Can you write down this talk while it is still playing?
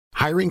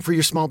Hiring for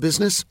your small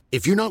business?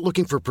 If you're not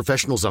looking for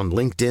professionals on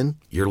LinkedIn,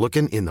 you're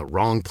looking in the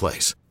wrong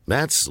place.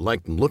 That's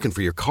like looking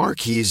for your car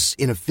keys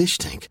in a fish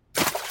tank.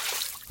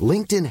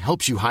 LinkedIn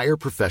helps you hire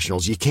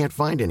professionals you can't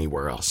find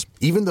anywhere else,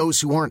 even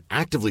those who aren't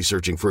actively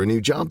searching for a new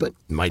job but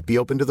might be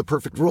open to the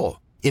perfect role.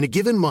 In a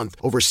given month,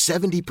 over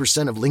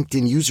 70% of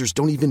LinkedIn users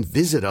don't even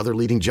visit other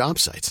leading job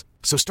sites.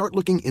 So start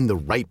looking in the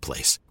right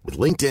place. With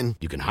LinkedIn,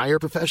 you can hire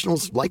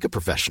professionals like a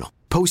professional.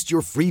 Post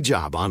your free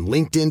job on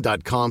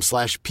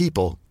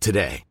linkedin.com/people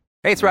today.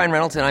 Hey, it's Ryan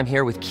Reynolds, and I'm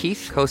here with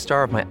Keith,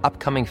 co-star of my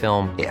upcoming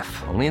film, If,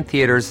 only in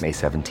theaters May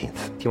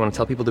 17th. Do you want to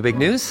tell people the big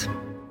news?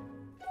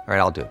 All right,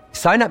 I'll do it.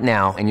 Sign up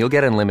now and you'll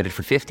get unlimited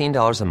for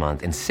 $15 a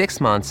month and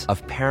 6 months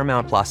of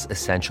Paramount Plus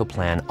Essential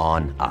Plan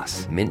on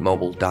us.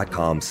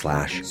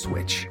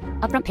 MintMobile.com/switch.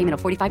 Upfront payment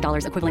of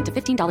 $45 equivalent to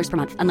 $15 per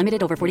month.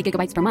 Unlimited over 40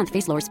 gigabytes per month.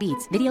 Face lower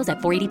speeds. Videos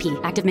at 480p.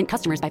 Active Mint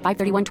customers by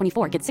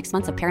 531.24 get 6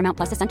 months of Paramount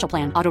Plus Essential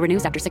Plan. Auto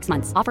renews after 6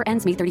 months. Offer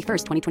ends May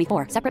 31st,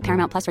 2024. Separate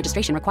Paramount Plus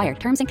registration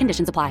required. Terms and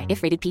conditions apply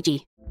if rated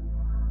PG.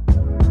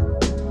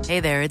 Hey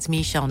there, it's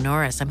Michelle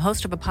Norris. I'm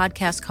host of a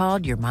podcast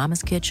called Your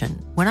Mama's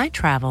Kitchen. When I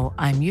travel,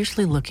 I'm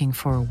usually looking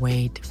for a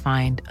way to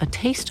find a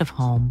taste of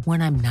home when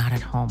I'm not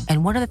at home.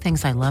 And one of the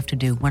things I love to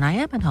do when I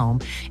am at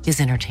home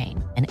is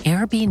entertain. And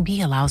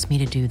Airbnb allows me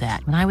to do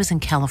that. When I was in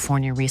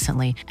California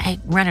recently, I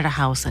rented a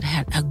house that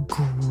had a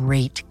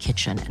great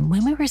kitchen. And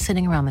when we were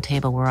sitting around the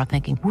table, we're all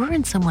thinking, we're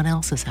in someone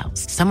else's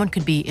house. Someone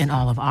could be in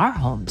all of our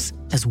homes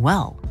as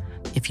well.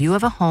 If you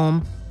have a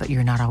home, but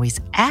you're not always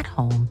at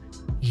home,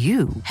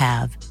 you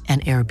have an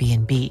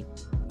Airbnb.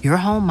 Your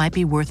home might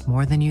be worth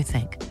more than you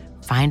think.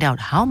 Find out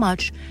how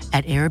much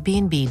at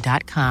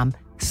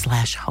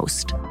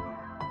airbnb.com/host.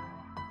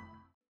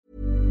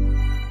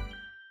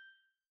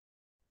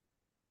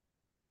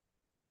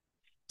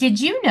 Did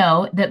you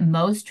know that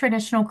most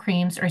traditional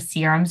creams or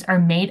serums are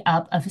made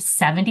up of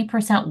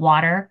 70%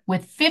 water,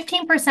 with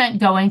 15%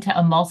 going to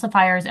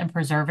emulsifiers and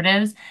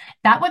preservatives?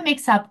 That's what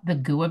makes up the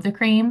goo of the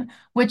cream,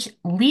 which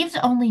leaves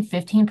only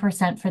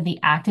 15% for the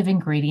active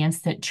ingredients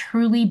that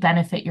truly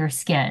benefit your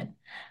skin.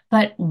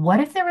 But what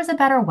if there was a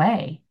better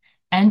way?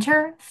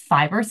 Enter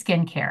Fiber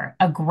Skincare,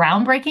 a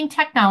groundbreaking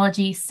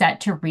technology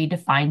set to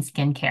redefine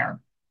skincare.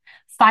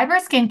 Fiber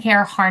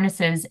Skincare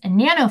harnesses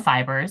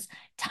nanofibers,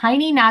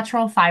 tiny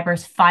natural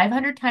fibers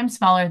 500 times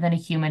smaller than a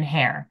human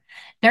hair.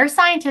 Their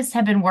scientists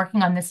have been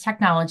working on this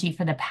technology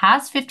for the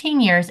past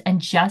 15 years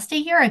and just a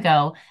year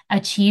ago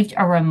achieved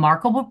a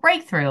remarkable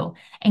breakthrough,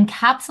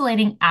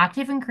 encapsulating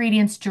active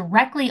ingredients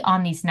directly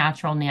on these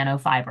natural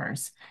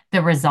nanofibers.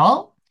 The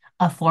result?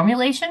 A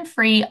formulation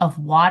free of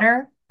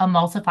water,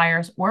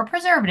 emulsifiers, or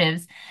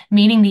preservatives,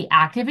 meaning the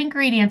active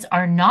ingredients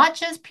are not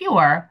just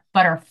pure,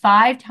 but are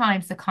 5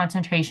 times the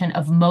concentration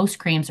of most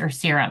creams or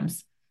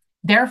serums.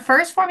 Their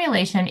first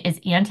formulation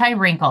is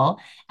anti-wrinkle,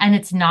 and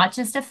it's not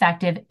just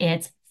effective,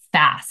 it's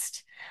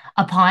fast.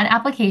 Upon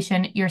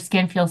application, your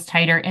skin feels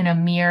tighter in a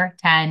mere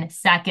 10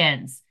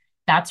 seconds.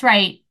 That's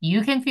right,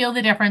 you can feel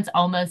the difference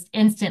almost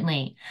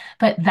instantly.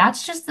 But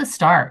that's just the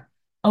start.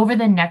 Over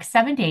the next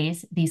 7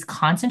 days, these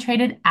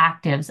concentrated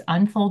actives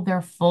unfold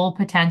their full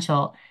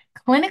potential,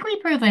 clinically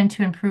proven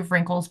to improve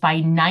wrinkles by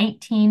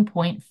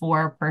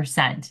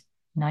 19.4%.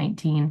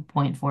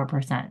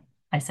 19.4%.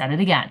 I said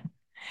it again.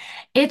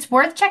 It's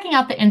worth checking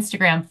out the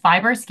Instagram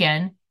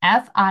FiberSkin,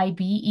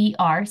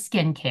 Fiber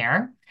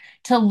Skincare,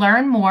 to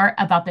learn more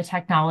about the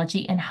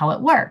technology and how it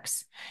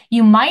works.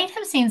 You might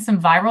have seen some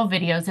viral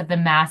videos of the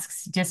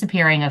mask's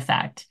disappearing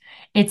effect.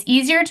 It's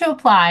easier to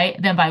apply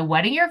than by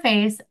wetting your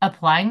face,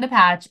 applying the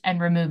patch,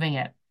 and removing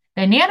it.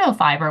 The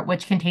nanofiber,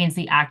 which contains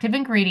the active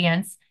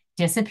ingredients,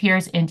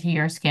 disappears into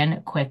your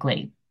skin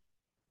quickly.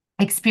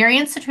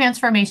 Experience the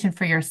transformation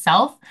for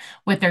yourself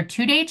with their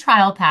 2-day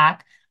trial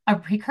pack, a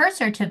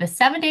precursor to the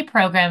 7-day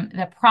program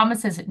that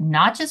promises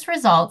not just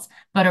results,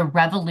 but a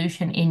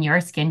revolution in your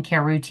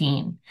skincare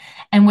routine.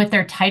 And with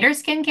their tighter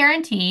skin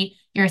guarantee,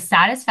 your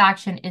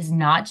satisfaction is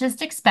not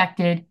just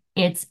expected,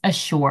 it's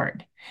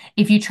assured.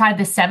 If you try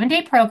the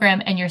 7-day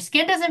program and your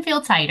skin doesn't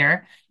feel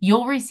tighter,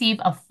 you'll receive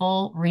a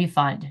full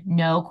refund,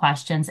 no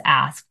questions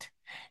asked.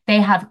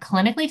 They have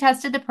clinically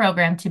tested the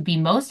program to be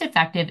most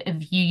effective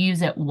if you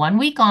use it 1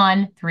 week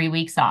on, 3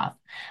 weeks off.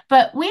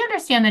 But we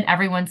understand that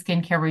everyone's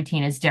skincare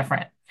routine is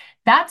different.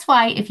 That's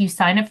why if you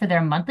sign up for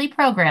their monthly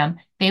program,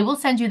 they will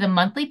send you the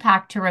monthly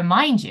pack to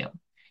remind you.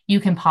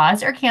 You can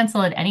pause or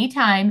cancel at any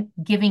time,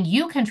 giving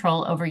you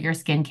control over your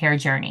skincare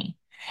journey.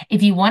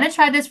 If you want to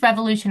try this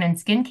revolution in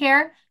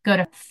skincare, go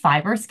to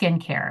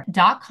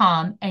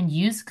fiberskincare.com and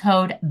use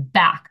code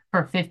BACK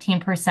for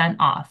 15%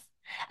 off.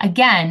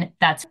 Again,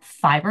 that's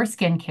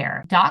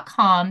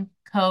fiberskincare.com,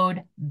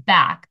 code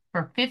BACK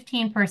for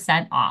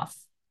 15% off.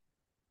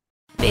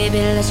 Baby,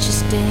 let's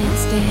just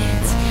dance,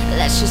 dance.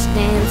 Let's just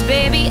dance,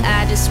 baby.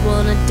 I just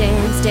wanna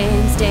dance,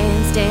 dance,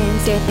 dance,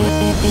 dance, dance.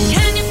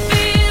 Can you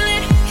feel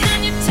it? Can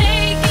you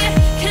take it?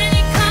 Can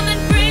you come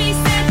and breathe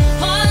it?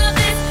 All of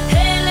this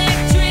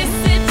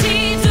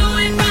electricity, do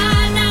it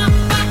right now,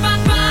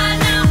 right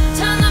now.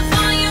 Turn the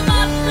volume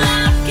up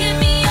loud, give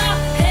me your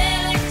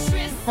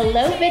electricity.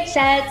 Hello,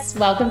 bitches. Bichettes.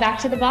 Welcome back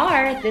to the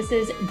bar. This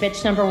is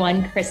bitch number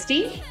 1,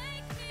 Christy.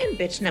 And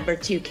bitch number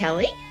 2,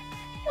 Kelly.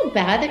 I feel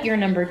bad that you're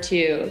number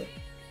 2.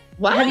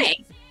 Why?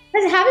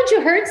 Haven't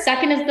you heard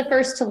second is the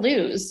first to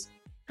lose?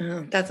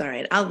 Oh, that's all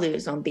right. I'll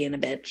lose on being a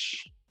bitch.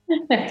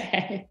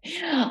 Okay.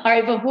 All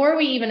right. Before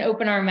we even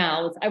open our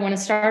mouths, I want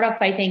to start off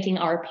by thanking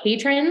our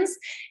patrons.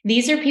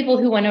 These are people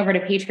who went over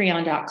to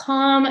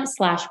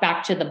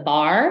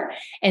patreon.com/backtothebar,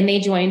 and they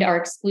joined our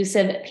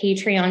exclusive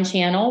Patreon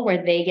channel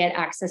where they get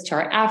access to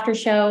our after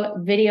show,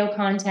 video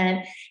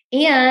content,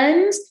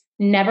 and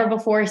never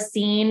before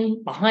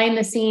seen behind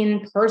the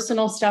scene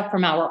personal stuff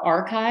from our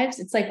archives.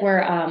 It's like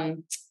we're, I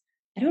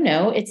don't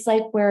know. It's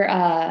like we're,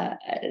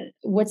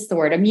 what's the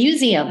word? A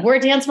museum. We're a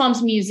Dance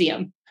Moms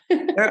museum.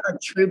 They're our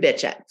true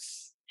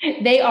bitchettes.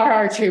 They are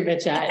our true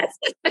bitchettes.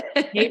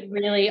 They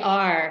really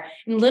are.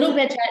 And little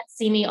bitchettes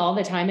see me all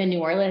the time in New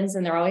Orleans,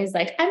 and they're always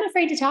like, I'm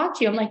afraid to talk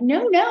to you. I'm like,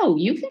 no,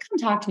 you can come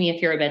talk to me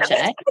if you're a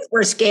bitchette.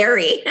 We're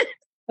scary.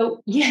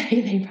 Oh, yeah,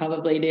 they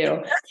probably do.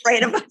 They're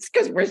afraid of us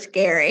because we're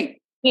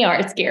scary. We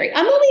are scary.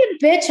 I'm only a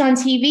bitch on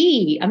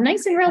TV. I'm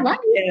nice in real life.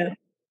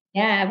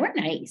 Yeah, we're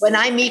nice. When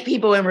I meet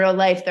people in real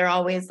life, they're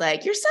always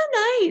like, you're so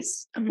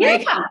nice. I'm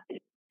like,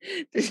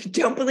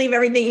 don't believe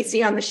everything you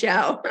see on the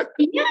show.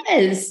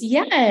 Yes.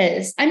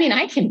 I mean,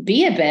 I can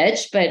be a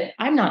bitch, but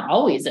I'm not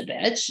always a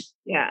bitch.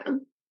 Yeah.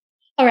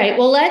 All right.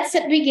 Well, let's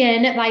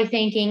begin by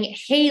thanking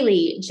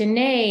Haley,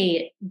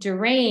 Janae,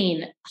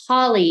 Durain,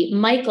 Holly,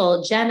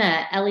 Michael,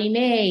 Jenna, Ellie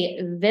Mae,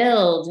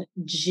 Vild,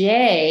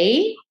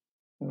 Jay.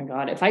 Oh my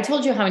God. If I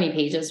told you how many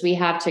pages we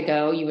have to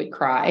go, you would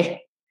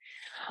cry.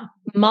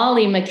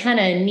 Molly,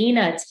 McKenna,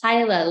 Nina,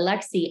 Tyler,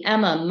 Lexi,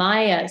 Emma,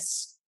 Maya,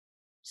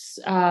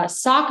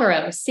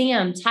 Sakura,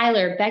 Sam,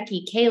 Tyler,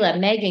 Becky, Kayla,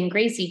 Megan,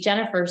 Gracie,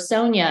 Jennifer,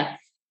 Sonia,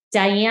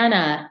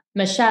 Diana,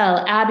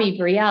 Michelle, Abby,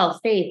 Brielle,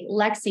 Faith,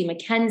 Lexi,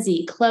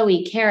 Mackenzie,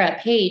 Chloe, Kara,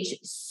 Paige,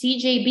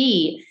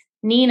 CJB,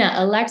 Nina,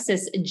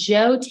 Alexis,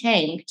 Joe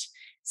Tanked,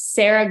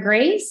 Sarah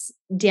Grace,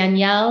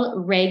 Danielle,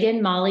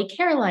 Reagan, Molly,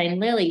 Caroline,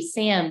 Lily,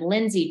 Sam,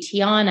 Lindsay,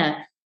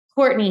 Tiana,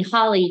 Courtney,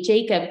 Holly,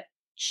 Jacob,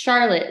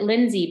 Charlotte,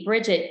 Lindsay,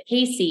 Bridget,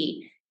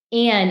 Casey,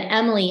 Anne,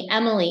 Emily,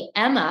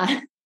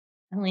 Emma.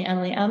 Then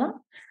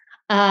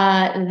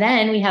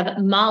we have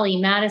Molly,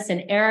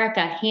 Madison,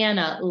 Erica,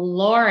 Hannah,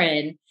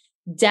 Lauren,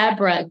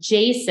 Deborah,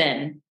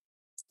 Jason,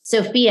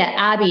 Sophia,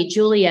 Abby,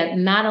 Julia,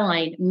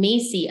 Madeline,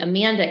 Macy,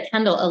 Amanda,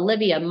 Kendall,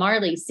 Olivia,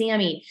 Marley,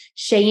 Sammy,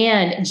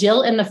 Cheyenne,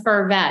 Jill in the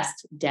fur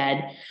vest,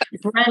 dead,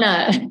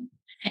 Brenna,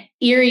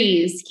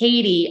 Iris,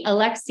 Katie,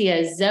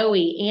 Alexia,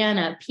 Zoe,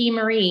 Anna, P.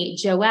 Marie,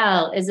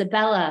 Joelle,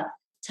 Isabella,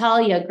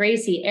 Talia,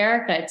 Gracie,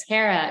 Erica,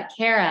 Tara,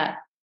 Kara,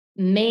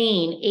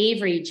 Maine,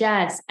 Avery,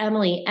 Jess,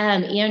 Emily,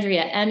 M,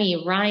 Andrea,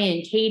 Emmy,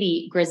 Ryan,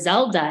 Katie,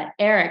 Griselda,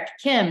 Eric,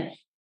 Kim,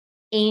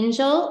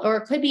 Angel, or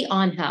it could be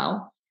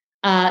Angel,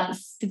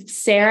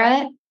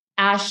 Sarah,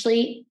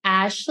 Ashley,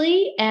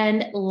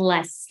 and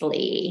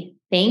Leslie.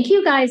 Thank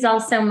you guys all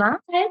so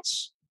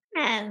much.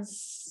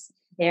 Yes.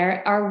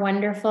 They're our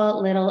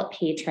wonderful little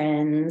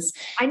patrons.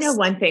 I know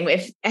one thing.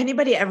 If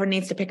anybody ever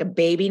needs to pick a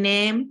baby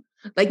name,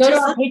 like go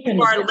just to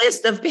our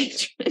list of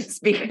patrons,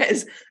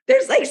 because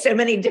there's like so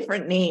many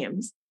different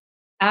names.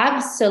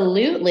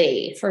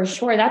 Absolutely, for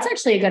sure. That's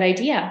actually a good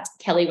idea.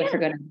 Kelly with her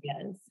good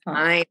ideas. Huh?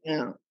 I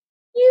know.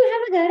 You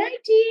have a good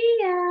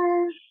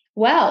idea.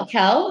 Well,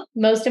 Kel,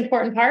 most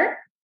important part.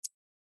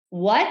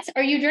 What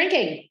are you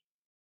drinking?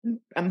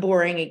 I'm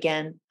boring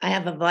again. I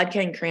have a vodka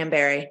and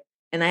cranberry,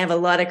 and I have a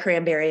lot of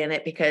cranberry in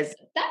it because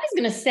that was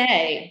going to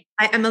say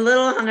I'm a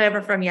little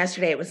hungover from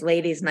yesterday. It was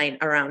ladies' night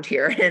around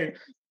here, and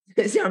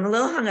so I'm a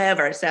little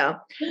hungover. So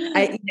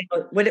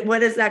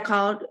what is that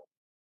called?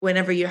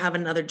 Whenever you have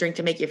another drink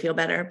to make you feel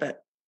better,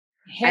 but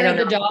hair of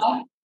the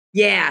dog.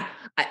 Yeah.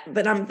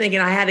 But I'm thinking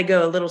I had to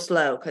go a little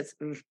slow because.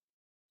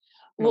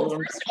 Well,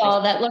 first of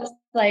all, that looks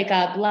like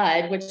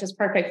blood, which is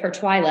perfect for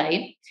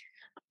Twilight.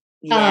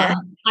 Yeah.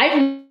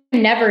 I've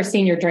never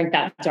seen your drink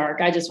that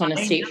dark. I just want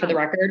to state for the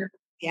record.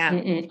 Yeah.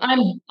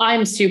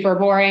 I'm super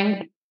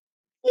boring.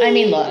 I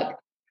mean, look.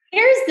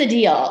 Here's the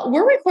deal.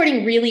 We're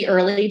recording really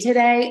early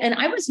today, and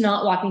I was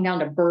not walking down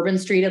to Bourbon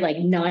Street at like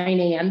 9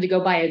 a.m. to go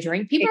buy a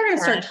drink. People are going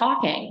to start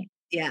talking.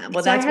 Yeah.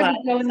 Well, that's why I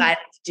decided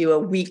to do a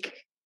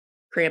weak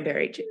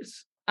cranberry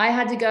juice. I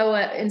had to go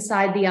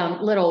inside the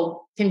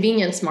little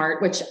convenience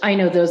mart, which I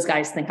know those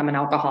guys think I'm an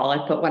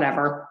alcoholic, but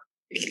whatever.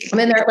 I'm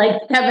in there at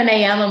like 7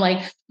 a.m. I'm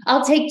like,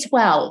 I'll take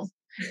 12.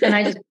 And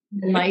I just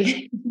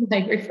my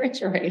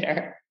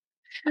refrigerator.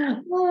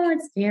 Oh,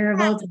 it's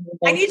terrible.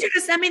 I need you to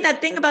send me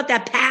that thing about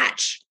that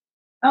patch.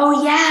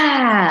 Oh,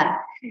 yeah.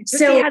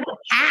 So it has a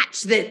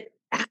patch that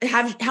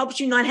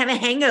helps you not have a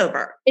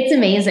hangover. It's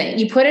amazing.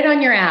 You put it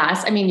on your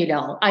ass. I mean, you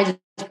don't. I just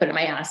put it in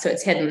my ass, so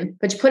it's hidden.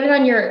 But you put it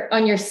on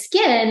your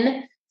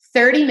skin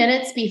 30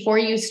 minutes before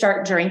you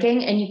start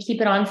drinking, and you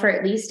keep it on for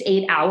at least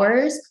 8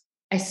 hours.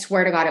 I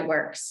swear to God, it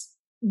works.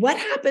 What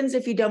happens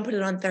if you don't put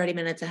it on 30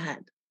 minutes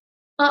ahead?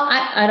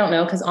 I don't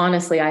know, because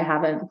honestly, I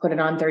haven't put it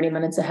on 30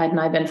 minutes ahead, and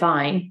I've been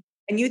fine.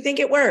 And you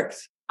think it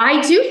works? I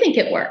do think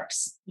it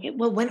works. Yeah,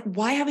 well,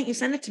 why haven't you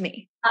sent it to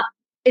me?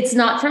 It's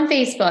not from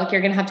Facebook. You're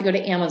going to have to go to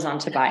Amazon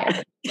to buy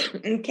it.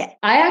 Okay.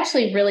 I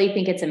actually really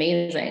think it's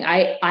amazing.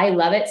 I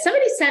love it.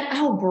 Somebody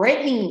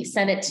Brittany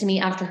sent it to me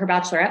after her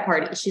bachelorette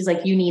party. She's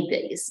like, you need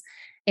these.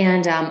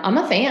 And I'm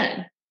a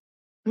fan.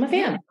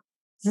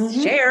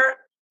 Mm-hmm. Share.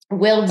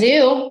 Will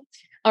do.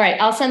 All right.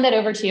 I'll send that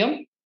over to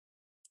you.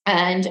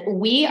 And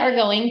we are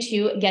going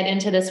to get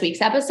into this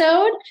week's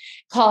episode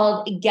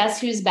called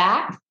Guess Who's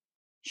Back?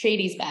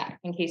 Shady's back,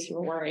 in case you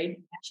were worried.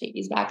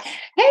 Shady's back.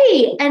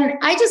 Hey, and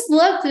I just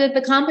looked that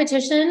the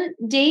competition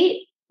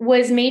date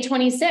was May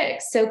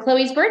 26th. So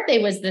Chloe's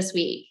birthday was this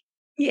week.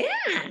 Yeah.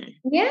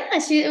 Yeah,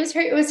 she was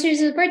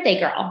a birthday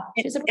girl.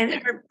 And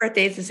her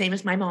birthday is the same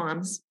as my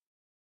mom's.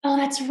 Oh,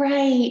 that's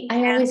right.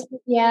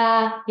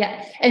 Yeah.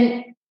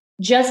 And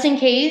just in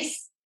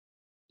case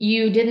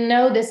you didn't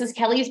know, this is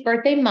Kelly's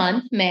birthday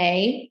month,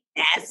 May.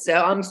 Yeah,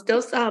 so I'm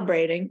still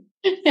celebrating.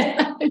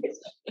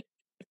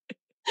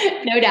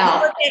 No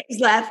doubt. 4 days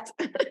left.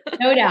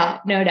 No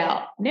doubt.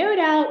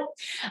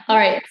 All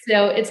right.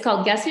 So it's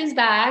called Guess Who's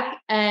Back,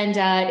 and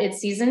it's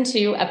season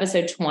 2,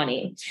 episode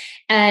 20.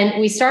 And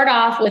we start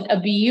off with a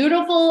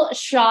beautiful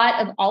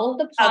shot of all of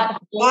the potholes.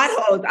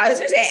 I was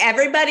going to say,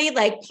 everybody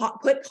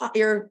put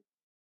your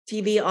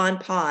TV on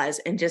pause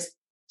and just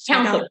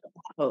count out them. the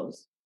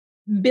potholes.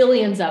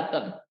 Billions of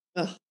them.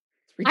 Ugh,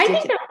 I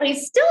think that they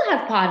still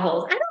have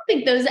potholes. I don't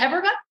think those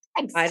ever got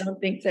fixed. I don't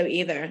think so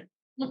either.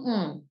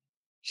 Mm-mm.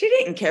 She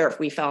didn't care if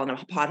we fell in a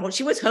pothole.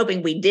 She was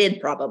hoping we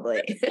did,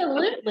 probably.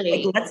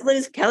 Absolutely. Let's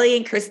lose Kelly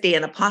and Christy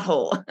in a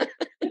pothole.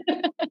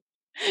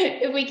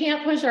 If we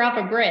can't push her off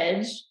a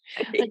bridge,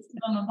 let's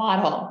give them a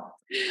pothole.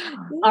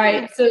 All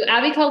right. So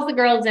Abby calls the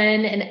girls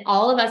in, and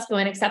all of us go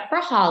in except for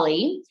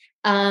Holly.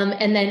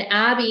 And then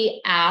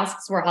Abby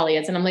asks where Holly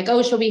is. And I'm like,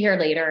 oh, she'll be here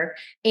later.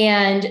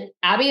 And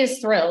Abby is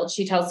thrilled.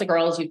 She tells the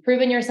girls, you've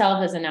proven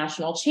yourself as a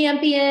national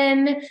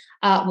champion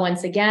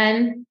once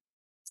again.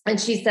 And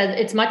she says,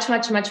 it's much,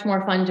 much, much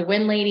more fun to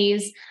win,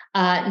 ladies.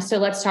 And so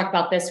let's talk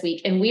about this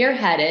week. And we are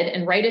headed.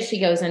 And right as she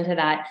goes into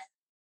that,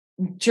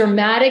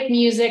 dramatic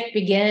music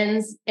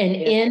begins, and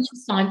in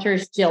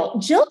saunters Jill.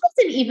 Jill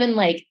doesn't even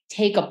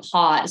take a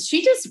pause.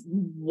 She just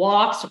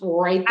walks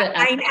right there.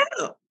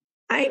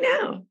 I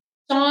know.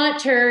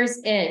 Saunters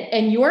in,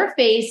 and your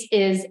face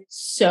is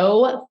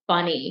so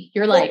funny.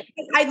 You're like,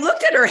 I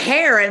looked at her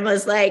hair and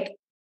was like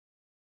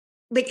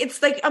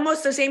it's like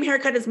almost the same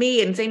haircut as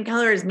me and same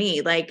color as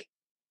me.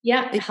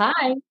 Yeah.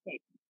 Hi.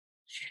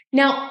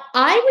 Now,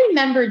 I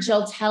remember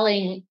Jill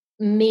telling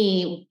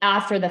me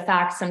after the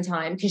fact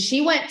sometime, because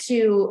she went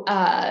to,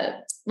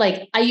 I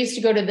used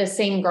to go to the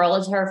same girl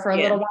as her for a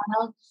little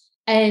while.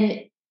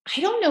 And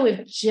I don't know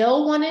if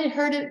Jill wanted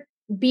her to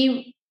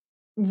be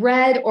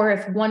red or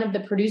if one of the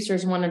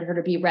producers wanted her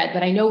to be red,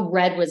 but I know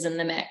red was in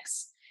the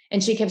mix.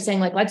 And she kept saying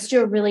let's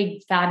do a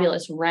really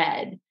fabulous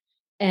red.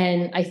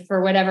 And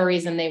for whatever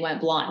reason, they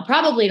went blonde,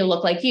 probably to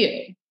look like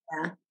you.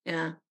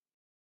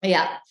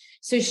 Yeah.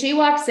 So she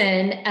walks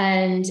in,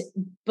 and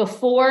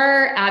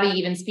before Abby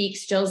even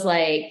speaks, Jill's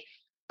like,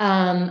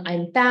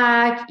 I'm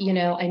back.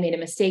 I made a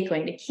mistake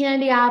going to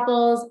Candy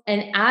Apples.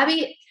 And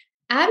Abby's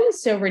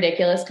so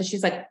ridiculous because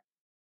she's like,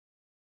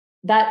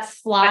 that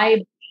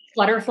flutterfly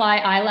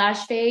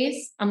eyelash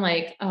face. I'm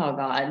like, oh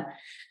God.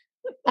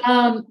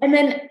 And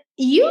then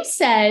you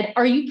said,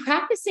 are you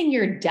practicing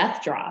your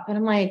death drop? And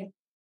I'm like,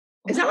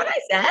 is that what I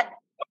said?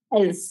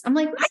 I'm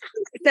like, I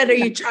said,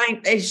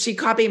 is she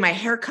copying my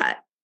haircut?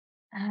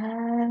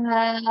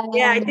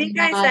 Yeah, I think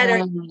I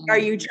said, are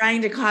you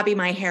trying to copy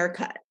my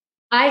haircut?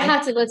 I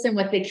have to listen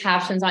with the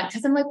captions on,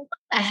 because I'm like, what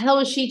the hell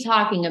is she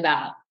talking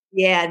about?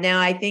 Yeah, no,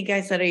 I think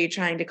I said, are you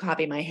trying to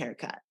copy my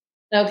haircut?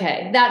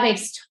 Okay, that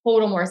makes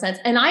total more sense.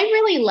 And I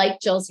really like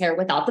Jill's hair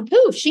without the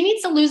poof. She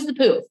needs to lose the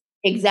poof.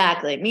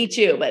 Exactly. Me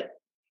too, but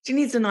she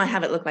needs to not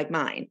have it look like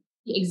mine.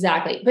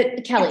 Exactly.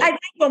 But Kelly, I think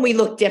when we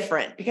look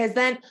different, because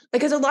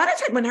a lot of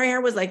times when her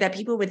hair was like that,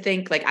 people would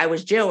think I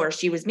was Jill or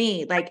she was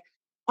me.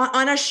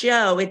 On a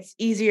show, it's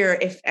easier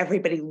if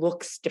everybody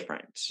looks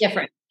different.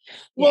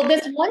 Well,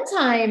 this one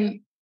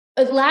time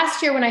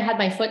last year when I had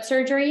my foot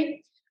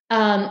surgery,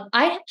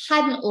 I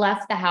hadn't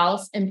left the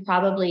house in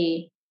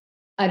probably,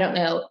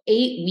 8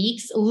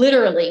 weeks,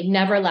 literally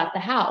never left the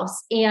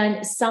house.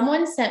 And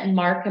someone sent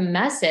Mark a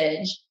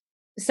message.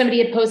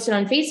 Somebody had posted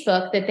on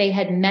Facebook that they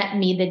had met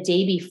me the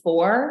day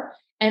before,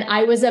 and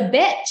I was a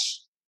bitch.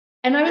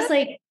 And I was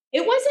like,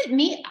 it wasn't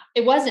me.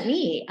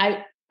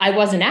 I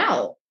wasn't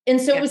out. And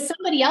so it was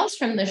somebody else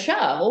from the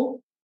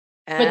show,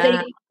 but they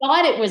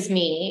thought it was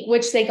me,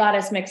 which they got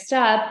us mixed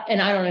up.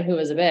 And I don't know who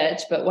was a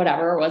bitch, but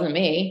whatever. It wasn't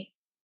me.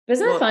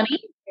 Isn't that funny?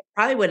 It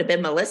probably would have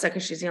been Melissa,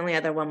 because she's the only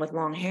other one with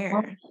long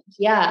hair.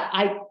 Yeah.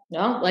 I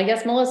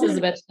guess Melissa's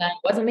a bitch. That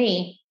wasn't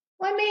me.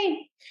 Why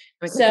me?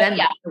 So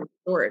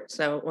short,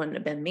 so it wouldn't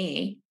have been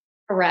me.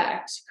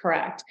 Correct.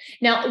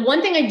 Now,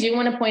 one thing I do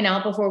want to point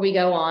out before we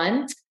go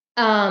on,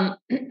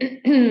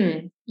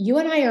 you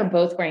and I are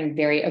both wearing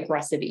very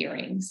aggressive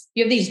earrings.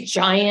 You have these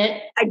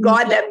giant. I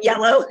got them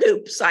yellow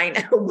hoops. I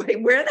know.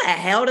 Where the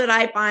hell did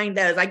I find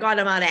those? I got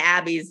them out of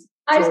Abby's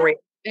jewelry.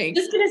 Thanks.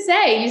 Just gonna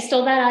say, you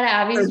stole that out of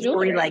Abby's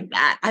jewelry. Like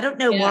that. I don't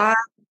know Yeah. why.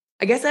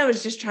 I guess I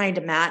was just trying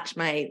to match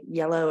my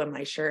yellow and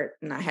my shirt,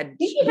 and I had.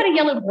 You had a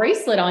yellow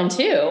bracelet on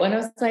too, and I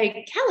was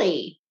like,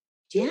 Kelly,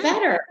 do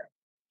better.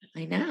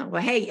 I know.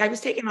 Well, hey, I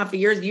was taking off of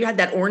yours. You had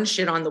that orange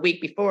shit on the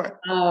week before.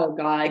 Oh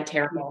God,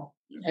 terrible.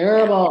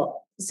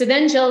 So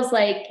then Jill's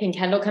like, can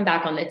Kendall come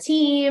back on the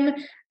team?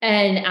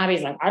 And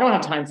Abby's like, I don't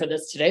have time for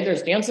this today.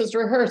 There's dances to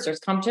rehearse. There's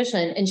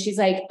competition. And she's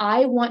like,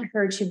 I want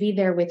her to be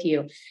there with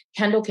you.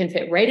 Kendall can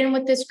fit right in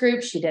with this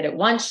group. She did it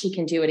once. She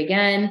can do it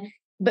again.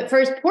 But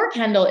first, poor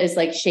Kendall is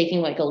like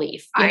shaking like a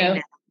leaf. You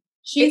know?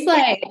 She's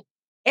like,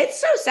 it's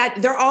so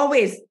sad. They're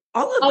always,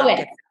 all of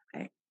them.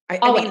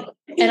 I mean,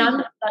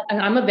 and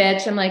I'm a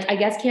bitch. I'm like, I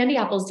guess Candy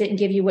Apples didn't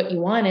give you what you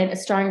wanted, a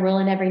starring role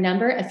in every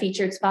number, a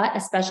featured spot, a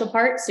special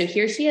part. So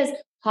here she is,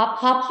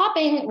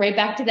 hopping right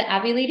back to the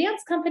Abby Lee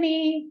Dance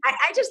Company.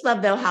 I just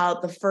love though how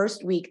the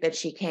first week that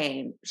she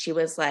came, she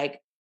was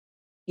like,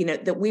 you know,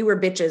 that we were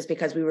bitches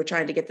because we were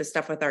trying to get this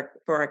stuff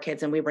for our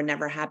kids and we were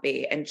never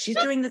happy. And she's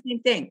doing the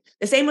same thing.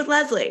 The same with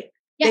Leslie.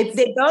 Yes.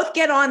 They both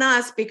get on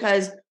us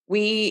because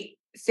we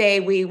say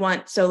we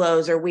want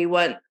solos or we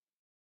want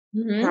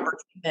proper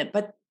treatment,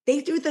 but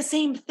they do the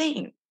same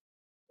thing.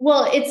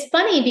 Well, it's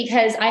funny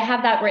because I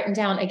have that written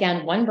down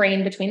again, one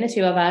brain between the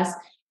two of us,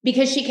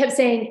 because she kept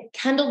saying,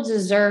 Kendall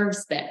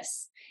deserves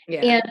this. Yeah.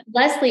 And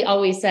Leslie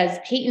always says,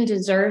 Peyton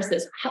deserves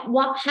this.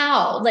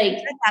 How? Like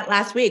that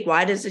last week.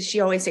 Why does she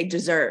always say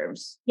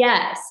deserves?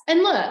 Yes.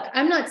 And look,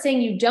 I'm not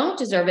saying you don't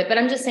deserve it, but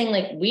I'm just saying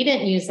like, we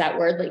didn't use that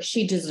word. Like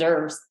she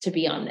deserves to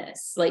be on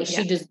this. Like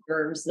she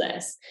deserves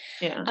this.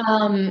 Yeah.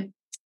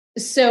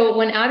 So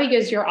when Abby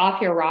goes, you're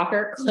off your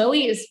rocker,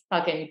 Chloe is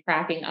fucking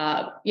cracking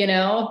up, you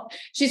know?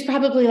 She's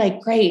probably like,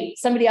 great,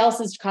 somebody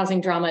else is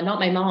causing drama, not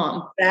my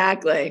mom.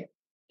 Exactly.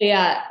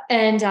 Yeah.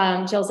 And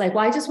Jill's like,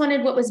 well, I just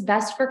wanted what was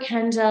best for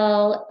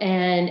Kendall.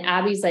 And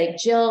Abby's like,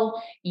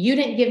 Jill, you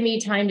didn't give me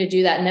time to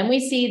do that. And then we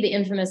see the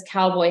infamous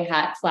cowboy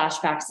hat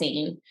flashback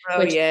scene.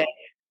 Oh, yeah.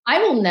 I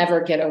will never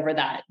get over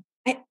that.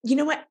 You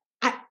know what?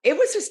 It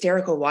was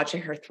hysterical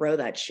watching her throw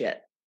that shit.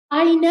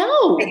 I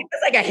know. It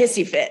was like a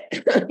hissy fit.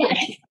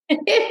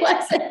 It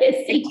was a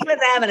hissy. She was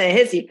having a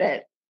hissy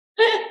fit.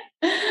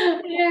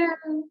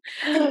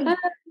 Yeah.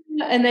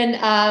 And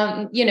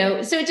then, you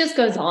know, so it just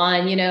goes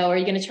on, you know, are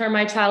you going to turn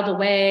my child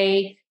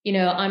away? You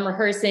know, I'm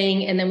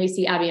rehearsing. And then we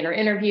see Abby in her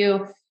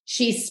interview.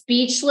 She's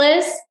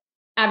speechless.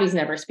 Abby's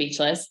never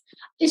speechless.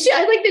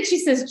 I like that she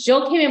says,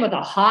 Jill came in with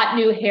a hot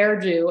new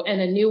hairdo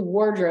and a new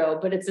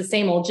wardrobe, but it's the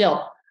same old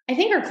Jill. I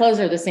think her clothes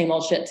are the same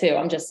old shit too.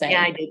 I'm just saying.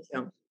 Yeah, I did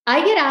too.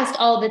 I get asked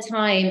all the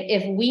time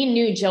if we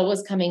knew Jill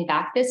was coming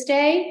back this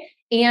day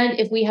and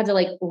if we had to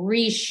like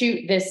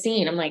reshoot this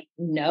scene. I'm like,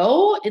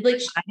 no, I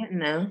didn't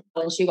know.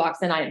 When she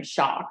walks in, I am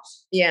shocked.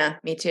 Yeah,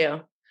 me too.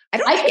 I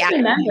can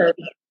remember.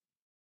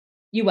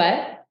 You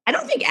what? I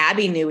don't think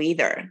Abby knew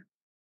either.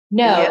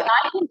 No, yeah.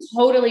 I can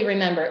totally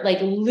remember, like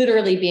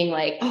literally being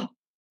like, oh,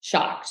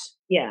 shocked.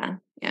 Yeah,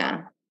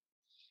 yeah.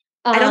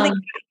 I don't think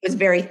I was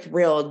very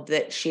thrilled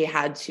that she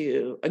had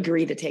to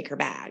agree to take her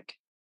back.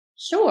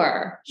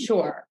 Sure.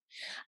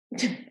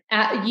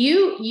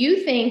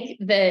 You think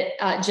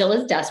that Jill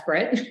is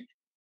desperate.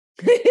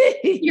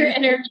 Your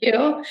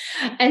interview.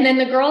 And then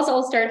the girls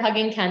all start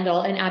hugging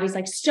Kendall and Abby's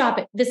like, stop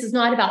it. This is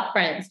not about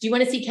friends. Do you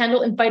want to see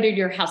Kendall invited to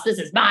your house? This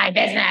is my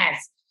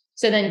business.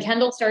 So then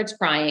Kendall starts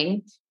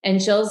crying and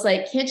Jill's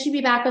like, can't she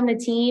be back on the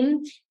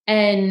team?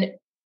 And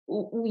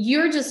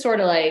you're just sort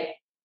of like,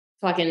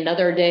 fucking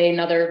another day,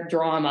 another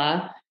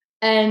drama.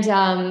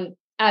 And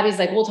Abby's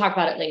like, we'll talk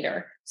about it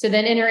later. So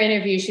then in her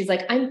interview, she's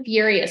like, I'm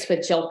furious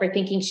with Jill for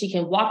thinking she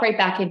can walk right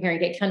back in here and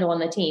get Kendall on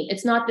the team.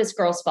 It's not this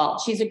girl's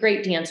fault. She's a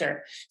great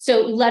dancer.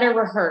 So let her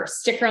rehearse,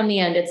 stick her on the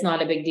end. It's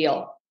not a big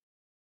deal.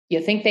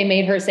 You think they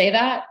made her say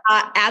that?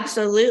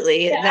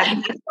 Absolutely. Yeah.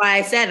 That's why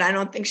I said, I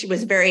don't think she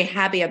was very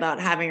happy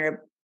about having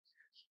her.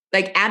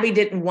 Like Abby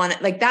didn't want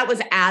it. Like that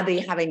was Abby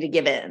having to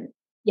give in.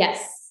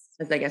 Yes.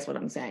 That's I guess what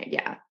I'm saying.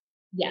 Yeah.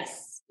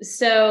 Yes.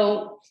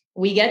 So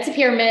we get to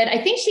Pyramid.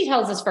 I think she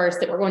tells us first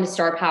that we're going to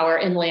Star Power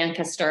in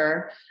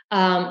Lancaster,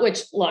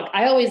 which look,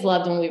 I always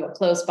loved when we were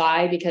close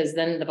by because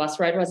then the bus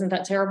ride wasn't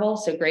that terrible.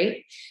 So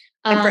great.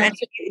 And for anyone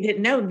who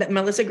didn't know that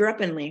Melissa grew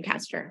up in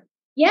Lancaster.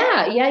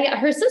 Yeah.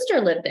 Her sister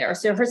lived there.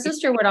 So her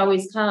sister would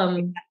always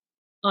come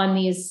on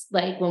these,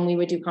 like when we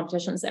would do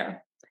competitions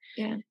there.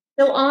 Yeah.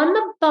 So on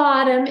the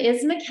bottom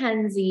is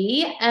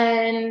Mackenzie,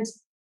 and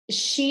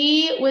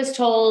she was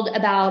told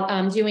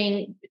about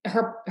doing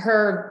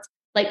her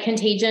like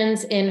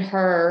contagions in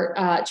her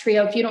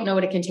trio. If you don't know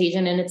what a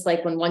contagion, and it's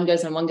like when one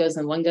goes and one goes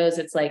and one goes,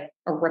 it's like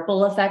a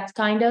ripple effect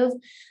kind of.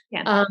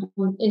 Yeah.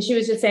 And she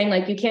was just saying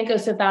like, you can't go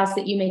so fast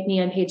that you make me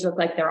and Paige look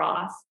like they're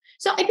off.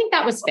 So I think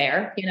that was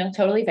fair,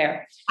 totally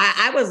fair.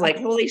 I was like,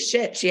 holy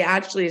shit. She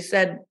actually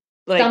said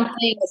like, something.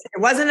 It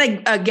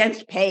wasn't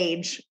against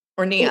Paige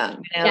or Nia.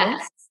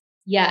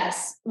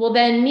 Yes. Well,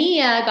 then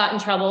Nia got in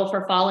trouble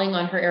for falling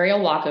on her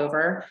aerial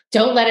walkover.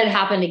 Don't let it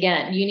happen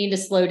again. You need to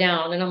slow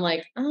down. And I'm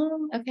like,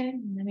 oh, okay.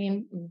 I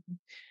mean,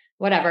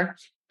 whatever.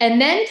 And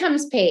then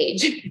comes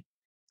Paige.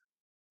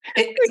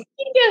 Yes.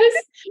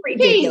 Ridiculous.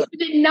 Hey, you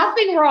did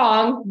nothing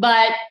wrong,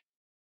 but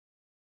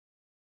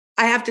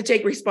I have to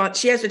take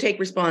she has to take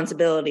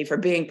responsibility for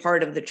being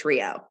part of the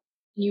trio.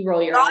 you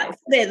roll your eyes.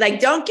 Like,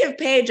 don't give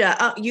Paige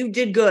oh, you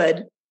did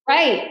good.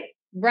 Right.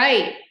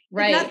 There's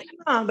nothing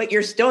wrong, but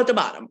you're still at the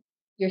bottom.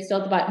 You're still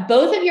at the bottom.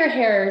 Both of your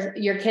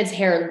kids'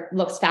 hair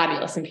looks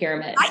fabulous in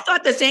pyramid. I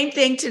thought the same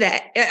thing today.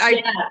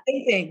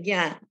 Same thing.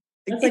 Yeah.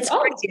 It's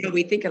crazy how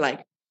we think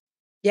alike.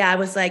 Yeah. I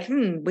was like,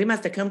 we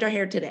must have combed our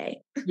hair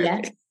today.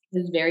 Yes.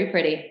 It's very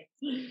pretty.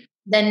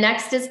 Then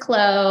next is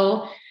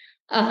Chloe.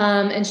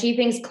 And she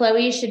thinks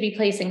Chloe should be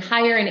placing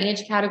higher in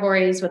age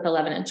categories with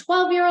 11 and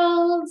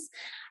 12-year-olds.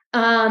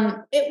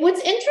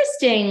 What's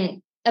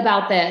interesting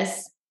about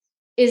this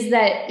is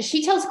that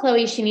she tells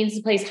Chloe she needs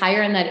to place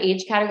higher in that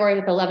age category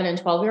with 11 and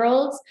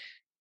 12-year-olds.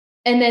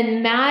 And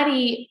then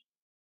Maddie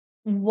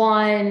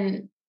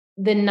won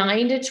the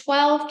 9 to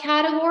 12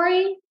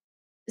 category.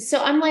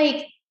 So I'm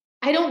like,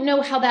 I don't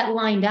know how that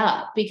lined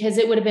up because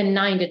it would have been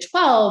 9 to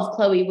 12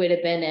 Chloe would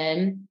have been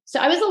in. So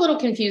I was a little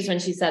confused when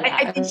she said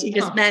that. I think she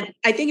just meant,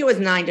 I think it was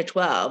 9 to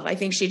 12. I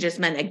think she just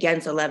meant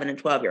against 11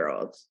 and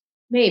 12-year-olds.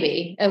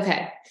 Maybe.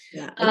 Okay.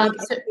 Yeah. I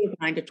think it was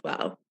 9 to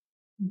 12.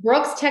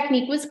 Brooke's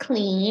technique was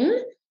clean,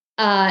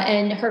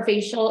 and her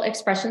facial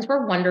expressions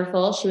were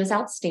wonderful. She was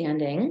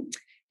outstanding.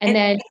 And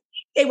then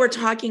they were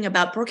talking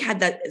about, Brooke had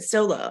that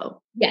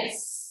solo.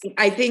 Yes.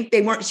 I think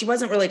she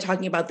wasn't really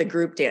talking about the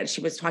group dance. She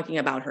was talking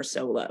about her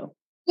solo.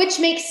 Which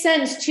makes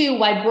sense too,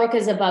 why Brooke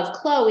is above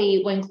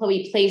Chloe when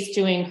Chloe placed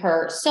doing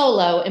her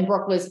solo and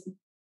Brooke was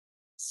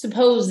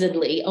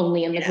supposedly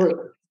only in the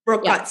group.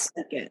 Brooke got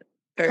second.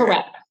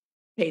 Correct.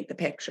 Paint the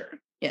picture.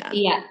 Yeah.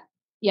 Yeah.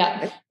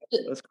 Yeah. That's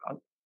what it was called.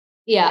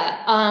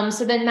 Yeah.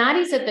 So then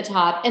Maddie's at the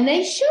top and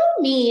they show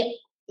me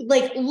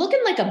like looking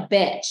like a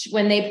bitch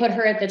when they put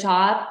her at the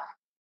top.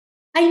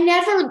 I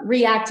never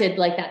reacted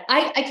like that.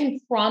 I can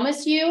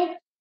promise you,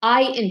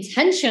 I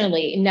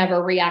intentionally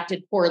never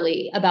reacted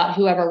poorly about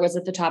whoever was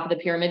at the top of the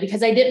pyramid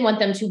because I didn't want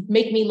them to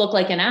make me look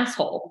like an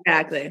asshole.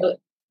 Exactly. So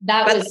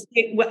was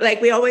like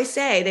we always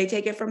say, they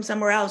take it from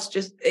somewhere else.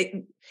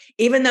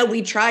 Even though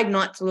we tried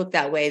not to look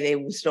that way, they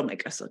will still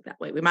make us look that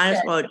way. We might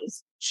as well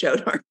just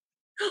showed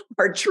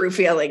our true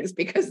feelings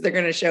because they're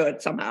going to show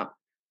it somehow.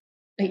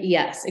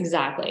 Yes,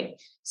 exactly.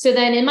 So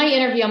then in my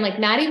interview, I'm like,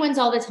 Maddie wins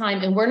all the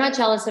time and we're not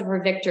jealous of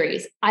her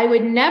victories. I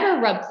would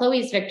never rub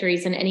Chloe's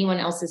victories in anyone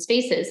else's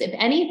faces. If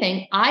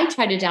anything, I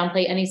try to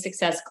downplay any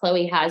success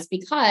Chloe has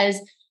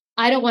because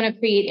I don't want to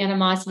create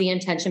animosity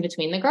and tension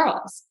between the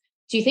girls.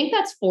 Do you think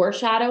that's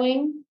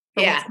foreshadowing?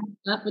 Yeah.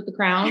 Up with the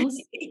crowns?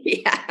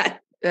 Yeah,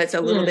 that's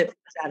a little bit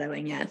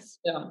foreshadowing, yes.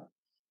 Yeah.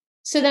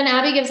 So then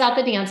Abby gives out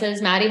the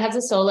dances. Maddie has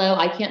a solo.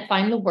 I can't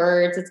find the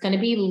words. It's going to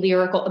be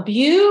lyrical, a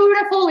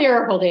beautiful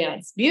lyrical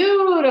dance.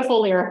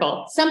 Beautiful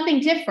lyrical. Something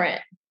different.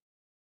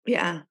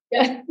 Yeah.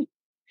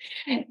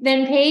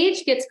 Then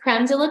Paige gets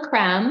creme de la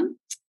creme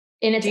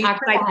in its my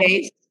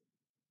face.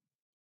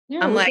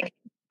 Yeah, I'm like,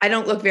 I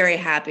don't look very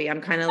happy.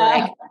 I'm kind of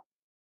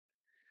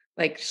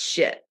like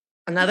shit.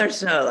 Another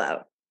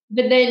solo.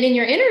 But then in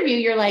your interview,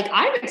 you're like,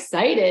 I'm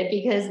excited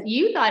because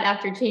you thought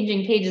after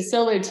changing Paige's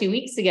solo 2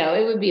 weeks ago,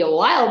 it would be a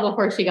while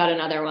before she got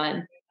another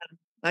one.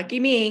 Lucky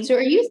me. So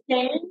are you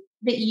saying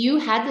that you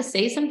had to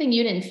say something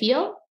you didn't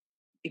feel?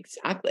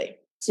 Exactly.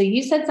 So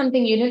you said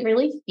something you didn't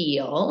really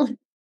feel.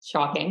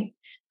 Shocking.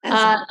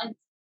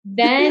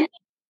 Then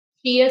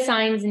she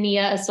assigns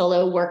Nia a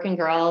solo working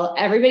girl.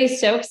 Everybody's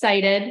so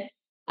excited.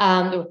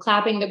 They're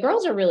clapping. The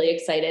girls are really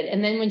excited.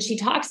 And then when she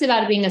talks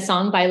about it being a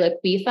song by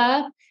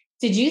Laquifa,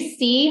 did you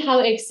see how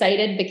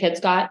excited the kids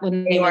got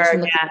when they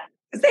mentioned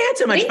because they had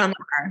so much fun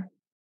with her.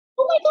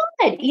 Oh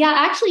my God. Yeah.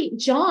 Actually,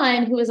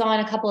 John, who was on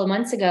a couple of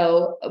months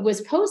ago,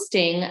 was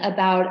posting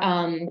about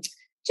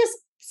just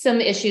some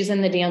issues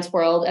in the dance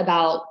world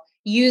about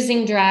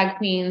using drag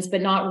queens,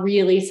 but not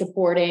really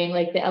supporting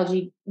like the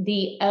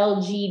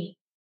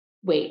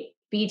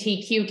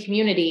LGBTQ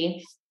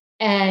community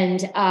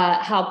and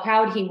how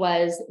proud he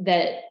was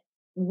that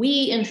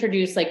we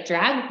introduced like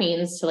drag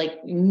queens to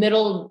like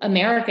middle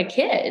America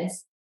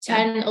kids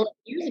 10, 11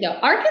 years ago.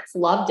 Our kids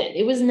loved it.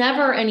 It was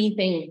never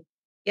anything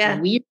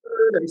weird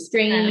or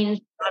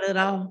strange. Not at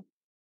all.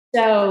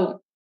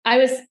 So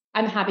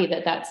I'm happy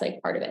that that's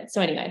like part of it. So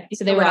anyway,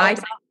 so they were all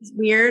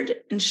weird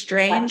and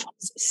strange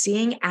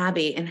seeing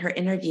Abby in her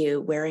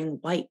interview wearing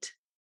white.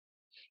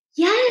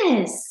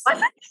 Yes.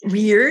 Wasn't that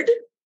weird?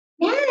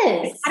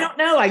 Yes. I don't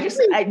know.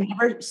 I've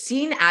never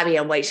seen Abby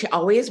in white. She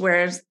always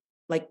wears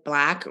like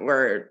black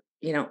or,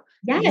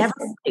 never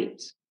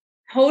white.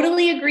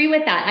 Totally agree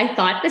with that. I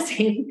thought the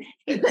same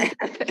thing.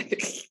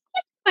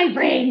 My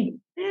brain.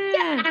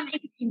 Yeah.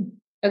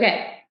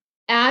 Okay.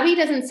 Abby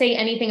doesn't say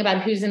anything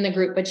about who's in the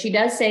group, but she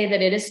does say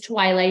that it is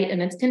Twilight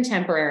and it's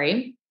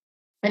contemporary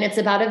and it's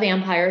about a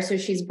vampire. So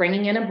she's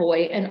bringing in a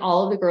boy and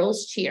all of the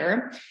girls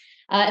cheer.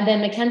 And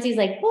then Mackenzie's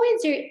like,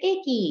 boys are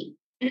icky.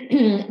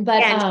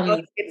 But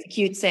it's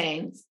cute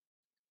sayings.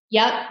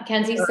 Yep.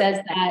 Kenzie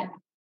says that.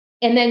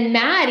 And then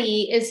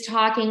Maddie is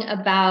talking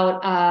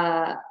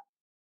about,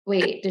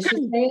 wait, does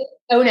she say?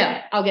 Oh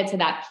no, I'll get to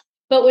that.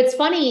 But what's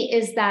funny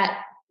is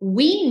that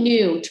we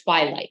knew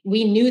Twilight.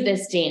 We knew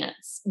this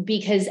dance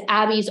because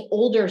Abby's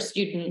older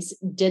students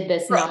did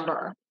this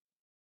number.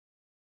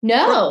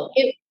 No,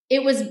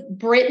 it was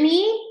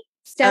Brittany,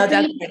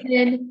 Stephanie,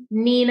 and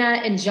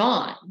Nina, and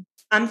John.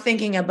 I'm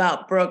thinking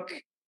about Brooke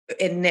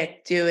and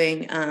Nick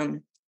doing,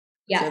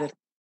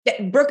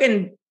 Brooke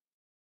and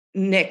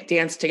Nick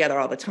dance together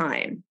all the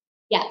time.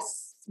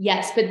 Yes.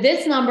 But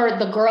this number,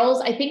 the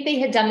girls, I think they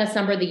had done this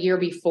number the year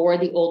before,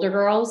 the older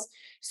girls.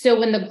 So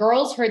when the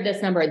girls heard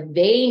this number,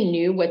 they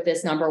knew what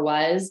this number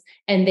was.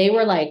 And they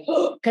were like,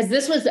 because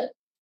this was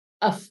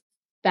a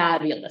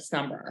fabulous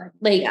number.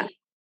 Like,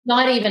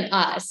 not even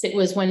us. It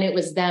was when it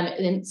was them.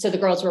 And so the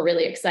girls were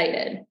really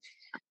excited.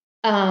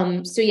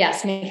 So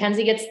yes,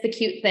 Mackenzie gets the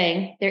cute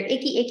thing. They're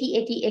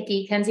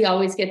icky. Kenzie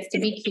always gets to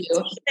be cute.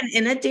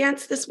 In a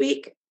dance this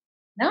week?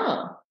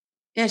 No.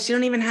 Yeah, she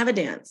don't even have a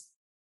dance.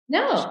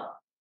 No.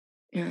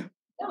 Yeah.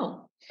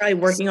 No. Probably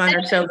working on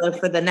her solo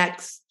for the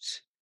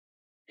next.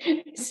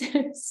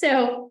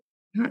 So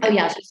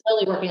she's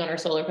totally working on her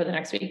solo for the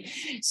next week.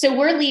 So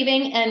we're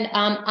leaving and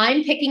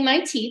I'm picking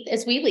my teeth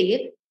as we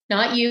leave.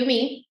 Not you,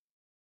 me.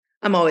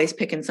 I'm always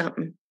picking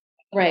something.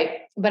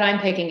 Right. But I'm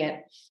picking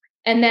it.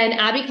 And then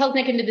Abby calls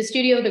Nick into the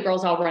studio. The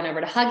girls all run over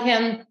to hug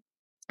him.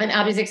 And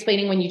Abby's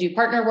explaining when you do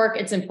partner work,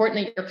 it's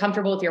important that you're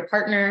comfortable with your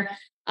partner.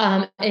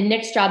 And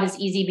Nick's job is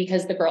easy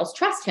because the girls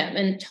trust him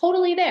and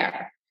totally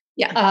there.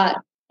 Yeah.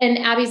 And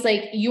Abby's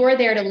like, you're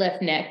there to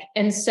lift Nick.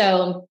 And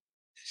so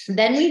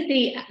then we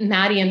see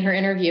Maddie in her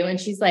interview and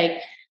she's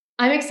like,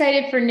 I'm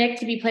excited for Nick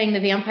to be playing the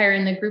vampire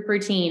in the group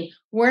routine.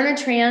 We're in a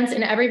trance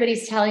and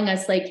everybody's telling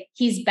us like,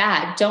 he's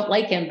bad, don't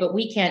like him, but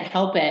we can't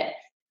help it.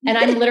 And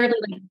I'm literally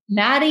like,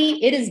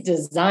 Maddie, it is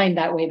designed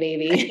that way,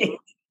 baby.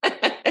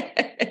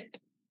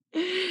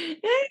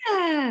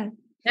 Yeah.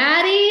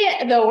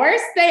 Maddie, the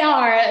worse they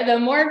are, the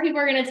more people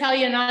are going to tell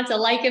you not to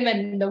like him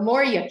and the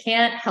more you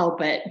can't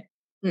help it.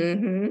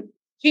 Mm-hmm.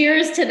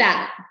 Cheers to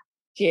that.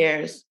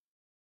 Cheers.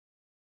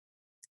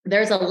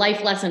 There's a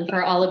life lesson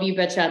for all of you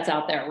bitchettes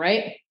out there,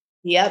 right?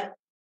 Yep.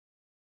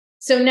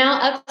 So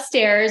now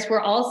upstairs, we're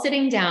all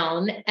sitting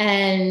down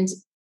and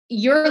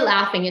you're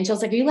laughing. And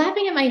Jill's like, are you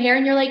laughing at my hair?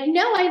 And you're like,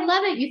 no, I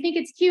love it. You think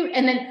it's cute.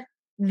 And then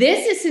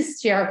this is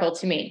hysterical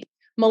to me.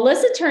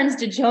 Melissa turns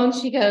to Joe and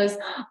she goes,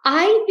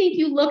 I think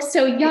you look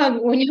so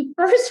young. When you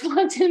first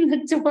walked in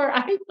the door,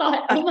 I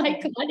thought, oh my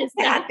God, is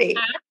that Kathy?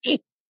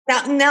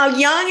 Now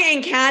Young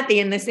and Kathy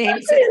in the same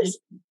sentence,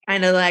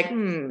 kind of like,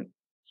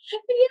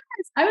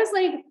 Yes. I was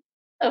like,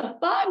 the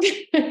fuck?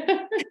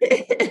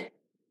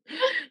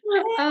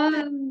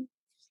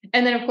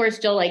 And then of course,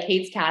 Jill like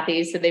hates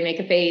Kathy. So they make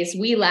a face.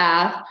 We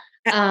laugh.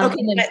 Okay,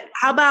 but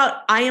how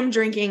about I am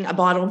drinking a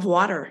bottle of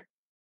water?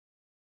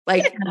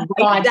 Like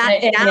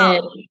that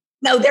down.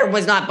 No, there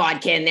was not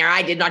vodka in there.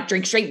 I did not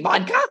drink straight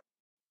vodka.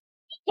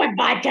 What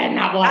vodka in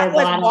that water? That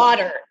was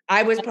water.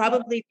 I was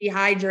probably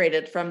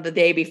dehydrated from the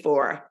day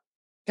before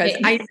because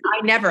I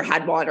never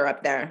had water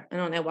up there. I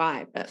don't know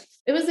why, but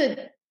it was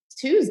a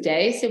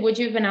Tuesday. So would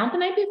you have been out the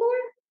night before?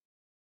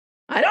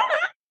 I don't know.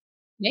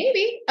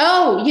 Maybe.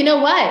 Oh, you know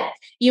what?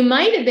 You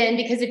might have been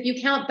because if you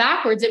count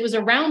backwards, it was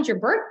around your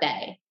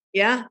birthday.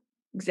 Yeah,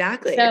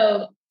 exactly.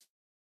 So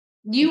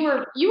you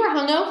were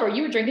hungover.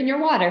 You were drinking your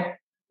water.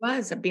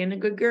 I'm being a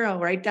good girl.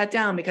 Write that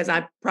down because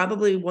I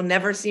probably will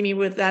never see me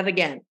with that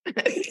again.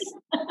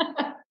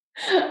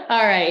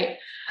 All right.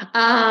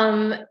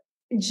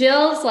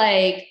 Jill's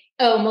like,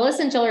 oh,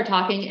 Melissa and Jill are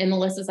talking and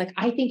Melissa's like,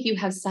 I think you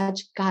have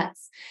such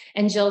guts.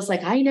 And Jill's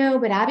like, I know,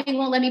 but Abby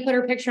won't let me put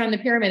her picture on the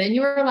pyramid. And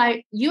you were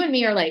like, you and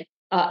me are like,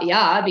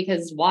 yeah,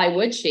 because why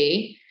would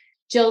she?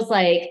 Jill's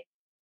like,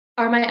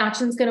 are my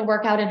actions going to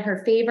work out in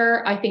her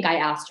favor? I think I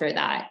asked her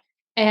that.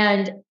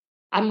 And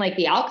I'm like,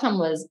 the outcome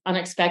was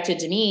unexpected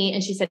to me.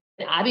 And she said,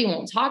 Abby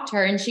won't talk to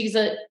her. And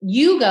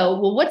you go,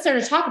 well, what's there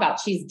to talk about?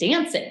 She's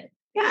dancing.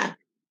 Yeah.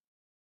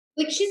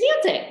 Like she's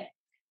dancing.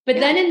 But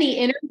then in the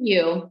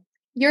interview,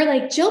 you're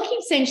like, Jill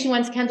keeps saying she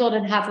wants Kendall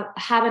to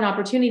have an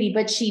opportunity,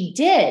 but she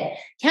did.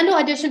 Kendall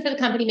auditioned for the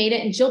company, made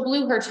it, and Jill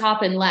blew her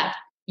top and left.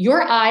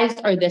 Your eyes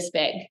are this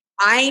big.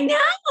 I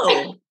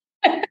know.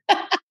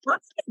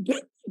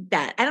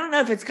 That. I don't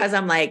know if it's because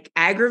I'm like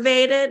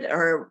aggravated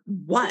or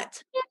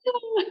what.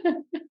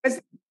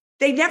 Because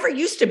they never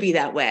used to be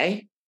that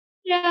way.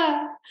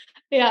 Yeah.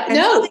 Yeah. And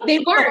no, they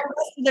weren't.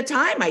 Most of the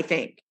time, I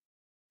think.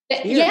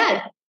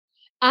 Yeah.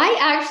 I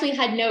actually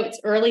had notes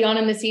early on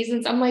in the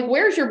seasons. I'm like,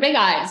 where's your big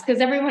eyes?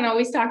 Because everyone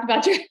always talked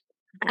about your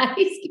eyes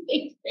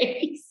getting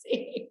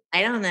crazy.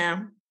 I don't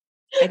know.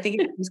 I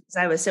think it was because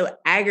I was so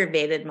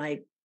aggravated. My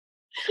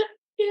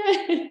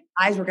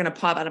eyes were going to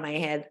pop out of my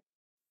head.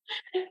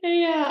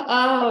 Yeah.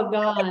 Oh,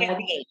 God.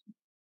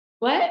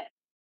 What?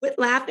 Quit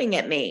laughing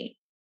at me.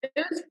 It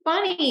was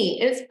funny.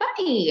 It was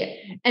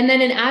funny. And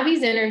then in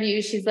Abby's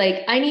interview, she's like,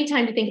 I need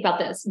time to think about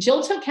this.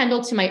 Jill took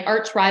Kendall to my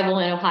arch rival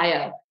in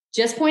Ohio.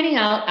 Just pointing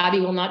out,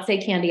 Abby will not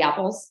say candy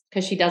apples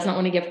because she does not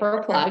want to give her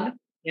a plug.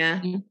 Yeah.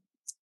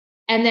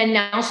 And then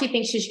now she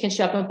thinks she can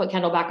show up and put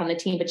Kendall back on the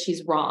team, but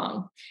she's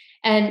wrong.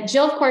 And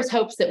Jill, of course,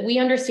 hopes that we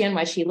understand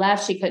why she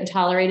left. She couldn't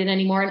tolerate it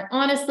anymore. And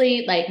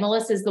honestly, like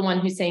Melissa's the one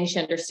who's saying she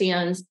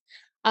understands.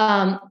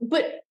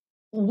 But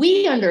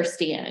we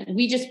understand.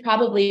 We just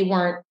probably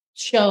weren't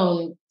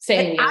shown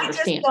saying we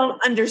understand. I just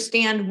don't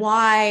understand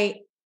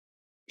why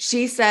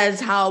she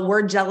says how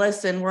we're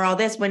jealous and we're all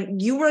this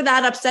when you were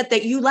that upset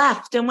that you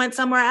left and went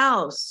somewhere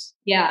else.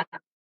 Yeah.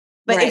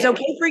 But it's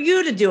okay for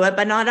you to do it,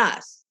 but not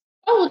us.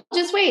 Oh,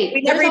 just wait.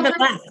 We never even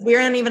left. We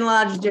aren't even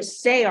allowed to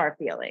just say our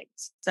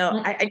feelings.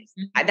 So I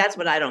that's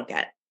what I don't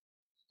get.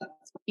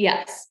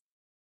 Yes.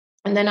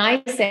 And then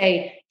I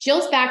say,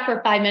 Jill's back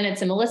for 5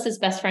 minutes and Melissa's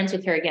best friends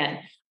with her again.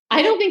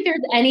 I don't think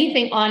there's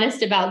anything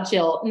honest about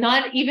Jill,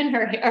 not even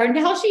her hair, or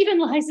now she even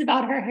lies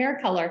about her hair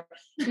color.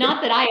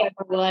 Not that I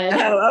ever would.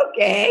 Oh,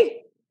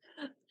 okay.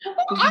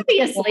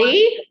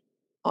 Obviously,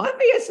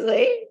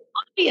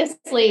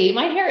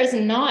 my hair is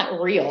not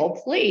real,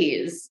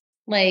 please.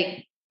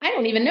 Like, I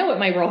don't even know what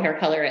my real hair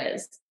color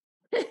is.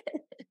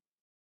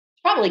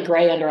 Probably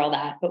gray under all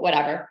that, but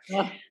whatever.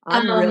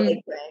 I'm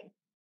really gray.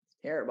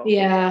 Terrible.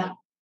 Yeah.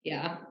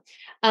 Yeah.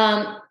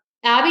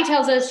 Abby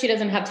tells us she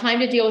doesn't have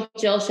time to deal with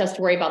Jill. She has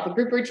to worry about the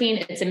group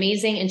routine. It's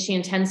amazing. And she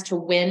intends to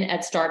win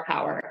at Star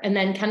Power. And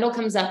then Kendall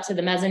comes up to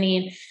the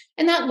mezzanine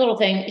and that little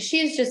thing,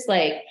 she's just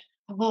like,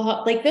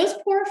 oh, like those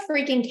poor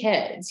freaking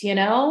kids, you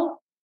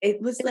know?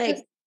 It was like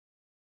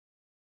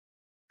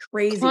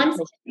crazy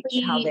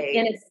how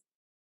they,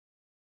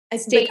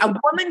 like a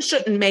woman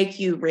shouldn't make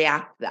you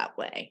react that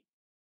way.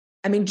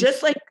 I mean,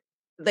 just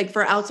like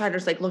for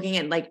outsiders, like looking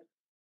in, like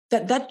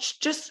that's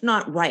just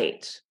not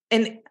right.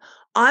 And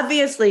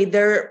obviously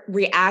their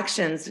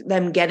reactions,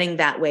 them getting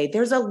that way,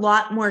 there's a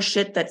lot more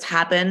shit that's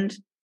happened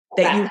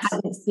that you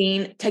haven't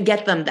seen to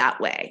get them that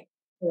way.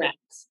 Correct.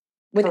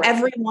 With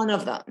every one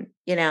of them,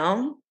 you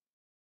know?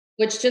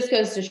 Which just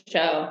goes to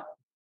show,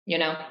 you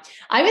know,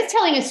 I was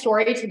telling a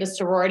story to the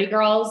sorority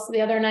girls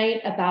the other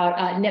night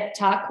about nip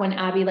tuck when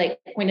Abby like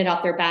pointed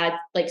out their bad,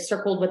 like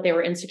circled what they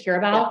were insecure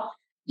about.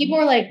 Yeah. People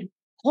were like,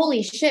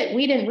 holy shit,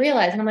 we didn't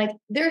realize. And I'm like,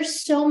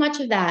 there's so much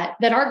of that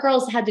our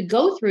girls had to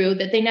go through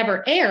that they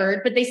never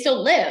aired, but they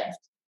still lived.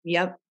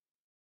 Yep.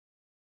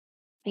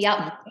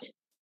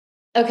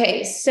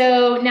 Okay,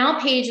 so now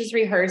Paige is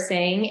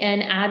rehearsing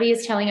and Abby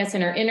is telling us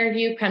in her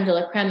interview, creme de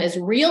la creme is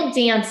real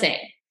dancing.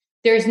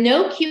 There's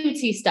no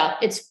cutesy stuff.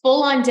 It's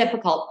full on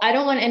difficult. I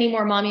don't want any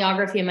more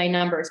mommyography in my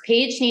numbers.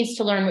 Paige needs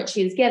to learn what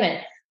she's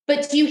given.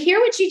 But do you hear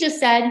what she just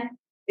said?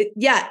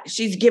 Yeah,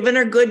 she's given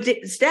her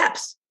good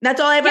steps.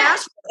 That's all I ever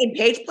asked for. And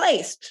Paige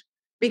placed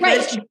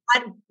because she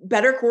had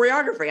better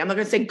choreography. I'm not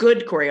going to say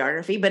good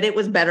choreography, but it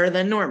was better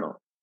than normal.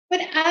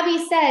 But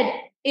Abby said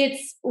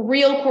it's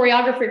real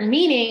choreography,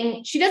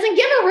 meaning she doesn't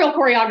give her real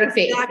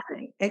choreography.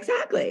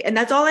 Exactly. And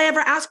that's all I ever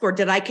asked for.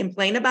 Did I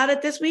complain about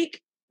it this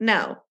week?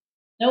 No.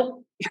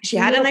 Nope. She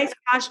had a nice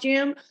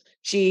costume.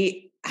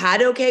 She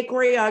had okay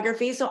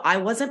choreography. So I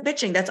wasn't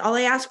bitching. That's all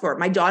I asked for.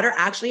 My daughter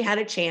actually had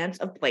a chance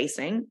of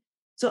placing.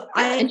 So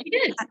and she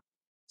did.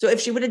 So if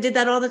she would have did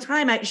that all the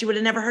time, she would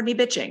have never heard me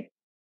bitching.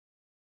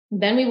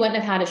 Then we wouldn't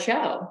have had a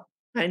show.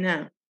 I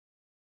know.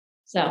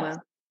 So,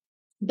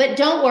 but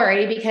don't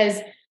worry because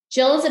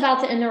Jill is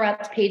about to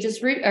interrupt Paige's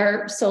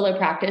solo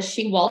practice.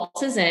 She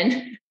waltzes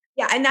in.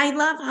 Yeah. And I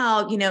love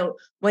how, you know,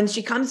 when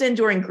she comes in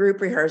during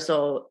group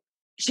rehearsal,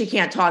 she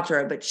can't talk to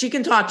her, but she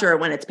can talk to her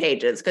when it's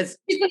Paige's because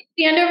she's like,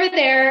 stand over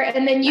there.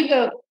 And then you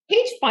go,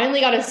 Paige finally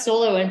got a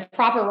solo and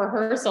proper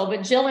rehearsal,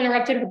 but Jill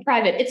interrupted her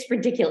private. It's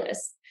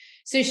ridiculous.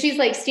 So she's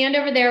like, stand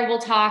over there. We'll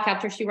talk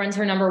after she runs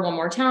her number one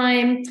more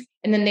time.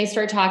 And then they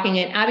start talking.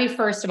 And Abby,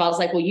 first of all, was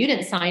like, well, you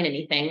didn't sign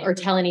anything or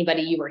tell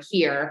anybody you were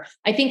here.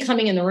 I think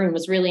coming in the room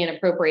was really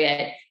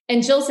inappropriate.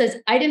 And Jill says,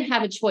 I didn't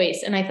have a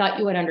choice. And I thought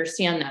you would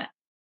understand that.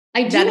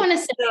 I do want to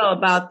say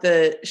about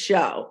the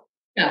show.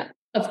 Yeah,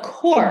 of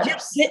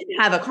course. She didn't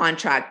have a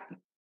contract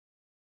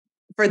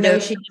for the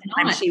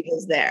time she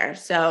was there.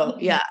 So,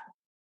 yeah.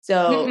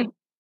 So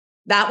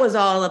that was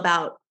all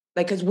about,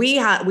 like, because we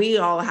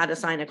all had to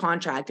sign a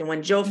contract. And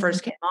when Jill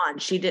first came on,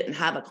 she didn't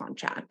have a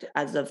contract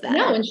as of that.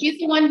 No, and she's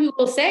the one who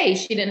will say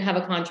she didn't have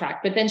a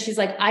contract. But then she's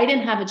like, I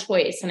didn't have a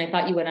choice. And I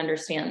thought you would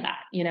understand that,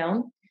 you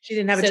know? She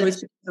didn't have a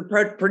choice.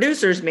 The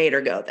producers made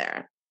her go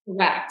there.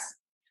 Correct.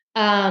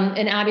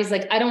 And Abby's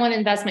like, I don't want to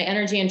invest my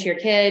energy into your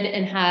kid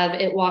and have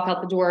it walk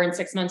out the door in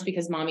 6 months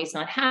because mommy's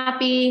not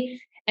happy.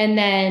 And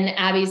then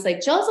Abby's like,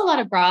 Jill has a lot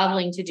of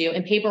groveling to do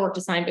and paperwork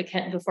to sign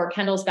before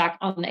Kendall's back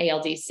on the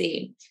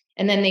ALDC.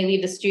 And then they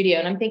leave the studio.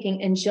 And I'm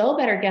thinking, and Jill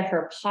better get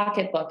her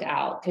pocketbook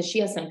out because she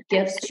has some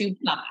gifts to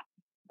buy,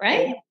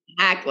 right?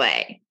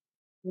 Exactly.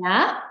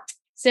 Yeah.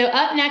 So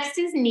up next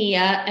is Nia,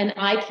 and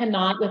I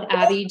cannot with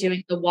Abby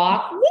doing the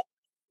walk.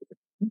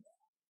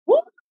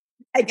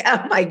 Like,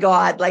 oh my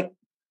God. Like,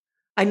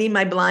 I need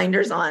my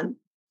blinders on.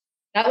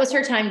 That was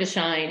her time to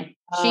shine.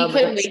 She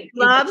couldn't wait. She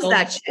loves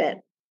that shit.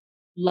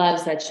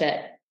 Loves that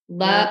shit.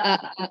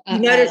 You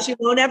notice she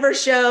won't ever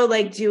show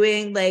like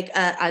doing like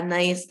a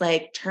nice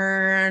like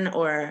turn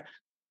or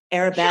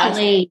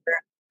arabesque,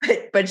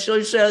 but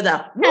she'll show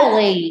the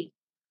Kelly.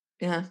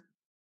 Yeah.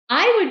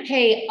 I would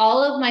pay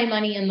all of my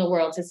money in the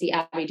world to see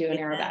Abby do an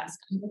arabesque.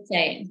 I'm just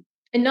saying.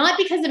 And not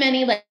because of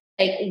any like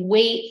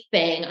weight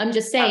thing. I'm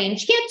just saying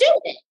she can't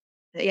do it.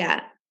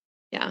 Yeah.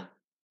 Yeah.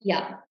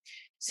 Yeah.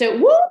 So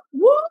whoop,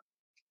 whoop.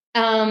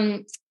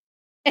 And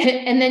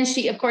then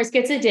she, of course,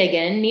 gets a dig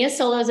in. Nia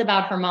Solo's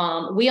about her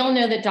mom. We all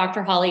know that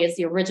Dr. Holly is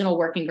the original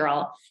working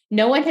girl.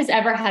 No one has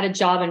ever had a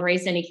job and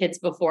raised any kids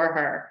before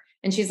her.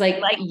 And she's like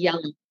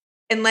young.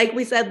 And like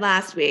we said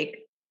last week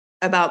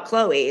about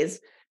Chloe's,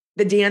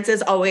 the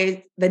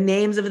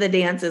names of the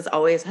dances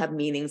always have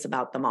meanings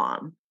about the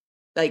mom.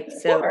 Like,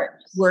 so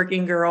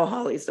working girl,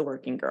 Holly's the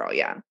working girl.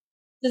 Yeah.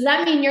 Does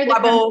that mean you're the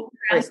Trouble?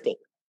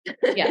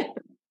 Yeah.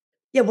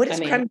 Yeah. What does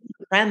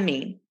creme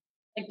mean?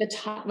 Like the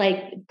top,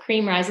 like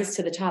cream rises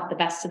to the top, the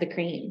best of the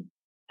cream.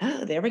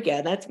 Oh, there we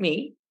go. That's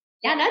me.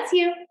 Yeah, that's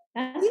you.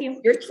 That's you.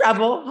 You're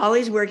Trouble.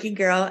 Holly's working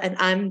girl, and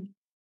I'm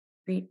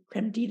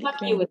creme de la Fuck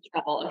creme. you with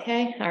Trouble,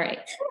 okay? All right.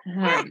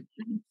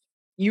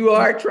 You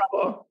are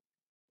Trouble.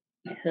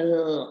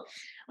 All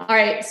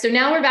right. So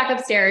now we're back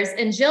upstairs,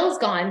 and Jill's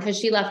gone because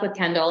she left with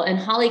Kendall, and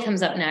Holly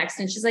comes up next,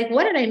 and she's like,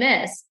 "What did I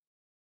miss?"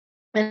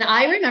 And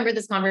I remember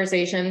this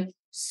conversation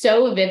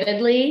so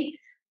vividly.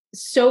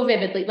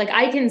 Like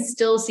I can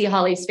still see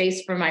Holly's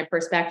face from my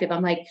perspective.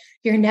 I'm like,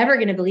 you're never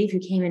going to believe who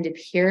came into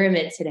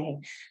Pyramid today.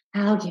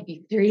 I'll give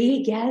you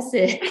 3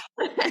 guesses.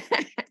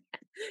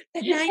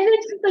 And then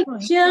she's like,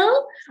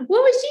 Jill,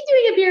 what was she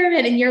doing at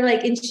Pyramid? And you're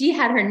like, and she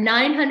had her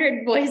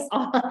 900 voice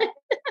on.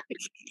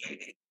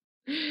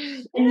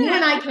 And you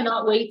and I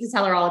cannot wait to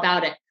tell her all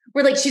about it.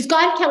 We're like, she's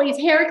got Kelly's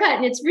haircut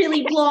and it's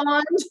really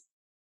blonde.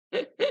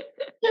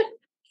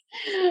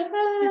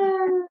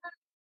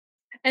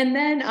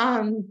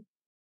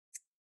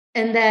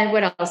 And then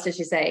what else did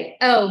she say?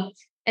 Oh,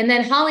 and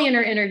then Holly in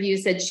her interview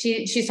said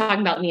she's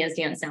talking about Nia's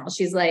dance now.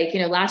 She's like,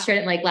 last year I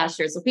didn't like last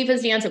year's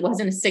Latifah's dance. It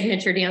wasn't a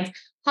signature dance.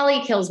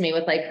 Holly kills me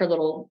with like her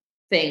little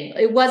thing.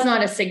 It was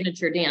not a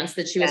signature dance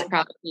that she was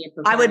probably.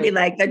 I would be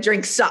like, that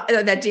dance sucked.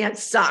 Yeah,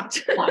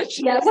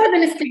 it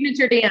wasn't a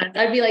signature dance.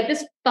 I'd be like,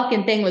 this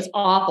fucking thing was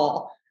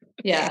awful.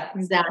 Yeah,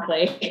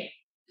 exactly.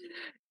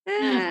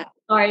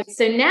 All right.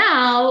 So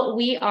now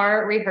we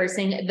are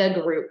rehearsing the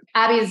group.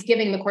 Abby is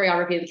giving the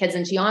choreography to the kids,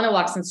 and Gianna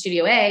walks in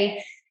Studio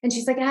A and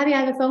she's like, Abby,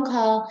 I have a phone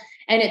call.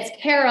 And it's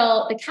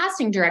Carol, the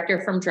casting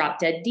director from Drop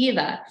Dead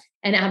Diva.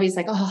 And Abby's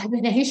like, oh, I've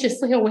been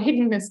anxiously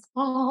awaiting this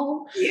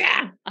call.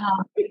 Yeah.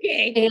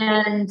 Okay.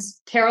 And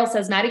Carol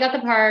says, Maddie got the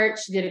part.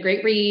 She did a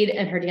great read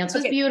and her dance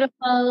was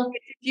beautiful.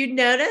 Did you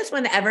notice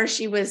whenever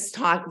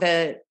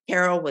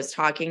Carol was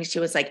talking, she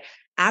was like,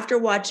 after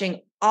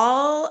watching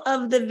all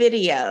of the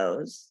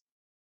videos,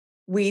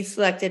 we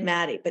selected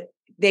Maddie, but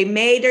they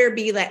made her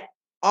be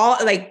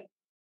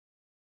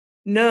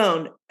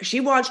known. She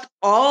watched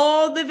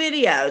all the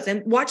videos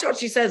and watch how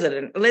she says it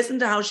and listen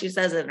to how she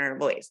says it in her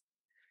voice.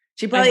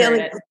 She probably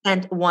only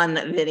sent one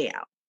video.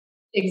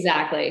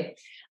 Exactly.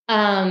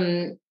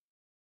 And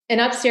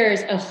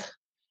upstairs,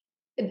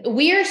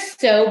 we are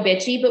so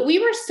bitchy, but we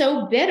were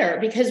so bitter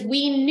because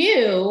we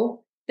knew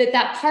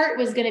that part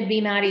was going to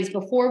be Maddie's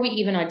before we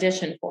even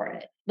auditioned for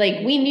it.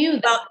 Like we knew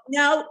that.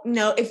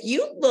 No. If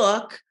you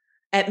look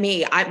at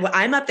me,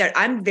 I'm up there.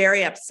 I'm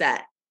very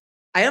upset.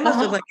 I almost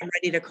look like I'm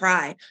ready to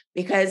cry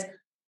because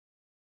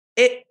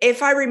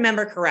if I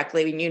remember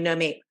correctly, when you know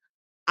me,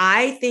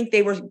 I think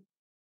they were,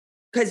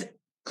 because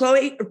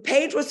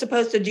Paige was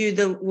supposed to do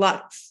the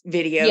Lux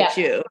video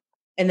too.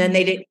 And then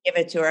they didn't give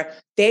it to her.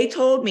 They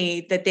told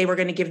me that they were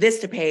going to give this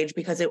to Paige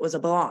because it was a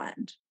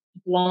blonde.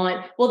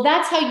 Well,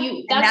 that's how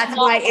you, that's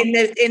why in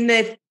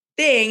the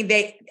thing,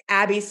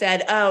 Abby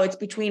said, oh, it's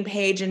between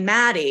Paige and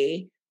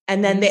Maddie.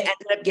 And then they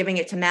ended up giving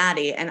it to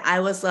Maddie. And I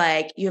was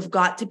like, you've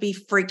got to be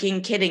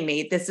freaking kidding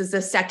me. This is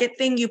the second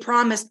thing you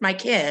promised my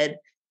kid.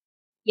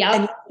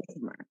 Yeah.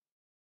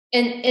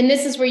 And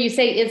this is where you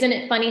say, isn't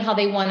it funny how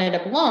they wanted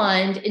a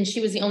blonde? And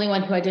she was the only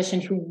one who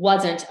auditioned who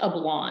wasn't a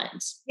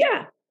blonde.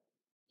 Yeah.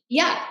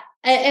 Yeah.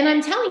 And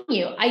I'm telling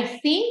you, I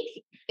think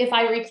if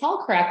I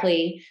recall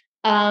correctly,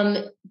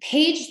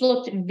 Paige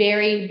looked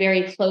very,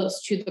 very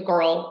close to the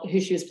girl who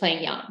she was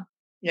playing young.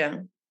 Yeah.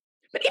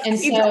 But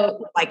if you don't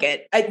look like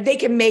it, they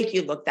can make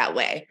you look that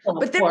way.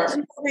 But there's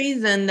no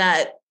reason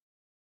that,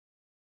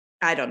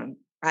 I don't know.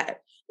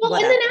 And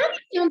then Abby's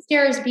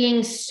downstairs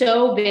being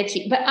so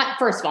bitchy. But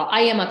first of all,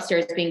 I am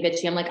upstairs being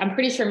bitchy. I'm like, I'm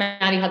pretty sure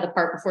Maddie had the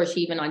part before she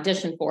even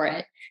auditioned for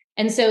it.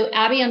 And so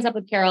Abby ends up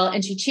with Carol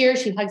and she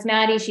cheers, she hugs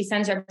Maddie, she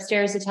sends her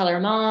upstairs to tell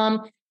her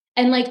mom.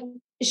 And like,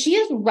 she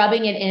is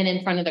rubbing it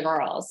in front of the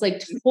girls,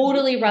 like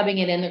totally rubbing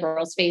it in the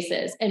girls'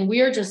 faces. And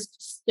we're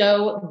just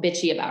so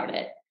bitchy about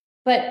it.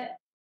 But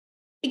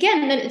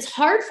again, then it's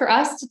hard for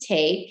us to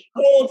take.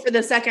 For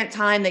the second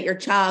time that your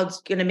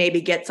child's going to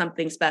maybe get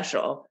something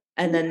special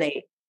and then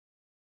they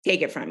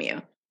take it from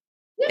you.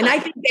 Yeah. And I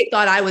think they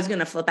thought I was going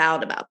to flip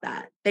out about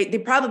that. They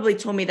probably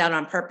told me that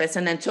on purpose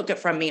and then took it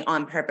from me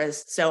on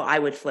purpose so I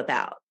would flip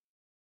out.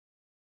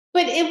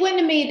 But it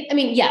wouldn't have made, I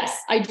mean,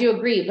 yes, I do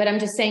agree, but I'm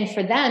just saying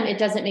for them, it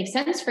doesn't make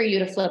sense for you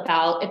to flip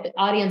out if the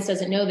audience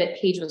doesn't know that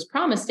Paige was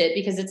promised it,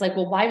 because it's like,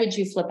 well, why would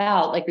you flip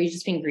out? Like, are you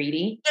just being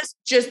greedy?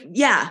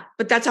 Yeah.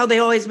 But that's how they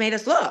always made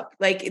us look.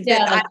 Like,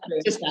 Yeah, I'm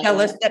just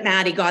jealous that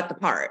Maddie got the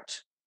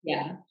part.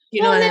 Yeah.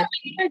 You know what I mean? In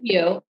the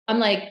interview, I'm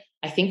like,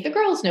 I think the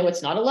girls know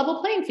it's not a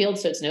level playing field.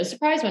 So it's no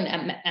surprise when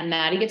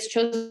Maddie gets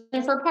chosen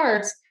for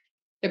parts.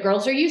 The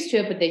girls are used to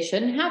it, but they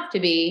shouldn't have to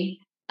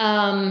be.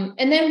 And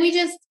then we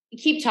just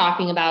keep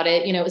talking about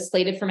it. You know, it was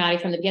slated for Maddie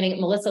from the beginning.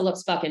 Melissa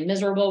looks fucking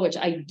miserable, which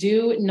I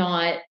do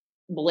not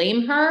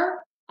blame her.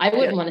 I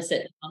wouldn't want to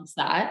sit amongst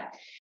that.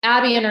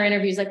 Abby in her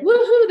interview is like,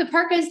 woohoo, the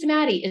part goes to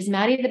Maddie. Is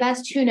Maddie the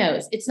best? Who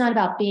knows? It's not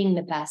about being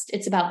the best.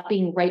 It's about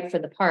being right for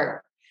the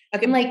part.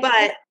 Okay, I'm like,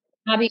 but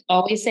Abby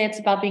always say it's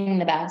about being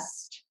the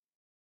best.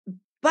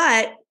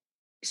 But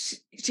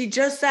she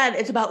just said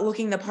it's about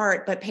looking the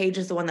part, but Paige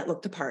is the one that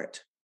looked the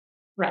part.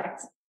 Right.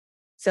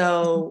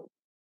 So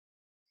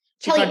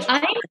Kelly,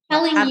 I'm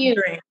telling you,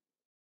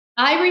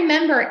 I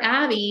remember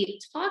Abby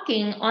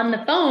talking on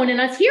the phone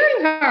and us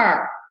hearing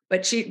her.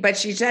 But she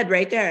said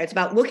right there, it's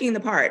about looking the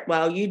part.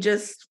 Well, you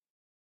just.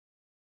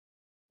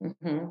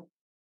 All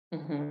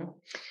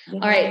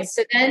right.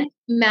 So then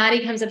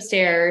Maddie comes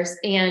upstairs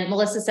and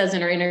Melissa says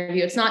in her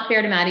interview, it's not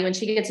fair to Maddie. When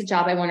she gets a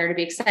job, I want her to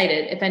be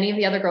excited. If any of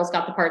the other girls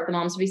got the part, the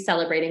moms would be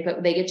celebrating,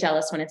 but they get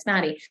jealous when it's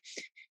Maddie.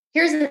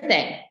 Here's the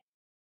thing.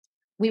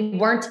 We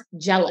weren't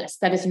jealous.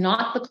 That is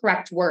not the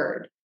correct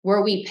word.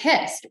 Were we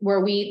pissed?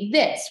 Were we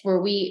this?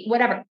 Were we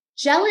whatever?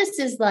 Jealous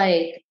is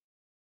like,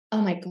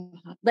 oh my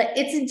God. Like,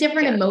 it's a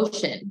different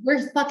emotion.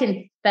 We're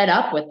fucking fed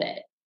up with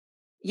it.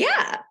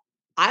 Yeah,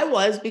 I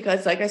was,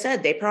 because like I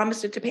said, they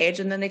promised it to Paige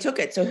and then they took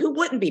it. So who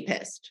wouldn't be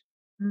pissed?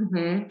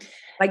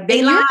 Like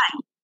they lied.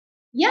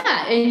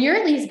 Yeah. And you're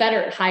at least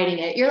better at hiding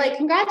it. You're like,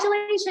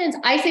 congratulations.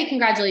 I say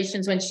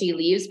congratulations when she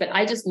leaves, but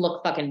I just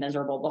look fucking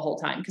miserable the whole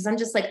time. Cause I'm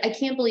just like, I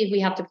can't believe we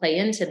have to play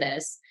into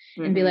this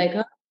and be like,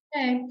 oh,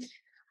 okay.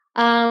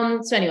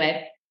 So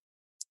anyway,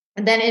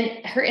 and then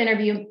in her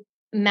interview,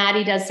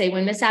 Maddie does say,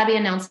 when Miss Abby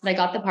announced that I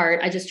got the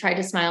part, I just tried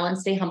to smile and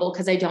stay humble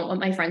because I don't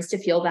want my friends to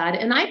feel bad.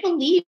 And I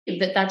believe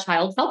that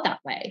child felt that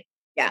way.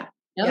 Yeah.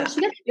 You know,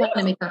 she doesn't want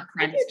to make her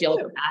friends feel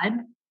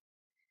bad.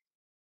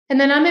 And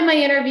then I'm in my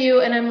interview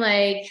and I'm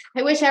like,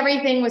 I wish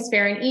everything was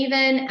fair and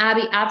even.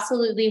 Abby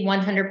absolutely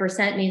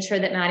 100% made sure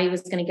that Maddie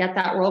was going to get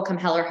that role come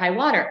hell or high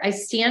water. I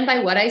stand by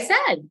what I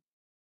said.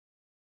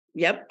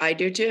 Yep, I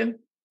do too.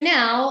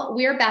 Now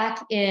we're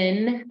back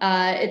in,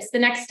 it's the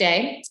next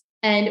day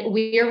and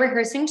we are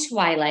rehearsing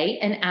Twilight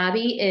and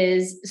Abby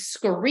is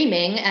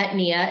screaming at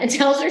Nia and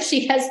tells her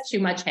she has too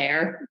much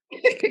hair.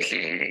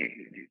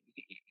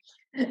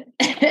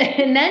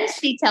 And then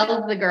she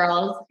tells the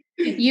girls,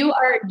 you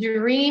are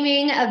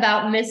dreaming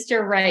about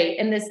Mr. Right.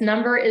 And this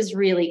number is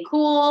really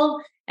cool.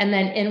 And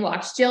then in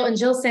walks Jill, and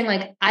Jill's saying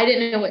like, I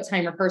didn't know what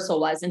time rehearsal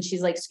was. And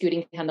she's like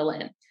scooting Kendall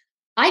in.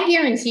 I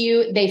guarantee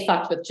you they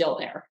fucked with Jill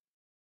there.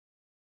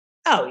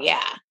 Oh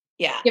yeah.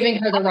 Yeah. Giving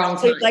her the wrong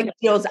time. Like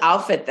Jill's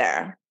outfit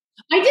there.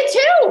 I did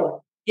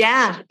too.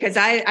 Yeah. Cause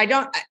I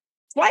don't,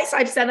 twice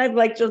I've said I've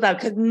liked Jill's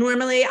outfit. Cause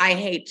normally I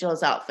hate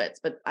Jill's outfits,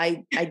 but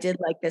I did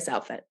like this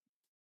outfit.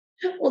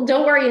 Well,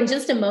 don't worry. In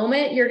just a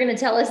moment, you're going to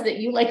tell us that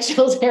you like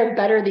Jill's hair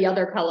better the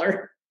other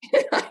color.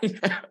 You're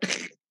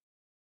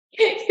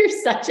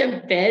such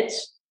a bitch.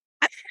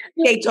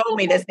 They told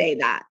me to say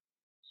that.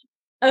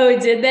 Oh,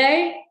 did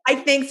they? I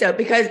think so,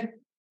 because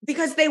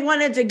they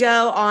wanted to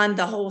go on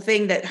the whole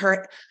thing that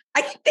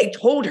I think they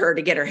told her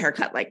to get her hair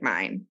cut like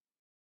mine.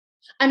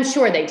 I'm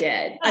sure they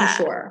did. Yeah. I'm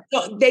sure.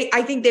 So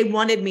I think they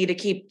wanted me to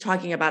keep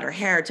talking about her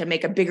hair to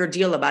make a bigger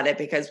deal about it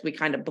because we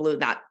kind of blew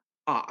that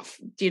off.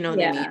 Do you know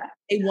what I mean?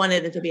 They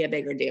wanted it to be a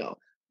bigger deal.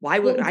 Why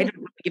would I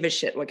don't give a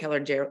shit what color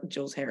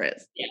Jill's hair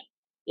is? Yeah.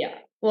 Yeah.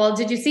 Well,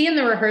 did you see in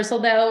the rehearsal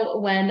though,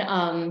 when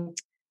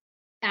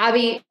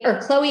Abby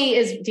or Chloe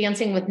is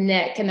dancing with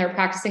Nick and they're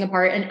practicing a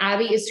part and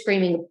Abby is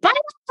screaming, bite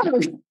her.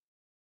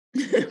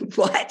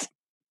 What?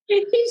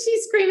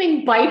 She's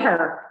screaming, bite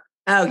her.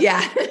 Oh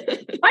yeah.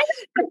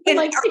 And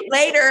like,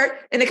 later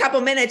in a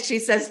couple minutes, she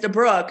says to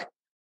Brooke,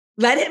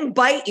 let him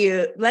bite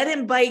you. Let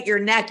him bite your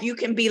neck. You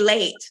can be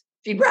late.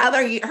 She'd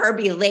rather her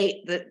be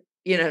late.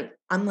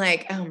 I'm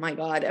like, oh my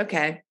God.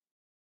 Okay.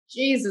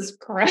 Jesus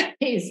Christ.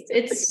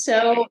 It's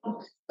so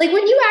like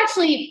when you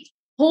actually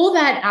pull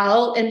that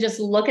out and just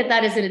look at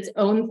that as its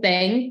own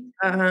thing,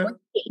 we're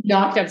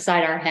knocked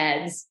upside our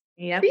heads.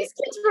 Yep. These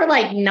kids were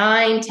like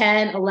 9,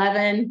 10,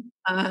 11.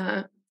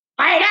 I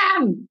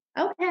am.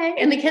 Okay.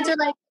 And the kids are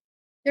like,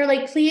 they're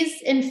like,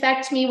 please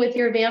infect me with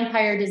your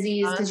vampire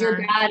disease because you're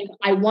bad.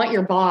 I want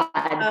your bod.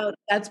 Oh,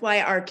 that's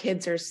why our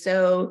kids are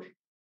so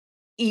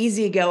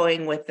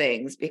easygoing with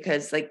things,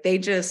 because like they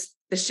just,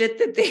 the shit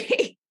that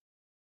they.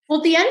 Well,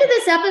 at the end of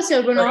this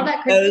episode, when all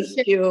that crazy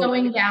shit is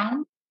going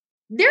down,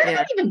 they're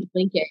not even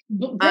blinking.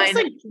 Brooke's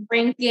like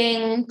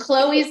drinking.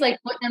 Chloe's like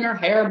putting in her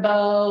hair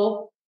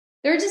bow.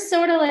 They're just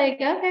sort of like,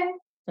 okay.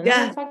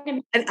 Yeah.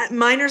 And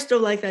mine are still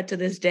like that to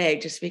this day,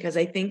 just because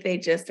I think they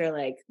just are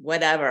like,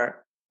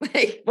 whatever.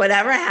 Like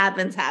whatever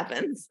happens,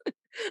 happens.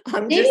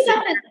 I'm Maybe just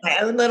that's in my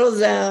own little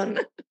zone.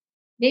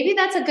 maybe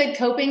that's a good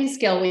coping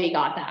skill we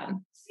got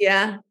them.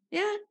 Yeah.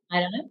 Yeah. I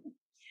don't know.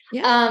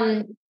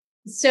 Yeah.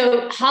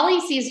 So Holly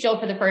sees Jill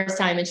for the first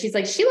time and she's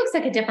like, she looks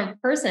like a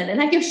different person.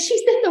 And I go,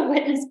 she's in the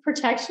witness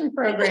protection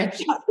program.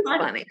 She's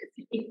funny.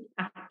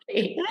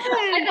 Happy.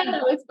 I thought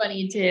that was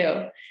funny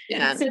too.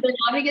 Yeah. So then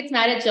Abby gets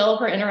mad at Jill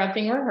for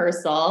interrupting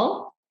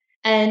rehearsal.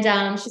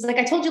 And she's like,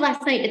 I told you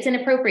last night, it's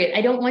inappropriate.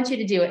 I don't want you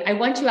to do it. I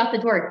want you out the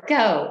door.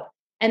 Go.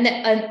 And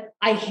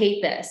I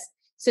hate this.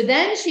 So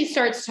then she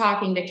starts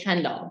talking to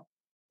Kendall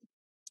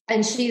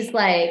and she's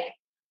like,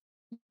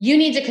 you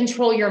need to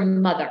control your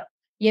mother.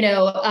 You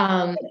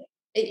know,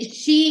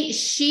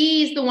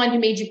 she's the one who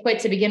made you quit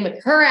to begin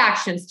with. Her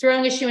actions,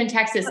 throwing a shoe in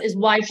Texas, is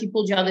why she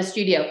pulled you out of the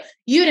studio.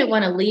 You didn't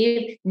want to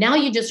leave. Now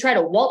you just try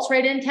to waltz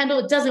right in, Kendall.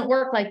 It doesn't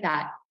work like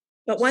that.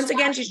 But once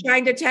again, she's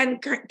trying to turn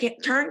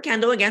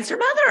Kendall against her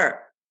mother.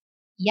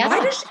 Yeah.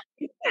 Why does she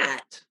do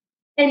that?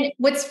 And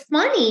what's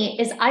funny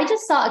is I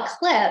just saw a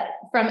clip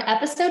from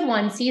episode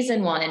 1,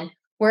 season 1,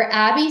 where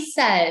Abby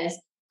says,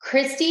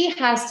 Christy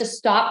has to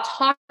stop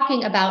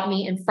talking about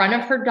me in front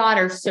of her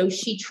daughter so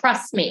she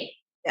trusts me.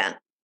 Yeah.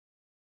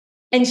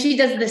 And she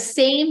does the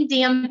same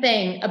damn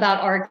thing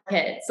about our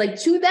kids, like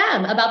to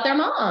them, about their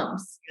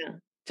moms. Yeah.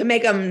 To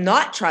make them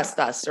not trust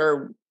us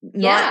or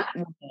not.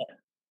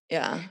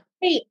 Yeah.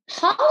 Hey,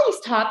 Holly's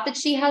top that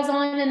she has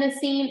on in the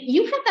scene,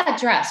 you have that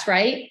dress,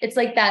 right? It's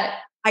like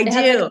that. I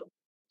do.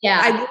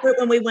 Yeah. I wore it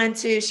when we went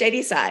to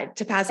Shady Side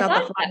to pass out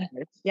the flyers.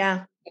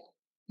 Yeah.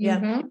 Yeah.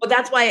 Mm-hmm. Well,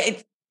 that's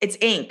why it's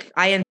ink.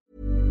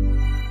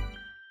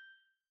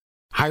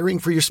 Hiring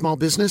for your small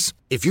business?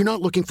 If you're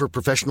not looking for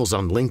professionals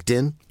on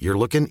LinkedIn, you're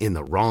looking in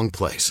the wrong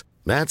place.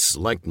 That's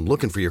like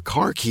looking for your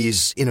car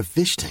keys in a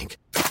fish tank.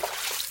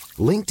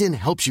 LinkedIn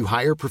helps you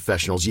hire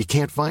professionals you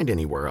can't find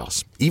anywhere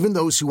else, even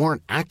those who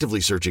aren't actively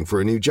searching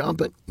for a new job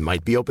but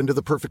might be open to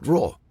the perfect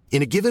role.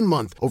 In a given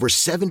month, over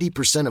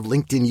 70% of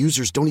LinkedIn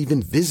users don't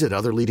even visit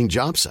other leading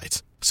job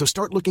sites. So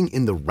start looking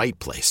in the right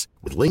place.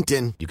 With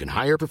LinkedIn, you can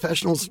hire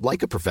professionals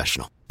like a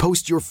professional.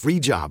 Post your free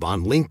job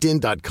on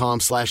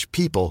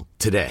linkedin.com/people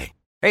today.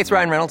 Hey, it's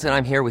Ryan Reynolds, and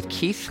I'm here with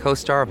Keith,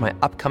 co-star of my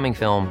upcoming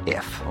film,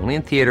 If, only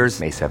in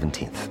theaters May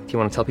 17th. Do you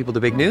want to tell people the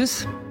big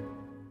news?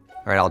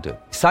 All right, I'll do it.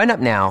 Sign up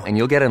now and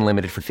you'll get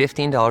unlimited for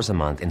 $15 a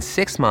month and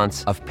 6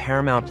 months of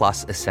Paramount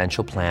Plus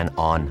Essential Plan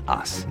on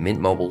us.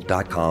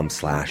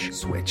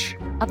 Mintmobile.com/switch.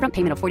 Upfront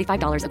payment of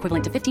 $45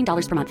 equivalent to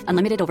 $15 per month.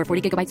 Unlimited over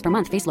 40 gigabytes per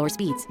month. Face lower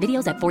speeds.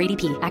 Videos at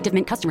 480p. Active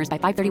Mint customers by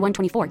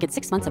 531.24 get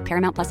 6 months of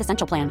Paramount Plus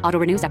Essential Plan. Auto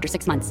renews after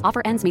 6 months.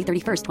 Offer ends May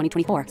 31st,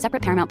 2024.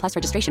 Separate Paramount Plus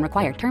registration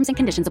required. Terms and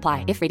conditions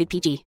apply if rated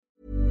PG.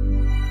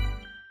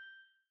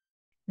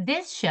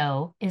 This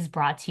show is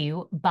brought to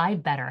you by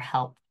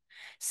BetterHelp.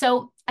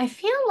 So I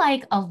feel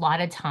like a lot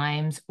of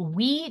times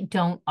we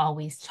don't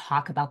always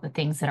talk about the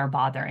things that are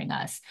bothering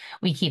us.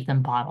 We keep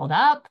them bottled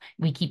up.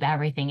 We keep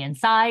everything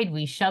inside.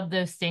 We shove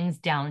those things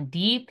down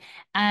deep.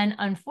 And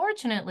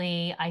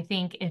unfortunately, I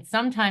think it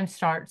sometimes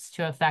starts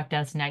to affect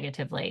us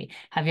negatively.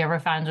 Have you ever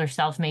found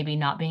yourself maybe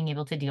not being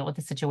able to deal with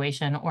the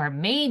situation or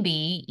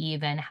maybe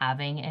even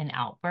having an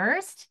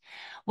outburst?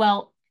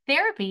 Well,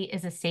 therapy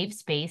is a safe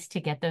space to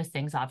get those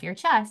things off your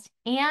chest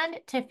and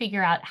to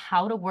figure out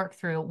how to work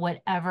through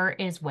whatever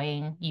is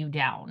weighing you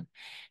down.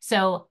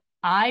 So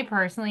I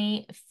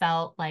personally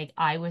felt like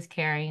I was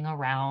carrying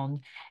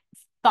around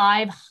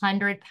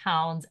 500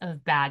 pounds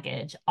of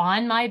baggage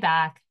on my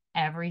back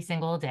every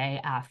single day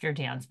after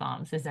Dance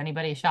Moms. Is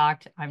anybody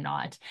shocked? I'm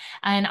not.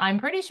 And I'm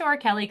pretty sure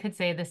Kelly could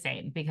say the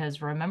same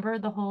because remember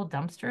the whole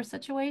dumpster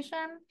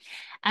situation?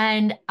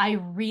 And I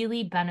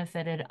really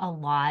benefited a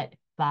lot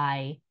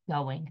by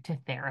going to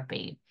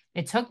therapy.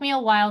 It took me a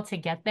while to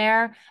get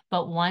there,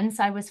 but once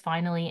I was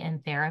finally in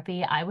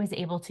therapy, I was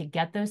able to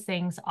get those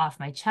things off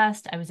my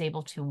chest. I was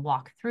able to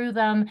walk through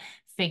them,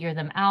 figure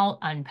them out,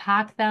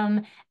 unpack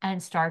them,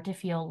 and start to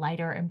feel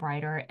lighter and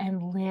brighter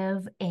and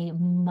live a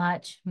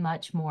much,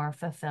 much more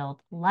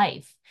fulfilled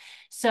life.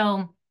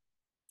 So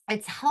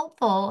it's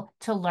helpful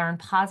to learn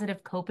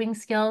positive coping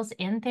skills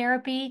in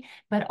therapy,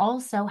 but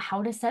also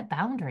how to set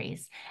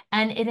boundaries.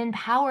 And it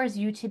empowers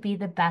you to be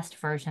the best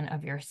version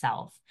of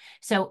yourself.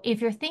 So if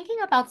you're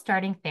thinking about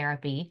starting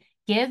therapy,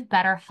 give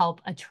BetterHelp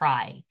a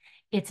try.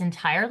 It's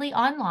entirely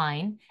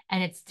online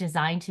and it's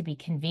designed to be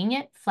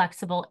convenient,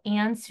 flexible,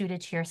 and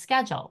suited to your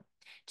schedule.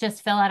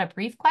 Just fill out a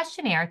brief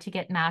questionnaire to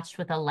get matched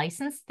with a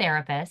licensed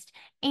therapist,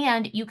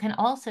 and you can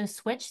also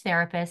switch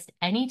therapists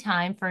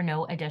anytime for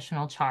no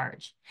additional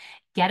charge.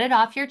 Get it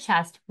off your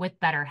chest with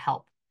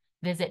BetterHelp.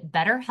 Visit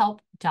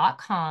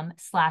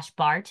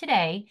betterhelp.com/bar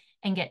today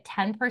and get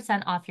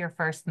 10% off your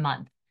first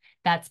month.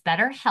 That's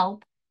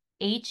BetterHelp,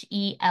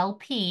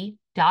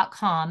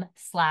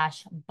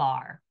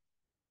 HELP.com/bar.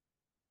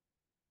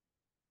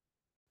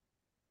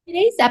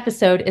 Today's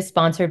episode is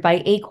sponsored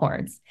by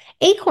Acorns.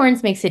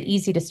 Acorns makes it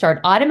easy to start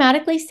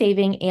automatically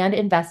saving and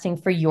investing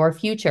for your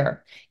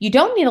future. You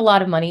don't need a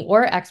lot of money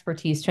or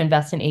expertise to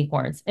invest in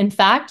Acorns. In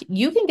fact,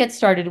 you can get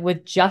started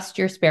with just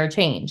your spare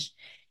change.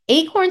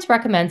 Acorns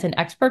recommends an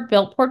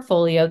expert-built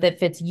portfolio that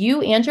fits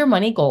you and your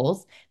money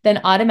goals,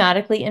 then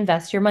automatically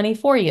invests your money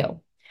for you.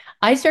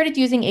 I started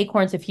using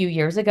Acorns a few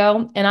years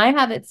ago, and I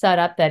have it set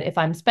up that if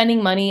I'm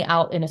spending money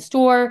out in a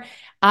store,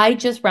 I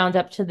just round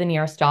up to the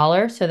nearest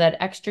dollar, so that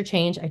extra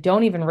change I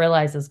don't even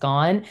realize is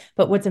gone.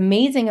 But what's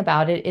amazing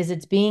about it is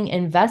it's being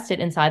invested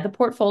inside the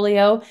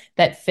portfolio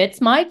that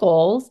fits my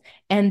goals.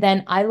 And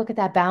then I look at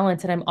that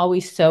balance and I'm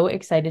always so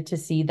excited to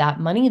see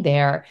that money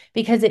there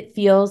because it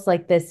feels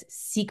like this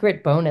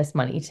secret bonus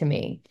money to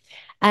me.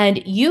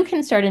 And you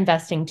can start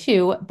investing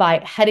too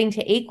by heading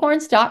to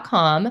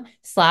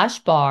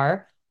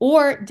acorns.com/bar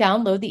or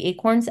download the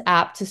Acorns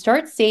app to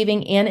start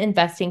saving and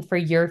investing for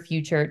your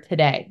future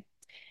today.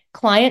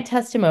 Client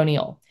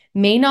testimonial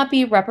may not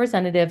be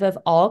representative of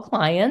all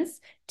clients.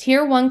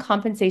 Tier 1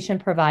 compensation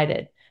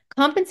provided.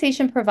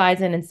 Compensation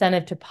provides an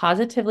incentive to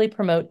positively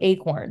promote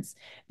Acorns.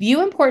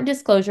 View important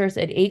disclosures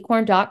at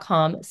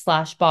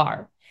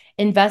acorn.com/bar.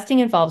 Investing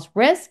involves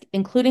risk,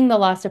 including the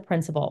loss of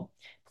principal.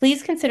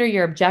 Please consider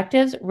your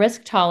objectives,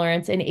 risk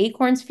tolerance, and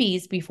Acorns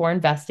fees before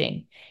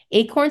investing.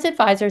 Acorns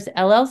Advisors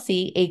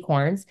LLC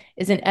Acorns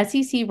is an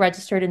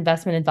SEC-registered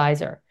investment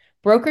advisor.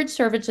 Brokerage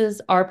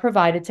services are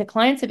provided to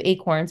clients of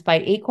Acorns by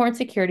Acorn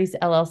Securities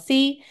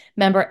LLC,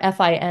 member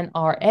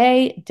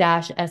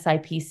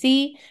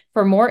FINRA-SIPC.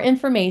 For more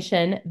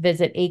information,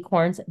 visit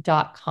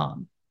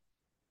acorns.com.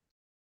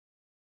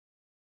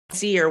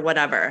 See or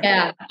whatever.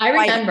 Yeah, I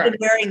remember. I've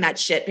been wearing that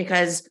shit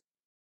because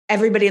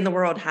everybody in the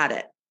world had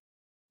it.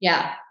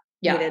 Yeah.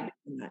 Yeah.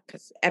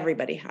 Because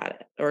everybody had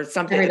it or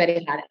something.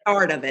 Everybody had it.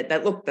 Part of it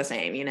that looked the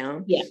same, you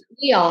know? Yeah.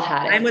 We all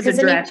had it. Mine was a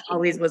dress,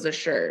 always was a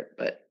shirt,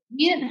 but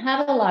we didn't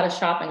have a lot of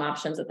shopping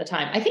options at the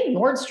time. I think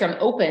Nordstrom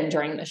opened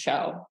during the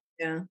show.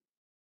 Yeah.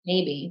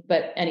 Maybe.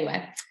 But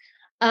anyway.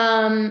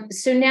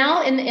 So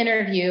now in the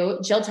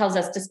interview, Jill tells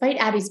us, despite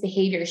Abby's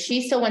behavior,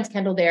 she still wants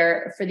Kendall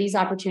there for these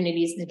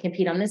opportunities to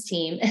compete on this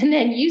team. And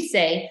then you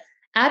say,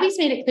 Abby's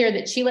made it clear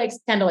that she likes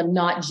Kendall and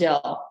not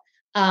Jill.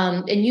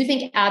 And you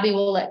think Abby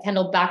will let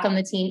Kendall back on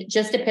the team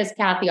just to piss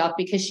Kathy off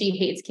because she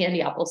hates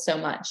candy apples so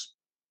much.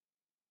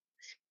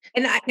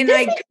 And I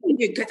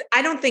because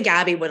I don't think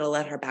Abby would have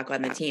let her back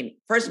on the team.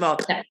 First of all,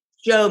 Okay.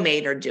 Joe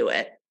made her do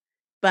it.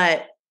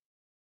 But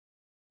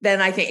then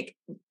I think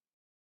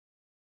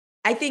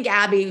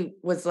Abby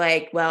was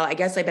like, well, I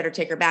guess I better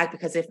take her back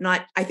because if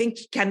not, I think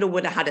Kendall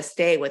would have had to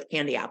stay with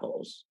candy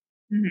apples.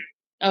 Mm-hmm.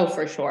 Oh,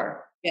 for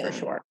sure. Yeah. For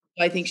sure.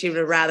 I think she would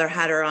have rather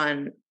had her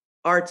on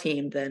our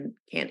team than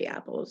candy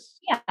apples.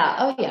 Yeah.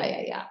 Oh,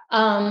 yeah.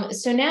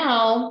 So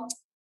now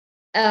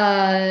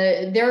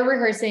they're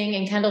rehearsing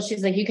and Kendall,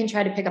 she's like, you can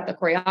try to pick up the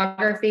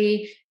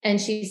choreography. And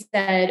she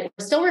said,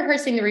 we're still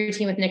rehearsing the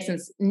routine with Nick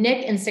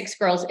and 6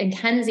 girls, and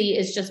Kenzie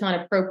is just not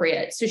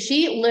appropriate. So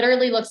she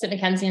literally looks at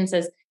Mackenzie and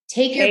says,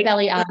 take your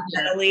belly out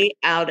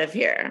of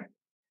here.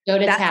 Go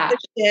to That's tap. the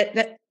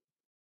shit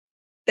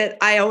that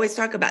I always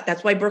talk about.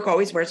 That's why Brooke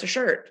always wears a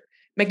shirt.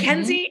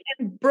 Mackenzie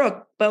and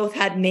Brooke both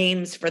had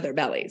names for their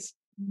bellies.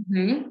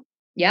 Mm-hmm.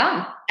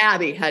 Yeah.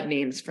 Abby had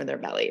names for their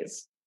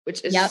bellies,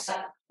 which is a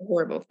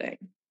horrible thing.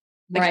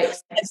 Like, right.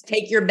 Let's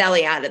take your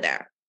belly out of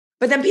there.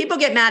 But then people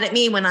get mad at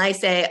me when I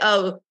say,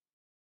 oh,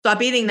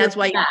 stop eating. That's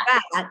why you're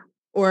fat.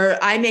 Or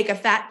I make a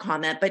fat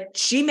comment, but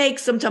she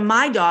makes them to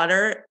my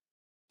daughter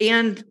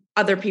and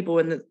other people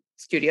in the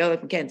studio,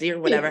 like Mackenzie or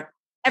whatever,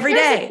 every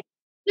day.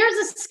 There's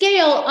a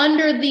scale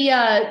under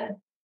the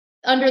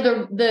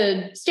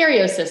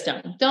stereo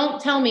system.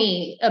 Don't tell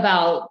me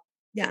about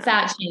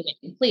fat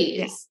shaming, please.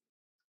 Yeah.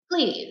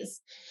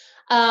 Please.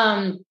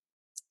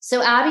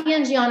 So Abby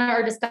and Gianna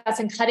are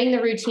discussing cutting the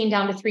routine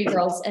down to 3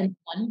 girls and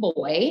 1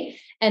 boy.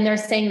 And they're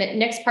saying that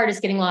Nick's part is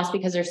getting lost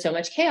because there's so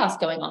much chaos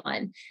going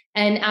on.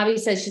 And Abby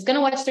says she's going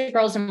to watch the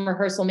girls in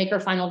rehearsal, make her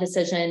final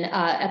decision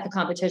at the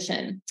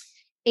competition.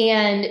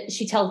 And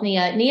she tells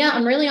Nia,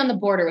 I'm really on the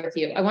border with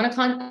you. I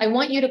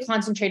want you to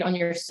concentrate on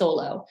your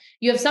solo.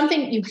 You have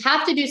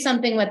to do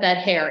something with that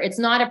hair. It's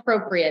not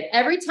appropriate.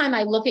 Every time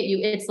I look at you,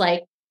 it's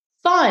like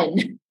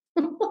fun.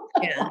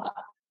 Yeah.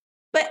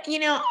 But,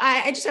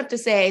 I just have to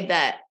say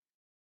that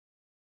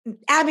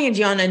Abby and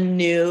Gianna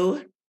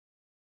knew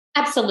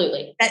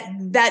absolutely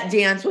that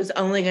dance was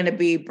only going to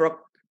be Brooke,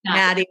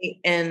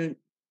 Maddie, and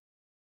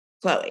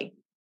Chloe.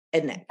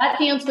 And Nick. That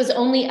dance was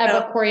only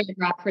ever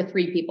choreographed for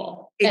 3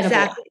 people.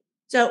 Exactly.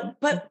 So,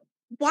 but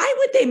why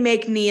would they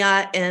make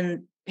Nia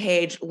and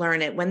Paige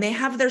learn it when they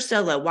have their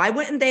solo? Why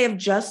wouldn't they have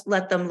just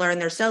let them learn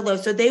their solo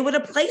so they would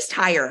have placed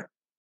higher?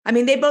 I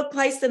mean, they both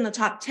placed in the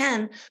top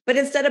 10, but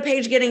instead of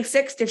Paige getting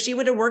 6th, if she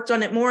would have worked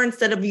on it more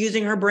instead of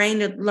using her brain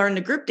to learn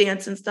the group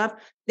dance and stuff,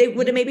 they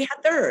would have maybe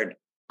had 3rd.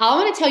 I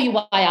want to tell you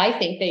why I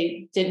think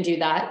they didn't do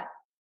that.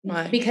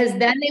 Why? Because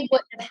then they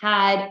wouldn't have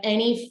had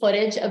any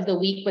footage of the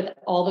week with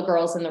all the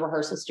girls in the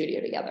rehearsal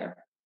studio together.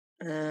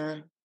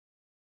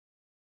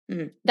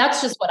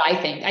 That's just what I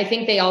think. I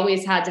think they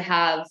always had to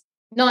have,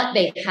 not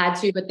they had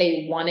to, but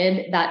they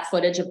wanted that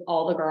footage of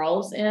all the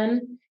girls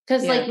in.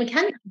 Because like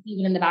Mackenzie was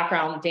even in the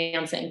background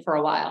dancing for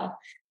a while.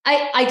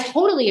 I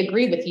totally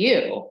agree with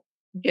you.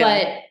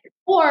 But,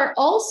 or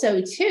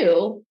also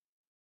too,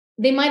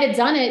 they might have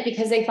done it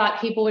because they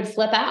thought people would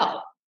flip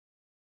out.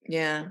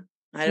 Yeah.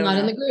 I don't Not know.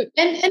 in the group.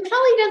 And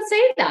Holly does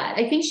say that.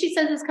 I think she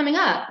says this coming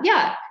up.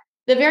 Yeah.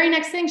 The very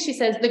next thing she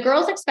says, the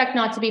girls expect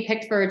not to be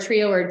picked for a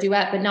trio or a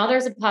duet, but now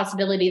there's a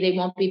possibility they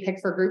won't be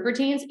picked for group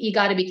routines. You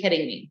got to be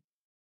kidding me.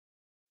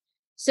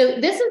 So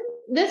this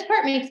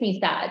part makes me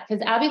sad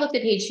because Abby looked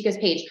at Paige. She goes,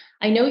 Paige,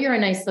 I know you're a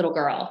nice little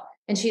girl.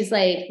 And she's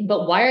like,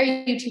 but why are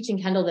you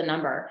teaching Kendall the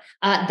number?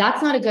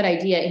 That's not a good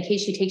idea in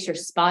case she takes your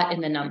spot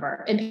in the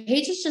number. And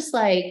Paige is just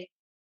like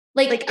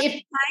if I'm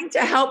trying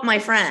to help my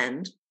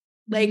friend,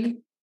 that's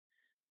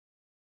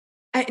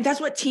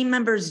what team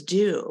members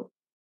do.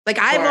 Like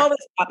I've always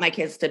taught my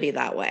kids to be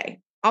that way,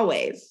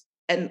 always.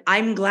 And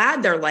I'm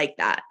glad they're like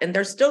that and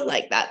they're still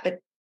like that. But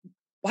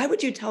why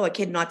would you tell a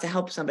kid not to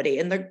help somebody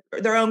in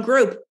their own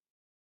group?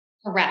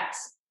 Correct.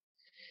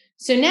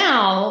 So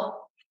now,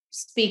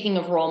 speaking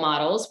of role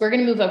models, we're going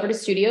to move over to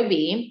Studio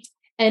B.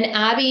 And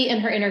Abby in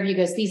her interview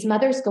goes, these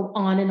mothers go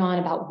on and on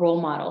about role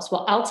models.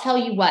 Well, I'll tell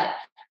you what,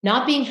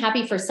 not being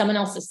happy for someone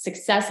else's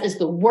success is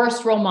the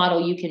worst role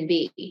model you can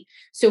be.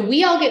 So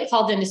we all get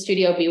called into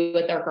Studio B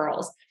with our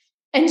girls.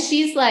 And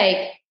she's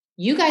like,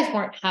 you guys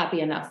weren't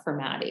happy enough for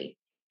Maddie.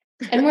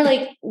 And we're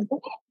like,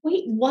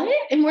 wait, what?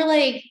 And we're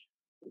like,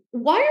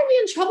 why are we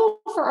in trouble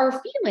for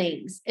our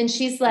feelings? And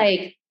she's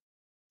like,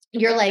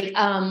 you're like,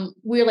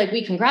 we're like,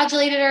 we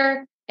congratulated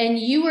her. And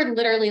you were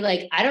literally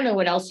like, I don't know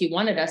what else you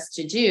wanted us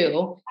to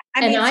do.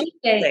 I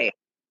say,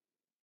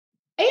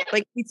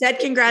 like we said,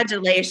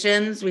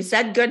 congratulations. We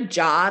said, good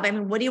job. I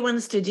mean, what do you want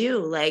us to do?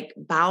 Like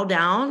bow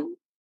down?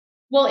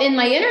 Well, in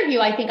my interview,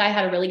 I think I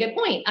had a really good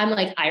point. I'm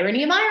like,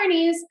 irony of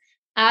ironies.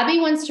 Abby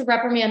wants to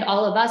reprimand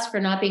all of us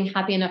for not being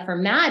happy enough for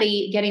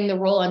Maddie getting the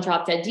role on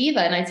Drop Dead Diva.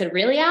 And I said,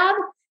 really, Ab?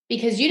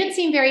 Because you didn't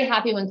seem very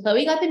happy when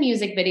Chloe got the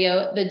music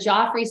video, the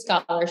Joffrey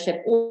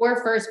scholarship,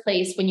 or first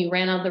place when you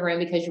ran out of the room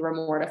because you were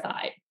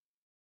mortified.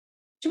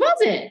 She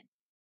wasn't.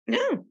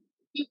 No.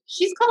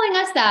 She's calling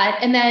us that.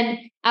 And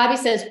then Abby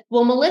says,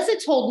 well,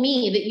 Melissa told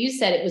me that you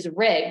said it was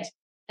rigged.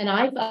 And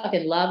I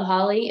fucking love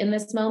Holly in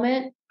this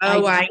moment.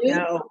 Oh, I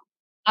know.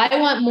 I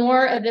want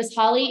more of this,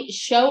 Holly.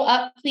 Show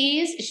up,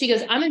 please. She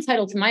goes, I'm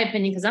entitled to my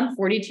opinion because I'm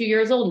 42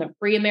 years old and a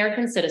free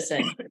American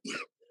citizen.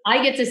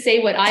 I get to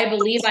say what I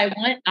believe I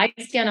want. I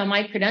stand on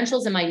my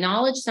credentials and my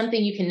knowledge,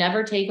 something you can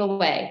never take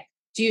away.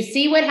 Do you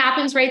see what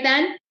happens right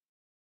then?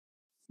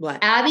 What?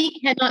 Abby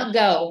cannot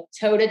go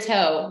toe to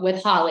toe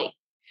with Holly.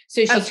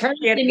 So she turns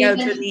to me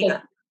and says,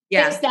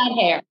 fix that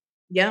hair.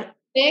 Yep.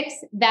 Fix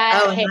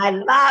that hair. I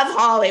love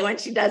Holly when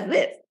she does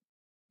this.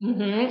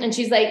 Mm-hmm. And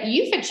she's like,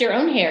 you fix your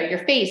own hair, your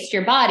face,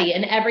 your body,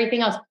 and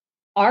everything else.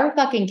 Our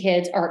fucking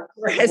kids are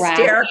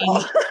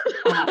hysterical.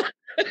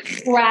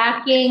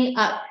 Cracking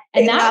up.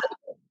 And that's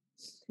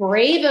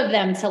brave of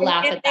them to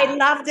laugh at that. They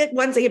loved it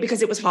once again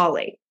because it was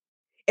Holly.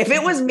 If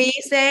it was me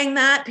saying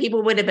that,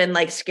 people would have been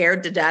like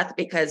scared to death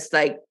because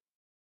like,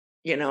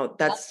 you know,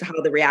 that's how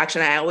the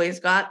reaction I always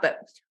got.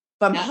 But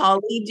from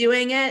Holly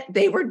doing it,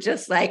 they were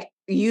just like,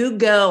 you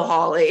go,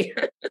 Holly.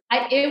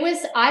 I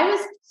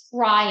was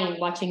crying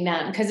watching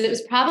them because it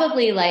was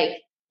probably like,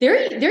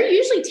 they're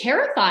usually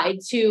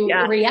terrified to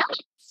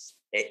react.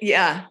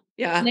 Yeah.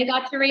 Yeah. And they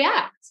got to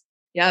react.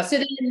 Yeah. So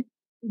then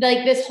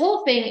like this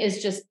whole thing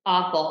is just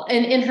awful.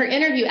 And in her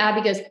interview,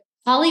 Abby goes,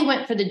 Holly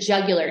went for the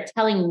jugular,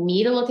 telling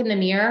me to look in the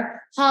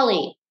mirror.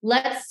 Holly,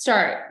 let's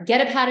start.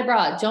 Get a padded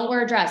bra. Don't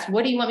wear a dress.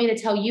 What do you want me to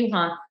tell you,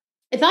 huh?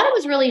 I thought it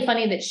was really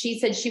funny that she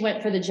said she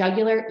went for the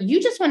jugular. You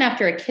just went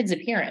after a kid's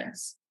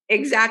appearance.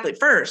 Exactly.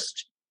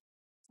 First.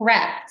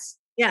 Correct.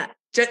 Yeah.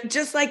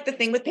 Just like the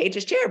thing with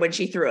Paige's chair when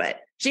she threw it.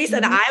 She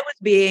said I was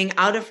being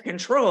out of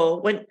control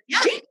when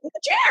she threw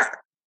the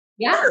chair.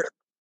 Yeah.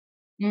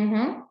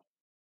 Mm-hmm.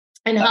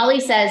 And Holly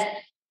says,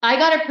 I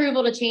got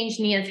approval to change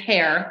Nia's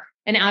hair.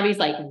 And Abby's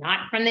like,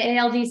 not from the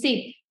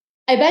ALDC.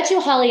 I bet you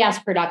Holly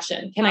asked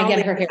production. Can I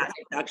get her hair?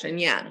 Production.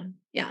 Yeah.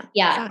 Yeah.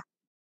 Yeah.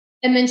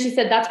 And then she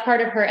said, that's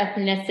part of her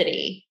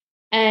ethnicity.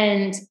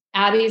 And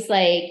Abby's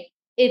like,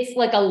 it's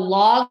like a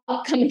log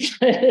coming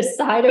out of the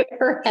side of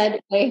her head,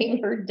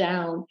 weighing her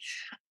down.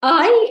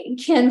 I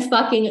can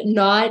fucking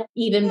not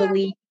even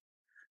believe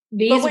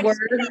these words.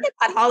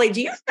 About Holly,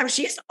 do you remember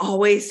she used to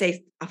always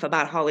say stuff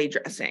about Holly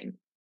dressing?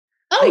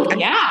 Oh, like,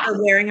 yeah.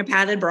 Wearing a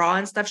padded bra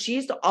and stuff. She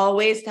used to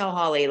always tell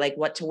Holly like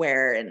what to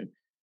wear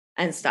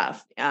and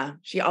stuff. Yeah.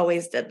 She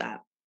always did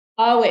that.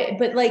 Oh,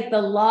 but like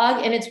the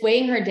log and it's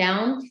weighing her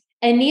down.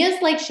 And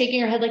Nia's like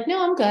shaking her head like,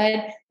 no, I'm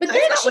good. But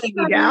then she's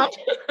down.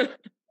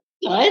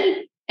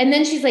 Good. And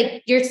then she's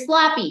like, you're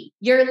sloppy.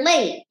 You're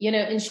late. You know,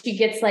 and she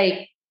gets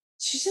like,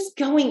 she's just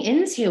going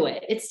into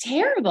it. It's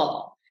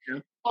terrible.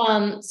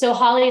 So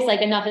Holly's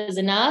like, enough is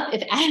enough.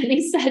 If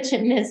Abby's such a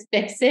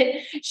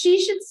misfix-it,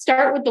 she should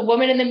start with the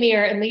woman in the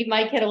mirror and leave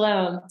my kid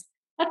alone.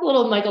 That's a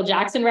little Michael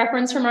Jackson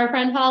reference from our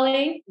friend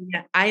Holly.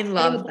 Yeah, I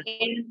love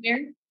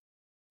that.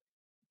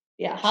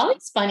 Yeah,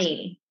 Holly's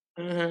funny.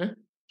 Mm-hmm.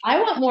 I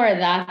want more of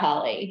that,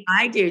 Holly.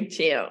 I do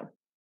too.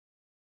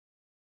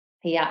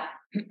 Yeah.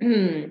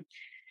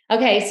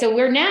 Okay, so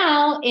we're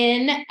now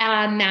in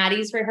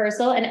Maddie's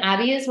rehearsal and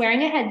Abby is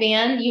wearing a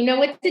headband. You know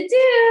what to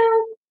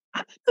do.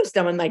 I'm almost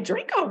done with my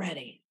drink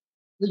already.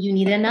 Well, you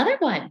need another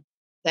one.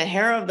 The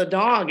hair of the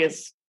dog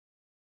is.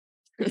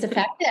 It's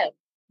effective.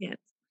 Yes.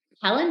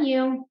 Telling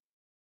you.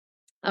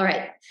 All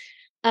right.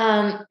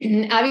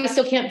 Abby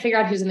still can't figure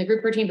out who's in the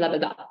group routine, blah, blah,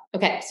 blah.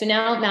 Okay. So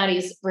now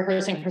Maddie's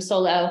rehearsing her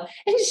solo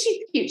and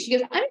she's cute. She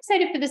goes, I'm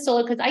excited for this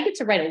solo because I get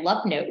to write a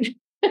love note.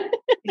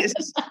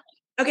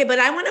 Okay. But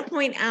I want to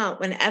point out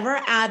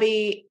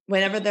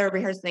whenever they're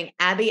rehearsing,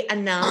 Abby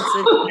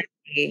announces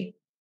Abby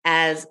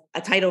as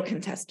a title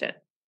contestant.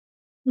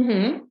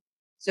 Mm-hmm.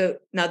 So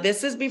now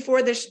this is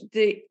before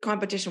the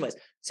competition was.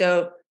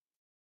 So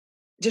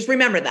just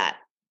remember that.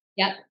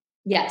 Yep.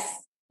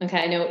 Yes.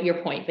 Okay. I know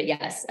your point, but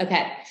yes.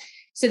 Okay.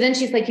 So then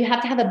she's like, you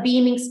have to have a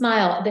beaming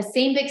smile, the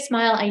same big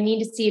smile I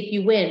need to see if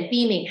you win,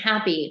 beaming,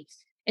 happy.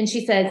 And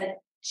she says,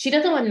 she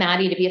doesn't want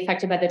Maddie to be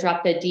affected by the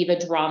Drop Dead Diva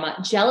drama.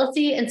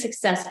 Jealousy and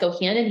success go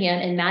hand in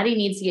hand, and Maddie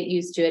needs to get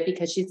used to it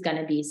because she's going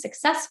to be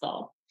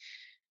successful.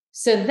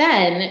 So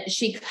then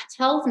she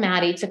tells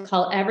Maddie to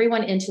call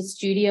everyone into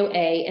Studio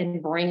A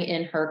and bring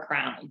in her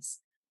crowns.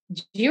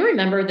 Do you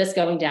remember this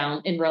going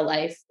down in real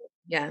life?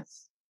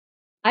 Yes.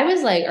 I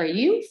was like, are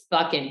you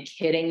fucking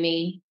kidding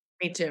me?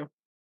 Me too.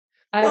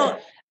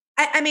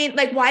 I mean,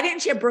 like, why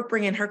didn't she have Brooke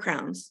bring in her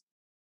crowns?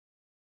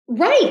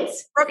 Right.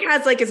 Brooke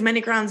has like as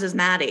many crowns as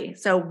Maddie.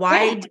 So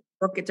why did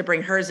Brooke get to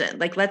bring hers in?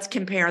 Like, let's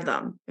compare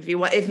them. If we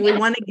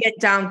want to get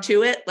down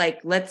to it, like,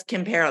 let's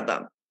compare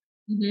them.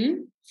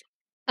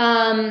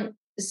 Mm-hmm.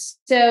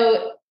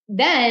 So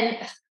then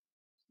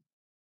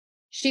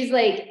she's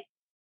like,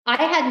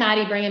 I had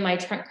Maddie bring in my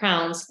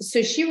crowns.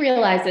 So she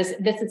realizes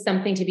this is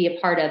something to be a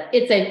part of.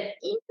 It's a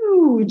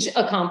huge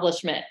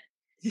accomplishment.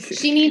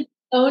 She needs to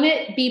own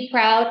it, be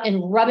proud,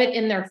 and rub it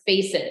in their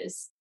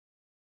faces.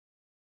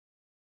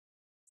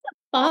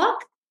 What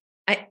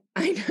the fuck?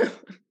 I know.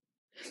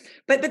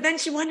 But then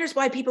she wonders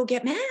why people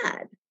get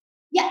mad.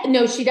 Yeah,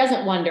 no, she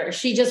doesn't wonder.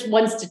 She just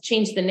wants to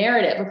change the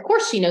narrative. Of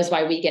course she knows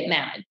why we get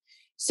mad.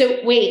 So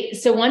wait,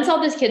 so once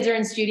all these kids are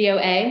in Studio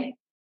A,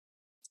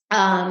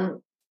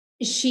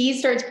 she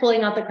starts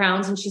pulling out the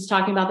crowns and she's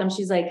talking about them.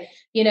 She's like,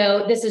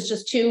 this is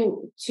just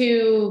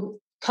two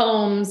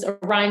combs, a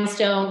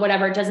rhinestone,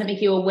 whatever. It doesn't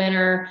make you a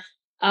winner.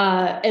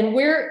 And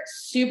we're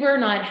super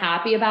not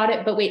happy about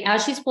it. But wait,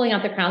 as she's pulling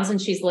out the crowns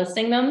and she's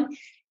listing them,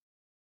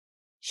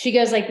 she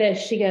goes like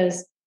this. She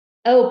goes,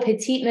 oh,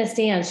 petite Miss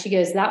Dan. She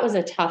goes, that was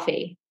a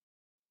toughie.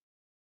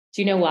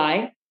 Do you know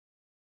why?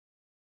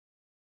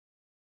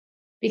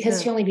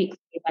 Because she only beat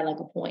Chloe by like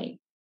a point.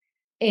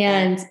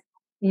 And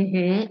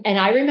and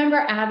I remember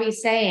Abby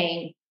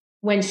saying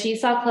when she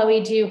saw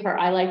Chloe do her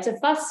I Like to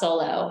Fuss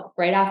solo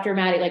right after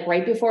Maddie, like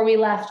right before we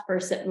left for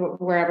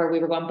wherever we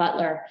were going,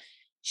 Butler,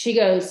 she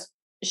was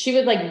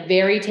like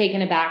very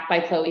taken aback by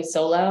Chloe's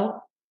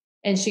solo.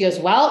 And she goes,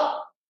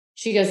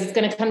 it's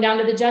going to come down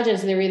to the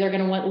judges. They're either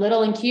going to want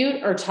little and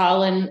cute or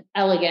tall and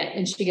elegant.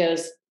 And she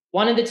goes,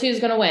 one of the two is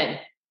going to win.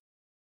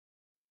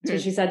 That's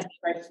what she said to me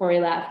right before we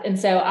left. And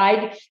so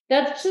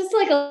that's just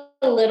like a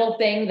little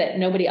thing that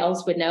nobody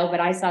else would know. But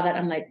I saw that.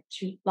 I'm like,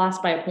 she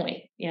lost by a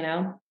point,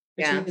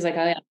 But she was like,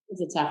 oh yeah, it's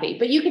a toughie.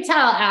 But you could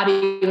tell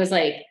Abby was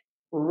like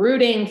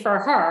rooting for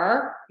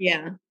her.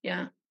 Yeah.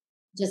 Yeah.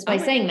 Just by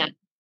saying that.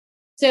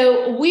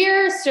 So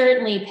we're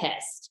certainly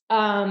pissed.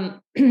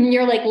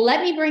 You're like,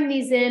 let me bring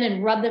these in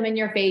and rub them in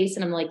your face.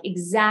 And I'm like,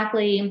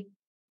 exactly.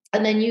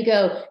 And then you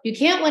go, you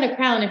can't win a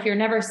crown if you're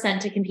never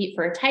sent to compete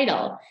for a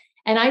title.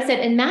 And I said,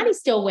 and Maddie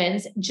still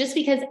wins just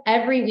because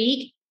every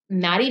week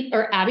Maddie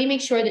or Abby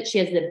makes sure that she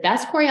has the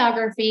best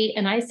choreography.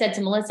 And I said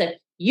to Melissa,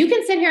 you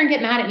can sit here and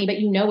get mad at me, but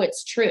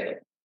it's true.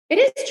 It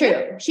is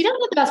true. She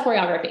doesn't have the best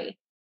choreography.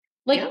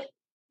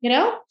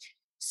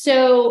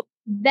 So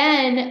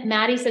then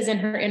Maddie says in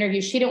her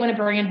interview, she didn't want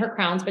to bring in her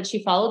crowns, but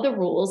she followed the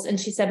rules. And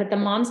she said, but the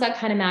moms got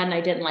kind of mad and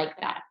I didn't like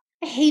that.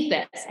 I hate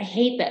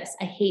this.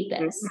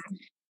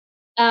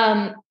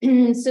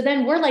 So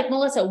then we're like,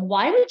 Melissa,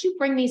 why would you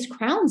bring these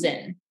crowns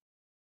in?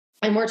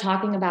 And we're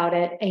talking about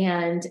it.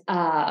 And,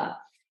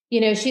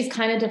 she's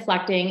kind of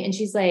deflecting and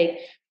she's like,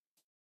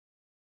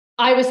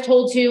 I was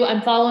told to,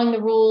 I'm following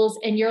the rules.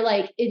 And you're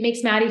like, it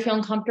makes Maddie feel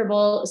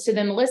uncomfortable. So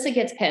then Melissa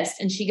gets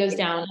pissed and she goes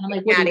down. And I'm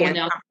like, what do you want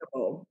now?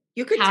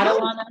 You could tell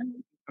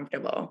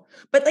uncomfortable.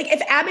 But like, if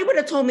Abby would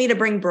have told me to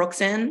bring Brooks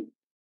in,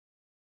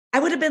 I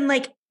would have been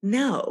like,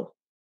 no.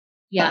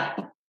 Yeah.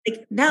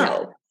 Like,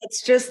 no,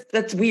 it's just,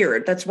 that's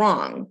weird. That's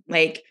wrong.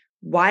 Like,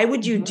 why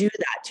would you do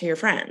that to your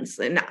friends?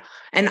 And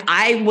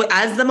I,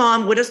 as the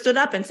mom, would have stood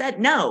up and said,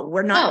 no,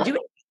 we're not doing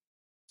that.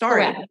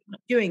 Sorry, I'm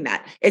not doing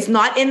that. It's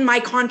not in my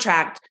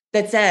contract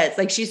that says,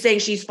 like, she's saying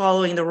she's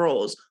following the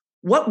rules.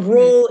 What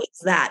rule is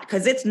that?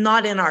 Because it's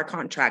not in our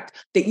contract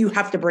that you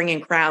have to bring in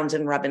crowns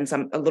and rub in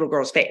a little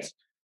girl's face.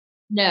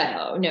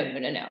 No.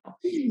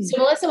 So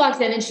Melissa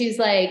walks in and she's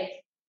like,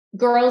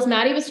 girls,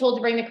 Maddie was told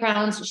to bring the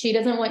crowns. She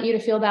doesn't want you to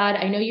feel bad.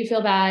 I know you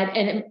feel bad.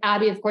 And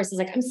Abby, of course, is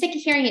like, I'm sick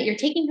of hearing it. You're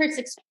taking her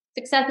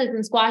successes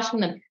and squashing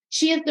them.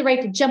 She has the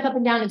right to jump up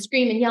and down and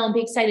scream and yell and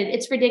be excited.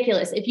 It's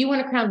ridiculous. If you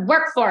want a crown,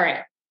 work for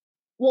it.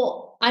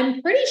 Well,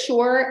 I'm pretty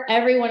sure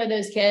every one of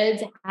those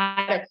kids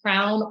had a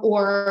crown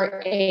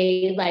or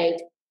a like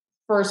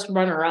first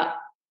runner-up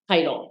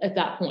title at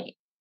that point.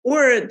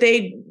 Or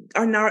they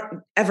are not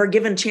ever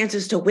given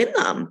chances to win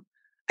them.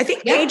 I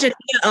think Paige and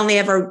Nia only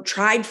ever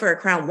tried for a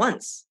crown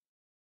once.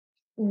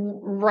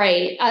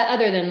 Right.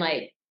 Other than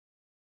like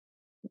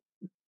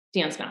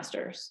Dance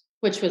Masters,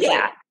 which was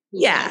like,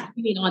 yeah. I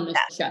mean, on the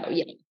show.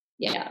 Yeah.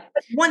 Yeah.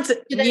 Once,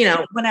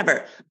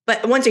 whatever,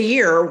 but once a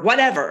year or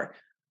whatever.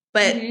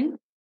 But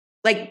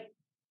like,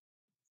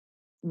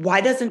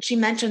 why doesn't she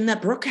mention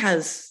that Brooke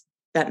has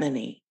that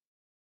many?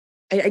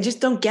 I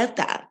just don't get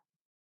that.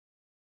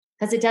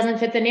 Because it doesn't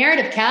fit the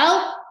narrative,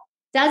 Cal.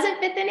 Doesn't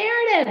fit the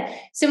narrative.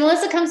 So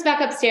Melissa comes back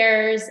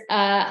upstairs.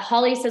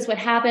 Holly says what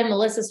happened.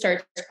 Melissa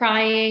starts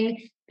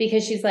crying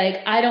because she's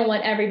like, I don't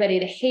want everybody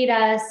to hate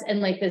us.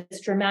 And like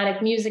this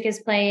dramatic music is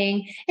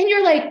playing. And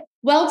you're like,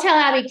 well, tell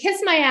Abby,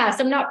 kiss my ass.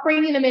 I'm not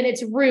bringing them in.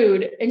 It's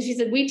rude. And she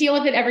said, we deal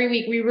with it every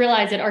week. We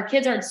realize it. Our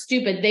kids aren't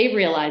stupid. They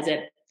realize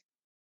it.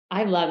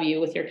 I love you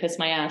with your kiss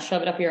my ass,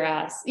 shove it up your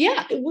ass.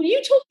 Yeah. Well,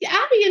 you told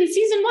Abby in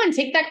season 1,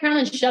 take that crown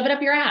and shove it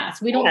up your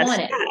ass. We don't want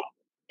it.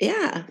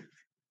 Yeah.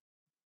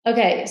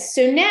 Okay.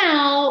 So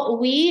now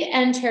we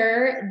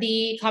enter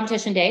the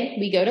competition day.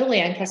 We go to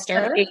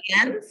Lancaster.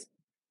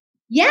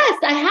 Yes,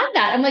 I have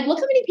that. I'm like, look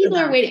how many people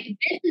are waiting.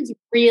 This is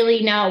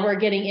really now we're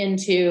getting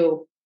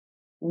into,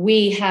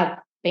 we have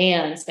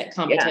bands at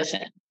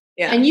competition.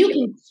 Yeah. And you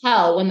can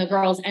tell when the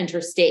girls enter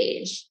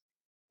stage.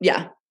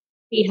 Yeah.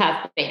 We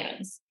have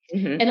bands.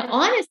 And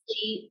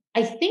honestly,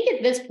 I think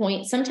at this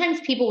point,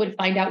 sometimes people would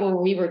find out where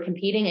we were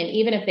competing. And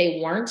even if they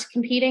weren't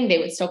competing, they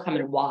would still come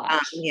and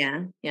watch.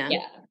 Yeah.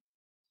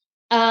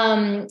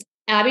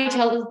 Abby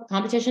tells the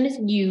competition is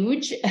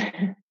huge.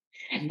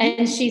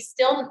 And she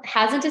still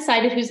hasn't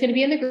decided who's going to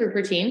be in the group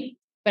routine.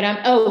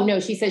 But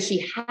she says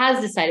she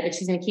has decided, but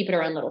she's going to keep it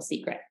her own little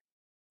secret.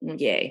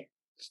 Yay.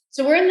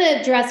 So we're in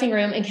the dressing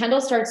room and Kendall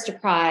starts to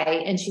cry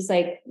and she's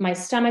like, my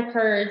stomach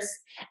hurts.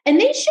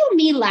 And they show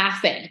me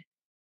laughing.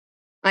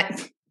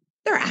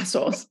 They're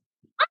assholes.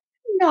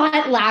 I'm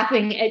not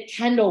laughing at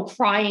Kendall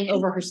crying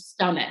over her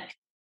stomach.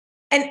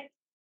 And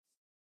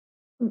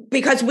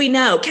because we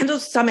know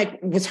Kendall's stomach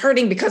was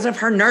hurting because of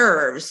her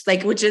nerves,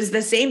 like, which is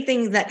the same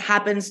thing that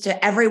happens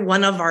to every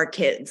one of our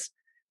kids.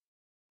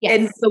 Yes.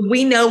 And so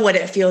we know what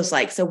it feels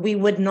like. So we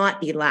would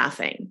not be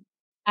laughing.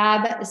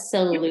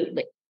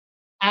 Absolutely.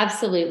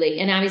 Absolutely.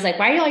 And Abby's like,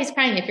 why are you always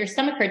crying? If your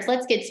stomach hurts,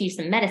 let's get you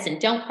some medicine.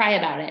 Don't cry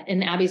about it.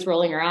 And Abby's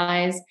rolling her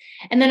eyes.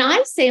 And then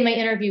I say in my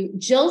interview,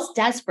 Jill's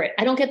desperate.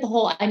 I don't get the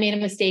whole, I made a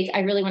mistake.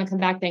 I really want to come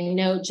back thing.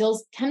 No,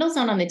 Kendall's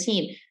not on the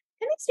team.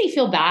 That makes me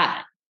feel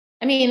bad.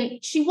 I mean,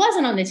 she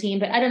wasn't on the team,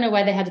 but I don't know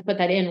why they had to put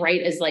that in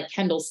right as like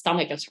Kendall's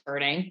stomach is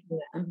hurting.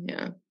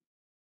 Yeah.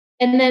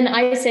 And then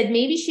I said,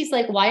 maybe she's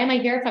like, why am I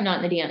here if I'm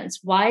not in the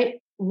dance? I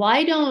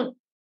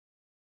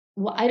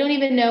don't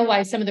even know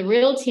why some of the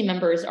real team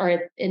members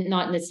are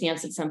not in this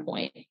dance at some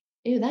point.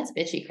 Ew, that's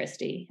bitchy,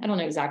 Christy. I don't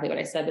know exactly what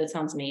I said, but it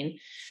sounds mean.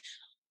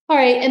 All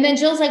right. And then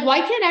Jill's like,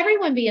 why can't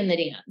everyone be in the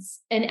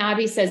dance? And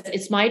Abby says,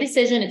 it's my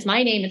decision. It's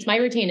my name. It's my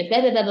routine. It's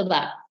blah, blah, blah, blah,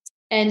 blah.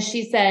 And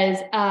she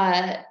says,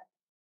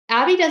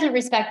 Abby doesn't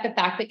respect the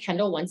fact that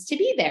Kendall wants to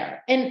be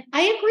there. And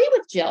I agree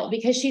with Jill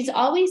because she's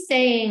always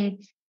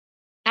saying,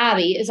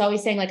 Abby is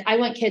always saying like, I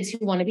want kids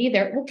who want to be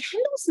there. Well,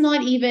 Kendall's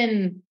not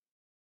even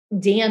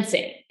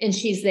dancing and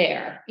she's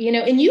there,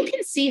 and you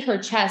can see her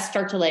chest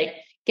start to like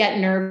get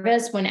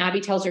nervous when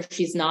Abby tells her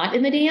she's not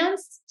in the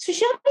dance. So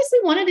she obviously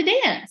wanted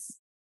to dance.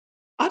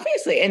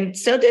 Obviously. And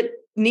so did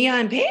Nia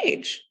and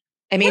Paige.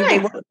 I mean, they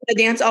wanted to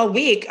dance all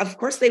week. Of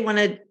course they want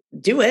to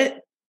do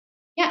it.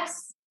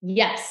 Yes.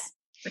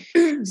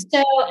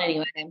 So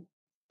anyway,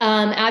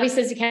 Abby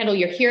says to Kendall,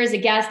 you're here as a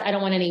guest. I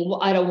don't want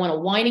a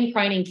whining,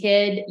 crying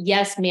kid.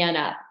 Yes, man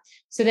up.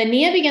 So then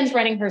Nia begins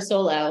running her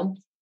solo.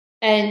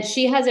 And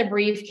she has a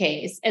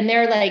briefcase and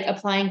they're like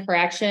applying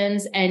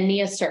corrections and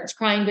Nia starts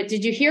crying. But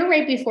did you hear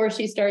right before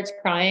she starts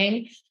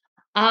crying?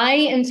 I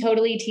am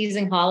totally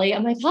teasing Holly.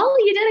 I'm like,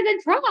 Holly, you did a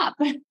good prop.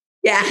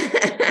 Yeah.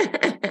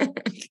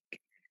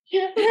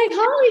 I'm like,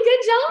 Holly,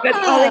 good job. But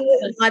Holly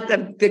is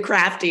not the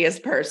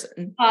craftiest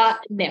person.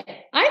 No,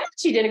 I thought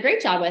she did a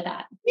great job with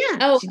that. Yeah.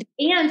 Oh,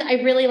 and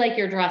I really like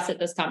your dress at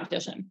this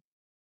competition.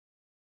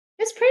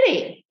 It's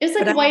pretty. It's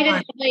like white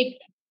and like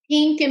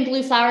pink and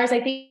blue flowers. I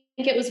think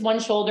it was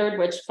one-shouldered,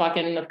 which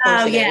fucking of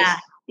course it is.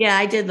 Yeah,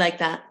 I did like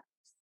that.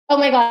 Oh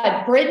my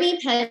God. Brittany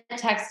Penn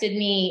texted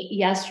me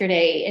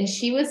yesterday and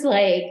she was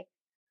like,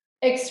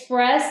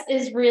 Express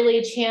is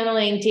really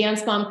channeling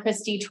Dance Mom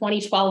Christy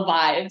 2012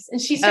 vibes.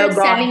 And she started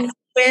sending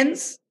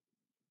twins.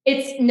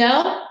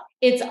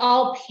 It's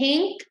all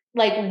pink,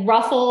 like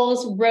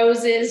ruffles,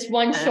 roses,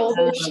 one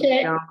shoulder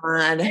shit.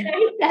 God. And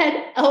I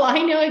said,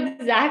 I know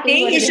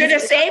exactly. You should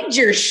have saved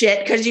your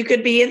shit because you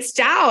could be in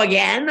style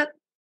again.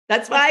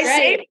 That's why I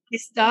saved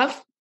this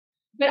stuff.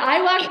 But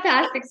I walked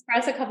past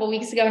Express a couple of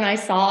weeks ago and I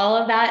saw all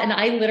of that. And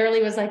I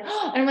literally was like,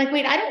 and I'm like,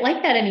 wait, I don't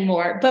like that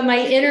anymore. But my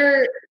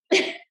inner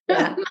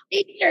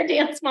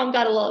dance mom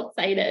got a little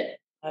excited.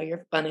 Oh,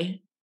 you're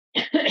funny.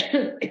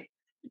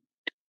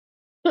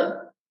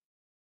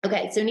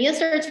 Okay, so Nia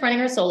starts running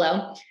her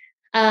solo.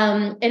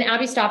 And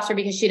Abby stops her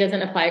because she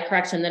doesn't apply a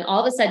correction. Then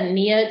all of a sudden,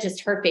 Nia,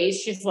 just her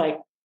face, she's like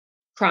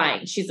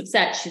crying. She's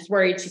upset. She's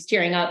worried. She's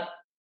tearing up.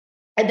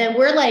 And then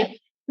we're like,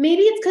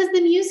 maybe it's because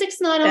the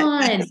music's not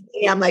on.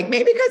 Yeah, I'm like,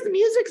 maybe because the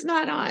music's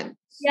not on.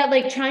 Yeah,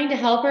 like trying to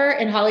help her.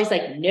 And Holly's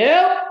like,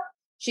 nope.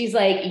 She's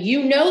like,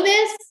 you know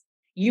this.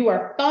 You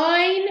are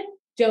fine.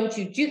 Don't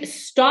you do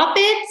stop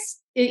it.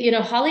 You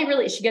know, Holly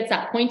really, she gets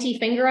that pointy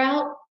finger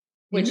out,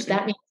 which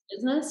that means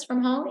business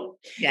from Holly.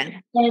 Yeah.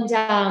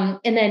 And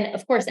then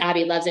of course,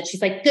 Abby loves it.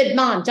 She's like, good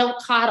mom,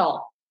 don't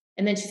coddle.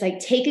 And then she's like,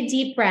 take a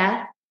deep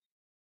breath.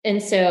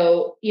 And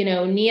so, you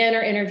know, Nia in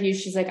her interview,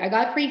 she's like, I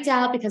got freaked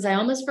out because I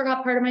almost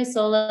forgot part of my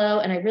solo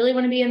and I really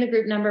want to be in the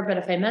group number, but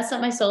if I mess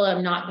up my solo,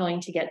 I'm not going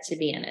to get to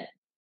be in it.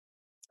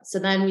 So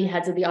then we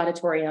head to the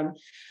auditorium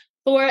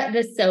for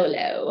the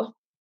solo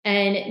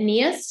and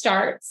Nia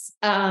starts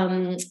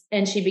and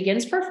she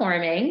begins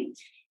performing.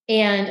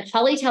 And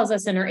Holly tells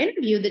us in her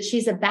interview that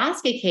she's a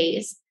basket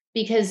case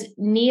because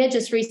Nia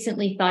just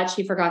recently thought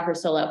she forgot her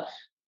solo.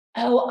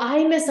 Oh,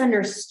 I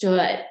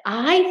misunderstood.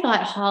 I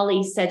thought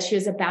Holly said she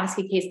was a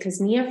basket case because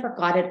Nia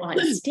forgot it on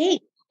stage.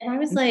 And I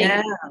was like,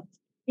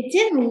 it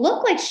didn't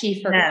look like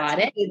she forgot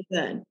it.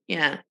 Good.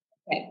 Yeah.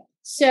 Okay.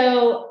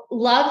 So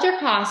loved her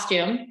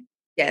costume.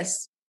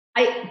 Yes.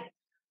 I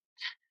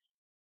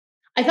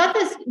thought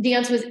this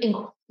dance was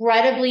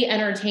incredibly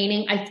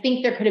entertaining. I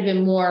think there could have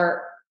been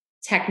more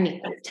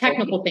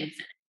technical things.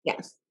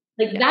 Yes.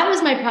 Like that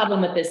was my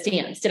problem with this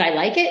dance. Did I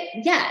like it?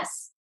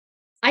 Yes.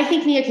 I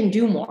think Nia can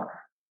do more.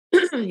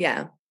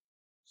 Yeah.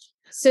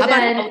 So how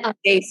then about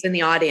face in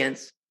the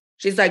audience?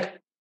 She's like,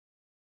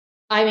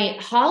 I mean,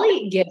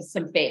 Holly gives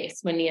some face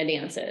when Nia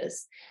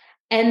dances.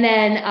 And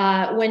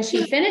then when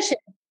she finishes,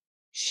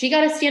 she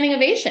got a standing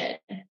ovation.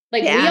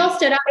 Like we all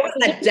stood up. It was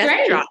a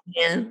death drop,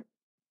 man.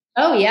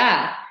 Oh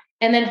yeah.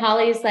 And then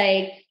Holly's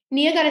like,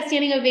 Nia got a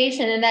standing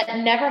ovation and that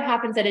never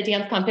happens at a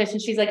dance competition.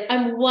 She's like,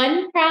 I'm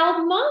one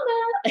proud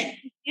mama.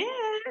 Yeah.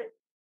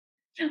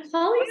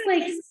 Holly's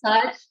like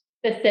such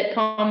the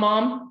sitcom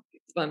mom.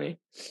 It's funny.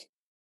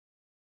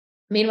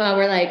 Meanwhile,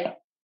 we're like,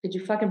 did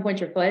you fucking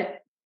point your foot?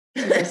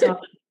 All right. So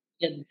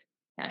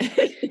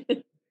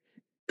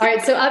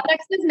up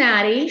next is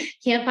Maddie.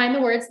 Can't find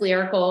the words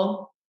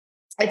lyrical.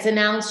 It's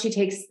announced. She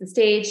takes the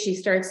stage. She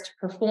starts to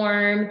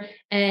perform.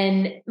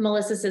 And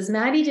Melissa says,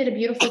 Maddie did a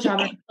beautiful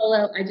job on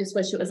solo. I just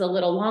wish it was a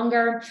little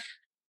longer.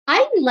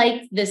 I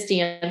liked this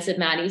dance at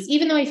Maddie's,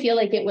 even though I feel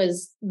like it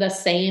was the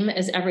same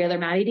as every other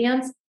Maddie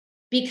dance,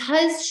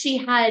 because she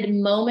had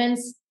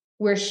moments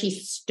where she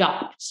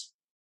stopped.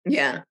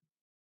 Yeah.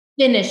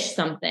 Finish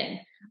something.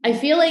 I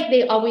feel like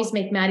they always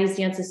make Maddie's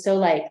dances so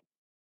like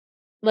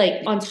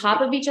on top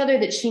of each other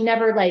that she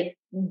never like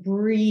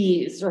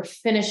breathes or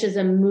finishes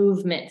a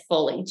movement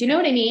fully. Do you know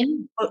what I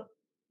mean? Well,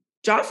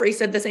 Joffrey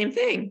said the same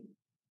thing.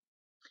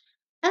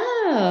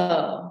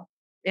 Oh,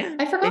 yeah.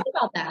 I forgot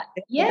about that.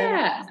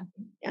 Yeah.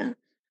 Yeah.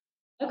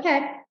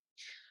 Okay.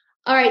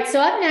 All right. So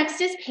up next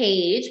is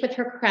Paige with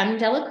her creme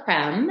de la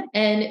creme,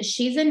 and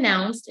she's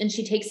announced and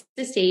she takes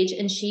the stage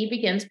and she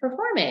begins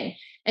performing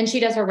and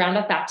she does her round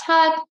off back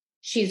tuck.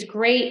 She's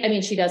great. I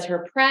mean, she does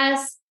her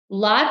press,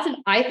 lots of,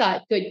 I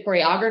thought, good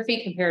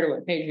choreography compared to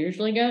what Paige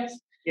usually gets.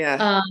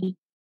 Yeah.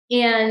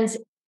 And,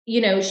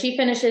 you know, she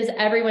finishes,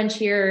 everyone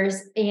cheers.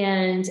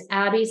 And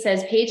Abby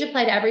says, Paige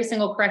applied every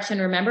single correction,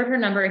 remembered her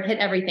number and hit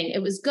everything.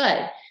 It was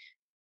good.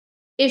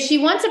 If she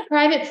wants a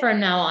private from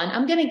now on,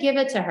 I'm going to give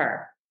it to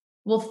her.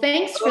 Well,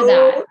 thanks for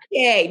that.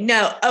 Okay.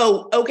 No.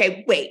 Oh,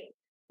 okay. Wait.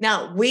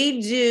 Now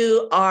we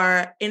do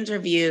our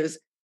interviews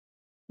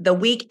the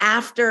week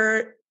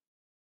after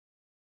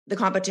the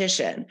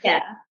competition.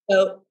 Yeah.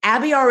 So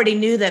Abby already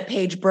knew that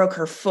Paige broke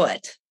her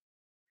foot.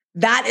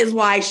 That is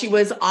why she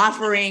was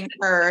offering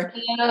her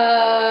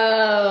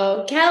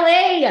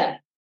Kelly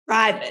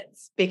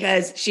privates,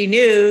 because she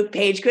knew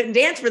Paige couldn't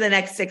dance for the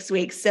next 6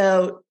 weeks.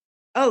 So,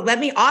 let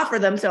me offer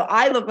them. So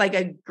I look like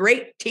a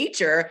great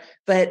teacher,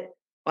 but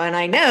when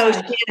I know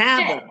she can't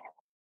have them.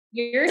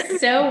 You're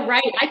so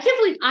right. I can't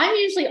believe I'm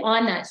usually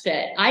on that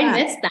shit. I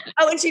missed that.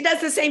 Oh, and she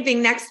does the same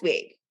thing next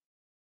week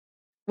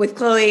with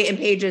Chloe and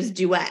Paige's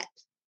duet.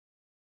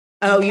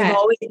 Oh, okay. You've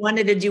always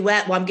wanted a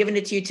duet. Well, I'm giving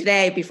it to you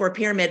today before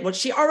Pyramid. Well,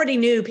 she already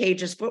knew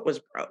Paige's foot was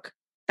broke.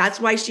 That's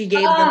why she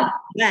gave them a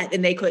duet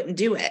and they couldn't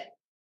do it.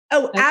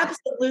 Oh, okay.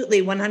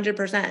 Absolutely.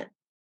 100%.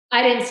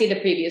 I didn't see the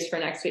previews for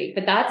next week,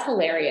 but that's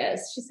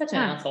hilarious. She's such an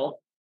asshole.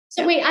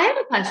 So wait, I have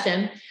a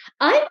question.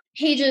 I thought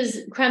Paige's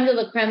creme de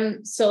la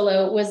creme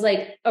solo was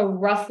like a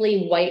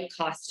roughly white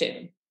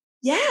costume.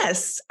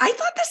 Yes. I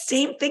thought the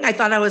same thing. I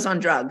thought I was on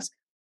drugs.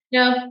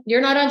 No,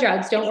 you're not on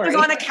drugs. Don't worry. I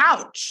was on a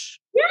couch.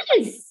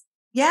 Yes.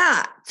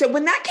 Yeah. So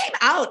when that came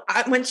out,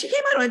 when she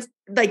came out on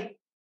like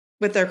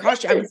with their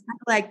costume, I was kind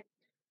of like,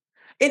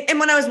 and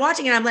when I was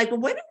watching it, I'm like, well,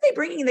 when are they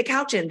bringing the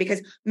couch in?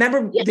 Because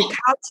remember, the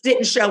couch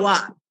didn't show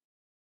up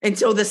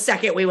until the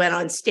second we went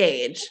on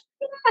stage.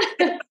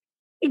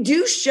 They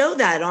do show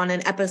that on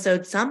an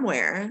episode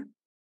somewhere.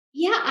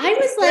 Yeah, I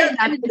was like,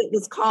 that's what it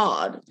was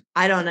called.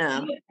 I don't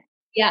know.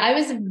 Yeah, I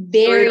was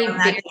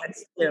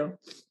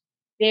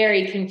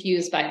very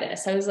confused by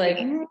this. I was like,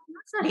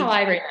 that's not how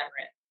I remember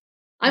it.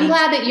 I'm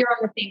glad that you're on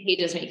the same page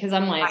as me because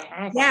I'm like,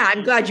 yeah,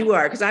 I'm glad you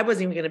are because I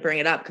wasn't even going to bring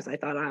it up because I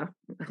thought,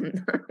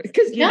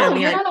 because you know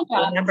me, I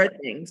remember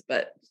things.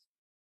 But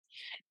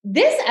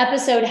this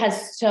episode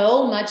has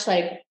so much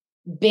like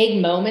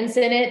big moments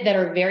in it that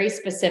are very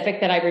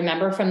specific that I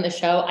remember from the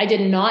show. I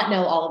did not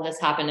know all of this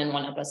happened in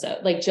one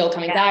episode. Like Jill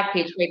coming back,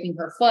 Paige breaking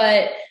her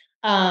foot,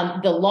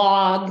 the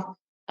log,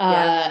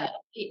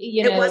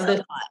 you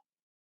know,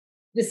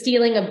 the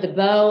stealing of the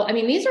bow. I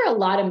mean, these are a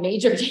lot of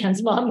major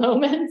dance mom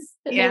moments.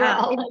 And they were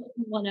all like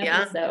in one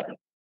episode.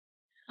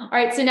 All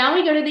right. So now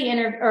we go to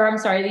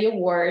the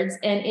awards.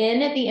 And in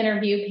the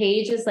interview,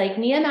 Paige is like,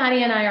 Nia,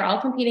 Maddie, and I are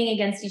all competing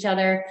against each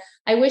other.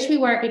 I wish we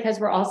weren't because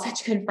we're all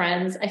such good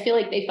friends. I feel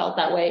like they felt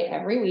that way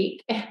every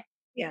week.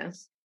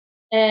 Yes.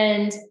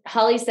 And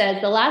Holly says,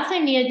 the last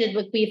time Nia did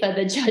Laquifa,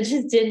 the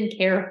judges didn't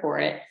care for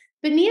it.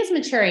 But Nia's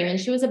maturing and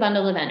she was a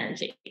bundle of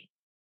energy.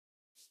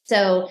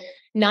 So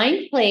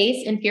 9th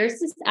place in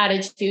fiercest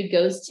attitude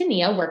goes to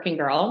Nia, working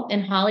girl.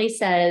 And Holly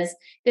says,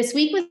 this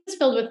week was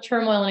filled with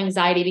turmoil and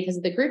anxiety because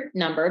of the group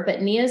number,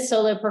 but Nia's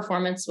solo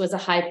performance was a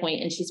high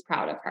point and she's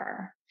proud of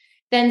her.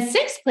 Then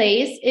 6th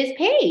place is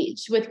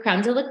Paige with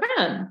Creme de la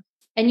Creme.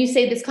 And you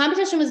say this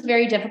competition was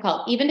very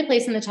difficult. Even to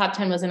place in the top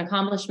 10 was an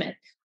accomplishment.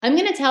 I'm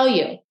going to tell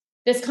you,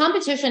 this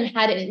competition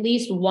had at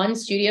least one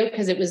studio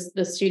because it was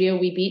the studio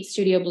we beat,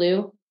 Studio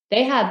Blue.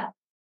 They had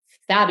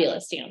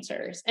fabulous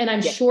dancers. And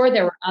I'm sure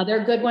there were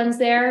other good ones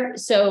there.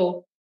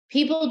 So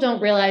people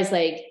don't realize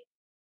like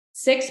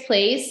 6th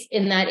place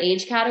in that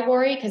age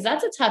category, because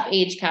that's a tough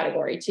age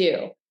category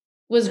too,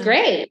 was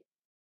great.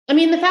 I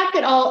mean, the fact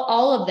that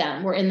all of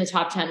them were in the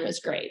top 10 was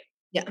great.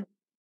 Yeah.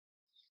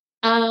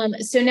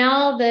 So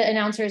now the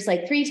announcer is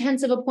like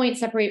 0.3 of a point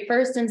separate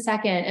first and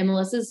second, and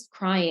Melissa's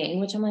crying,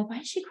 which I'm like, why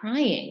is she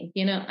crying?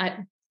 You know,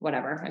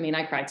 whatever. I mean,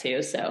 I cry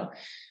too. So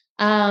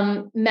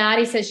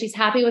Maddie says she's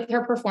happy with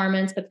her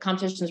performance, but the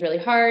competition is really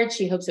hard.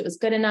 She hopes it was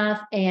good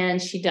enough,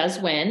 and she does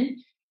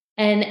win.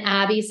 And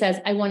Abby says,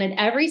 I wanted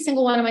every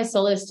single one of my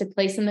soloists to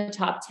place in the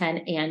top 10,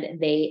 and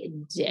they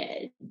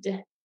did.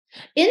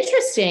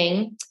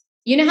 Interesting.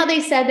 You know how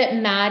they said that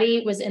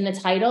Maddie was in the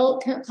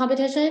title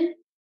competition?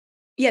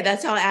 Yeah,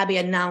 that's how Abby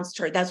announced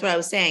her. That's what I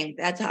was saying.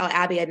 That's how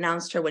Abby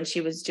announced her when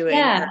she was doing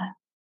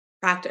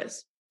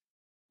practice.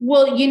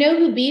 Well, you know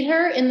who beat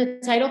her in the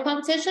title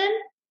competition?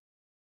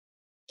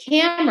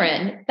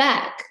 Cameron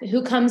Beck,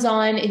 who's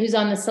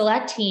on the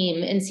select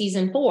team in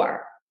season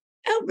 4.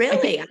 Oh,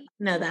 really? I didn't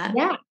know that.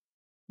 Yeah.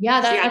 Yeah,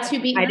 that's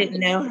who beat her. I didn't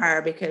know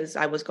her because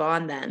I was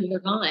gone then. You were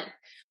gone.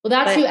 Well,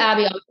 that's who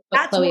Abby.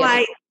 That's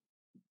why,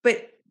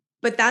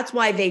 but that's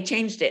why they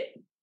changed it.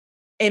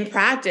 In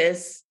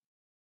practice,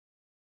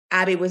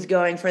 Abby was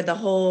going for the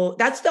whole,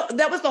 that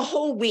was the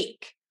whole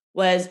week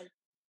was,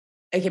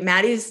 okay,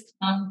 Maddie's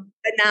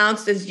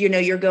announced as, you know,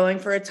 you're going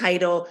for a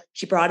title.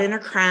 She brought in her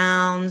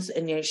crowns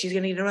and, you know, she's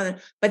going to get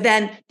another, but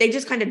then they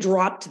just kind of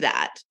dropped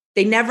that.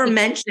 They never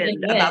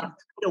mentioned about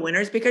the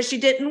winners because she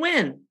didn't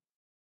win.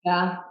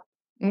 Yeah.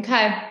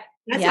 Okay.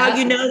 That's how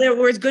you know there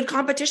was good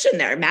competition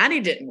there. Maddie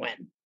didn't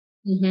win.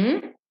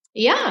 Mm-hmm.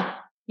 Yeah.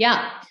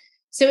 Yeah.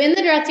 So in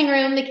the dressing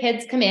room, the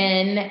kids come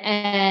in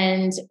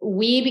and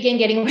we begin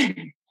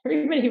getting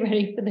everybody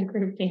ready for the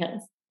group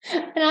dance.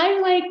 And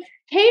I'm like,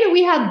 hey, do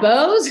we have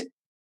bows?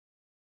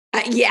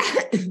 Yeah.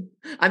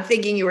 I'm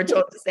thinking you were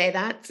told to say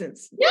that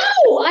since. No,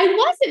 I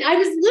wasn't. I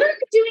was literally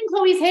doing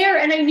Chloe's hair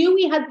and I knew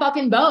we had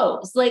fucking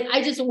bows. Like,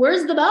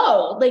 where's the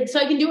bow? Like, so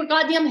I can do her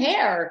goddamn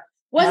hair.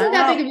 Wasn't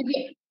that big of a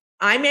deal.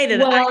 I made it.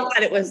 Well, I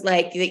thought it was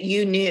like that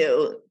you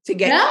knew to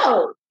get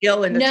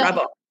Jill into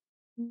trouble.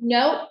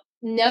 No,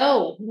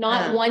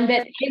 not one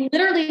bit. I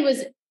literally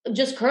was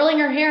just curling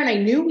her hair and I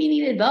knew we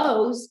needed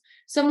bows.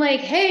 So I'm like,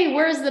 hey,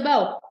 where's the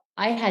bow?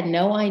 I had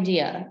no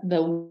idea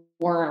the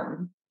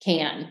worm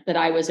can that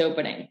I was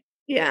opening.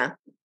 Yeah.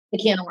 The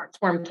can of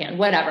worm can,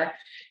 whatever.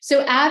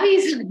 So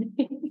Abby's,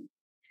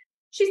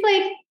 she's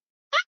like,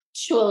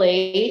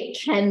 actually,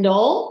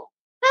 Kendall,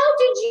 how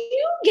did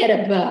you get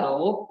a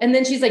bow? And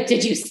then she's like,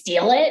 did you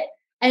steal it?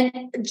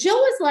 And Jill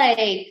was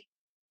like,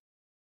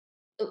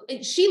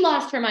 she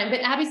lost her mind,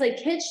 but Abby's like,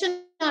 kids should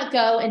not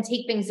go and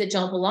take things that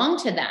don't belong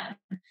to them.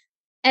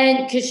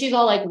 And because she's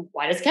all like,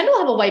 why does Kendall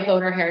have a white bow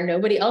in her hair?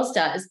 Nobody else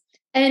does.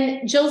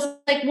 And Jill's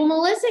like, well,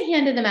 Melissa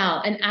handed them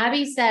out. And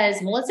Abby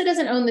says, Melissa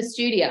doesn't own the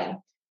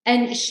studio.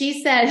 And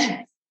she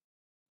said,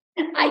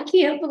 I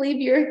can't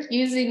believe you're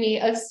accusing me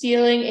of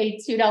stealing a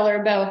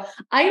 $2 bow.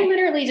 I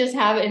literally just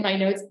have in my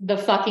notes, the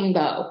fucking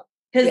bow.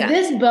 Because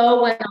this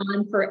bow went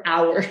on for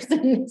hours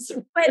in this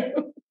room. But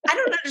I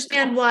don't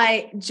understand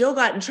why Jill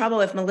got in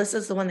trouble if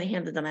Melissa's the one that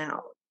handed them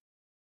out.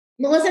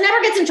 Melissa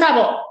never gets in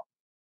trouble.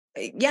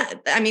 Yeah,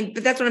 I mean,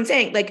 but that's what I'm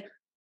saying. Like,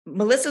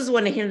 Melissa's the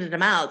one that handed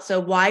them out. So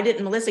why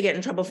didn't Melissa get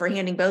in trouble for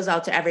handing bows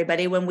out to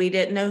everybody when we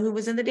didn't know who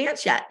was in the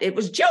dance yet? It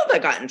was Jill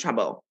that got in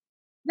trouble.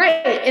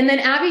 Right. And then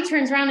Abby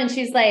turns around and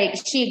she's like,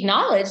 she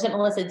acknowledged that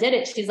Melissa did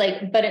it. She's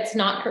like, but it's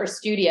not her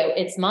studio.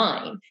 It's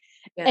mine.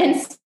 Yeah. And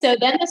so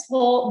then this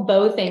whole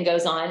Bo thing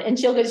goes on, and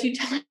Jill goes, you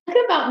talk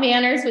about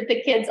manners with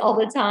the kids all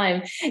the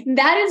time.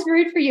 That is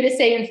rude for you to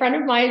say in front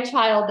of my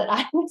child that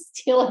I would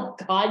steal a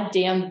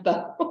goddamn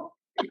bow.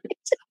 I've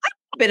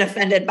been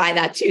offended by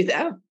that too,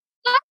 though.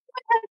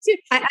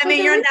 I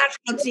mean, you're on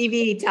national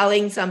TV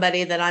telling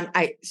somebody that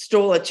I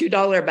stole a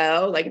 $2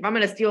 bow. Like, if I'm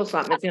going to steal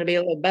something, it's going to be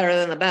a little better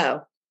than the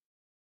bow.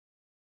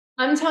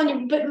 I'm telling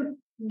you, but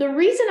the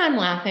reason I'm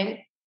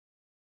laughing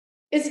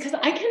is because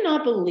I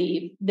cannot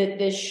believe that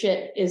this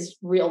shit is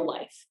real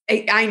life.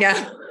 I know.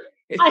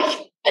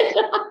 I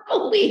cannot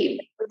believe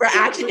we're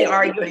actually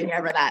arguing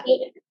over that.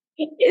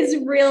 It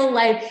is real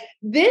life.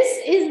 This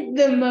is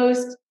the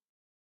most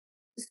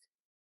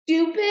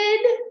stupid,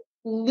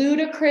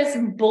 ludicrous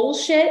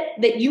bullshit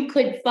that you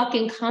could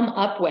fucking come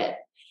up with.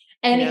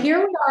 And here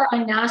we are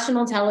on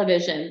national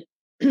television,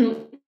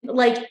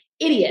 like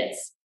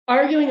idiots,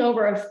 arguing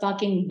over a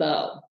fucking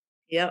bow.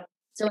 Yep.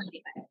 So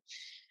anyway,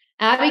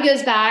 Abby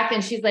goes back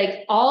and she's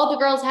like, all the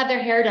girls have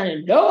their hair done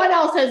and no one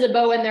else has a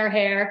bow in their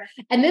hair.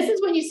 And this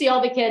is when you see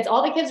all the kids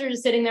are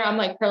just sitting there. I'm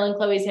like curling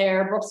Chloe's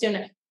hair. Brooke's doing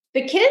it.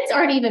 The kids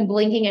aren't even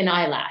blinking an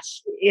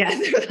eyelash. Yeah.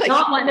 They're just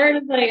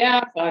like,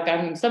 yeah,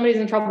 fuck, somebody's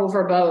in trouble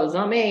for bows.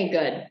 Not me.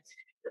 Good.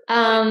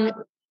 My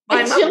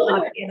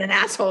mom being an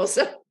asshole.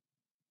 So.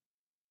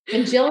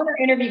 And Jill in her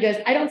interview goes,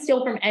 I don't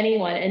steal from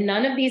anyone. And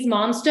none of these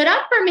moms stood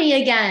up for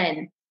me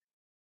again.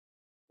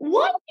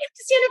 What? You have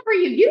to stand up for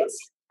you. You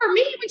stand for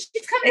me when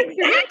she's coming.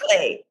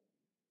 Exactly.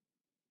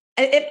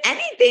 If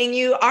anything,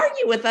 you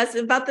argue with us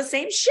about the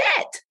same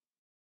shit.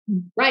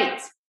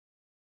 Right.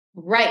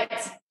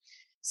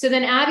 So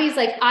then Abby's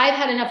like, I've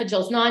had enough of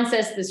Jill's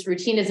nonsense. This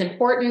routine is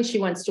important. She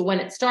wants to win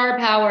at Star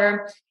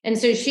Power. And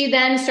so she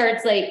then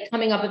starts like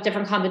coming up with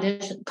different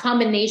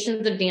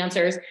combinations of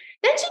dancers.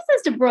 Then she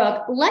says to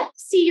Brooke,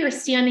 let's see your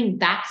standing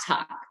back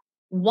tuck.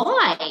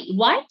 Why?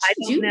 Why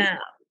did she do that?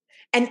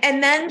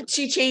 And then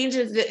she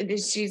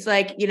changes. She's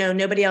like,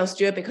 nobody else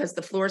do it because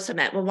the floor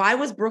cement. Well, why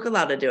was Brooke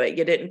allowed to do it?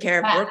 You didn't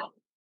care if Brooke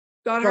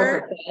got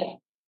hurt? But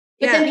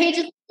then Paige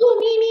is, oh,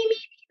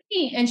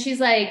 me. And she's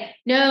like,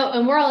 no.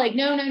 And we're all like,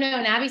 no. And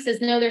Abby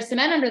says, no, there's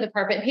cement under the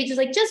carpet. And Paige is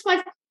like, just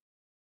watch.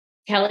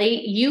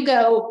 Kelly, you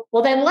go,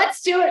 well, then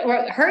let's do it.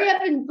 Or hurry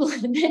up and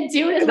then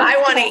do it. I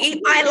want to eat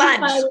my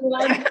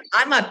lunch.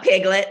 I'm a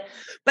piglet.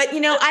 But,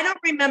 I don't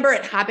remember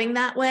it happening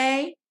that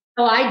way.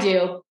 Oh, I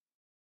do.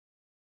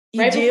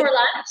 Before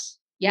lunch?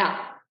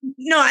 Yeah.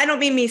 No, I don't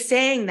mean me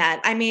saying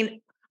that. I mean,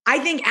 I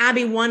think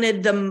Abby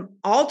wanted them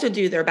all to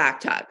do their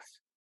back tucks.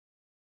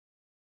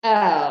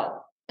 Oh,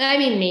 I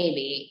mean,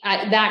 maybe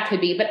that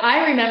could be, but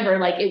I remember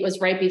like it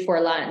was right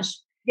before lunch.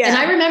 Yeah. And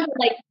I remember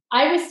like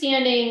I was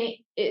standing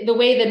the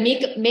way the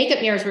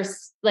makeup mirrors were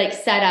like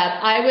set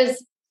up. I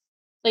was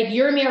like,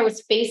 your mirror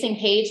was facing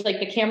Paige, like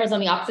the camera's on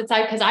the opposite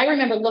side. Cause I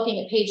remember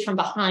looking at Paige from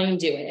behind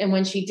do it. And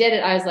when she did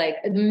it, I was like,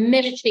 the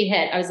minute she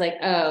hit, I was like,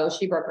 oh,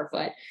 she broke her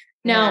foot.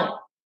 Now,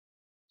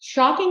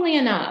 shockingly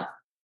enough,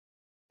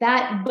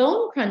 that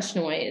bone crunch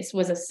noise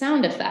was a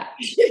sound effect.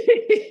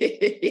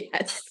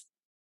 Yes.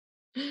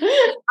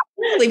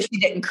 I believe she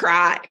didn't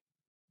cry.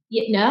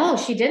 No,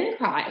 she didn't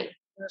cry.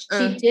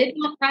 She did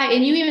not cry.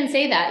 And you even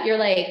say that. You're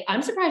like,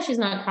 I'm surprised she's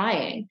not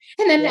crying.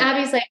 And then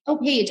Abby's like, oh,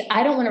 Paige,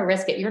 I don't want to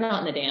risk it. You're not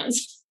in the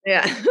dance.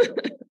 Yeah.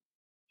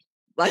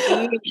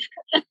 Lucky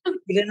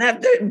you didn't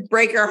have to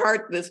break her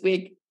heart this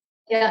week.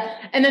 Yeah.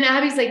 And then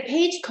Abby's like,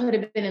 Paige could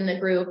have been in the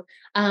group,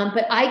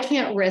 but I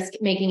can't risk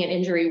making an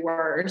injury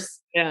worse.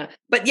 Yeah.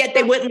 But yet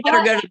they wouldn't let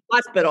her go to the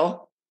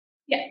hospital.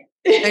 Yeah.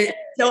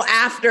 Until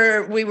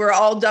after we were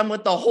all done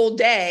with the whole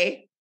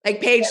day.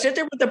 Like, Paige, sit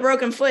there with a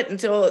broken foot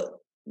until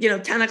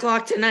 10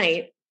 o'clock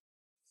tonight.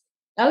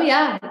 Oh,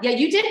 yeah. Yeah,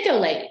 you did go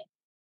late.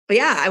 But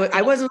yeah,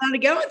 I wasn't allowed to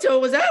go until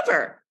it was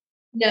over.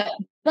 No,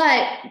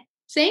 but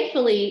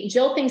thankfully,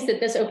 Jill thinks that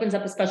this opens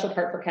up a special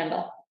part for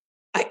Kendall.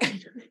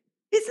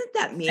 Isn't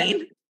that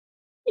mean?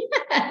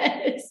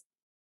 Yes.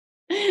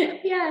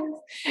 Yes.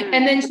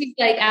 And then she's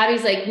like,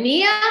 Abby's like,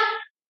 Nia,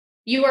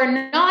 you are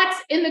not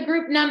in the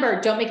group number.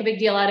 Don't make a big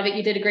deal out of it.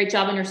 You did a great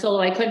job on your solo.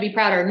 I couldn't be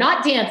prouder.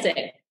 Not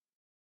dancing.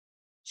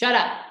 Shut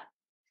up.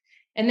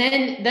 And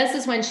then this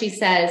is when she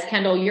says,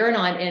 Kendall, you're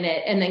not in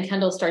it. And then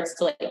Kendall starts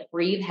to like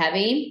breathe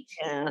heavy.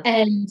 Yeah.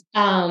 And,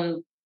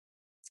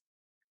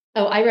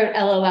 I wrote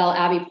LOL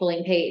Abby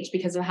pulling Paige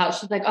because of how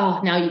she's like,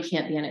 oh, now you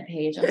can't be in it,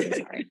 Paige. I'm so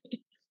sorry.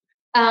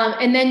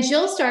 And then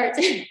Jill starts,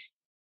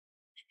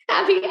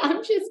 Abby,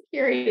 I'm just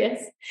curious.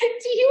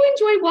 Do you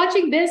enjoy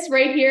watching this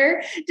right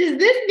here? Does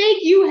this make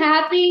you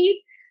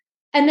happy?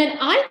 And then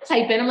I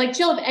type in, I'm like,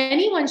 Jill, if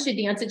anyone should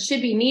dance, it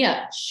should be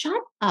Nia.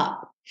 Shut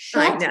up.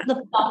 Shut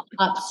the fuck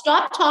up.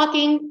 Stop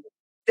talking.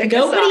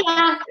 Nobody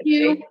asked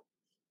you.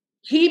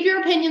 Keep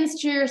your opinions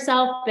to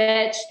yourself,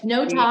 bitch.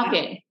 No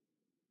talking.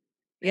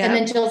 Yeah. And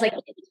then Jill's like,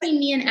 it's between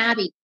me and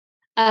Abby.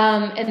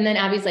 And then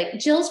Abby's like,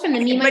 Jill's from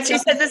the Me. But she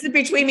said this is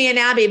between me and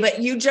Abby,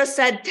 but you just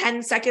said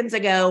 10 seconds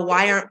ago,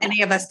 why aren't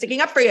any of us sticking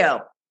up for you?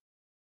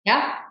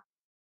 Yeah.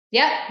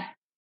 Yep.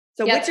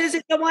 So which is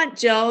it you want,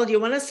 Jill? Do you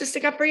want us to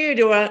stick up for you,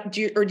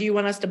 or do you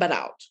want us to butt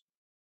out?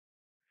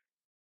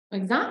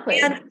 Exactly.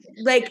 And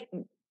like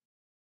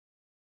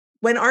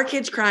when our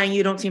kid's crying,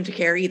 you don't seem to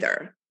care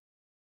either.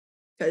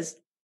 Because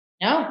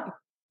No.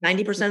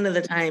 90% of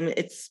the time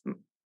it's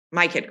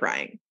my kid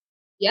crying.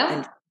 Yeah.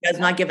 And she does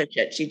not give a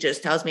shit. She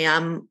just tells me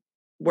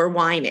we're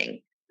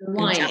whining.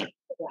 Whining.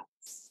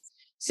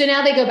 So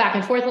now they go back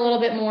and forth a little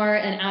bit more.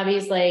 And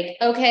Abby's like,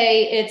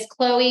 okay, it's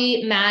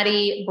Chloe,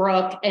 Maddie,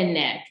 Brooke, and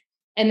Nick.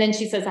 And then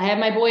she says, I have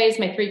my boys,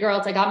 my 3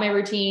 girls. I got my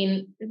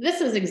routine. This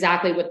is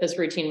exactly what this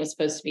routine was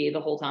supposed to be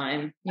the whole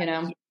time, you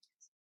know?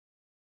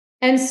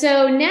 And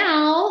so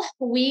now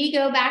we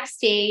go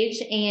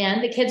backstage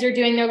and the kids are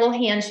doing their little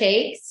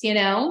handshakes, you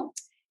know,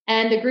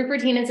 and the group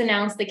routine is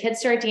announced. The kids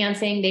start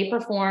dancing. They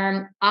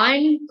perform.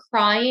 I'm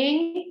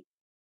crying,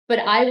 but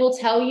I will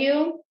tell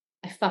you,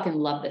 I fucking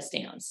love this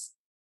dance.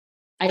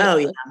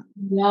 I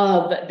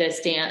love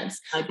this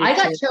dance. I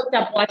got choked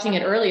up watching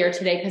it earlier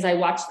today because I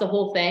watched the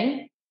whole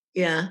thing.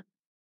 Yeah.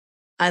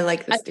 I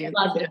like this dance.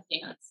 I love this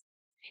dance.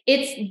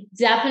 It's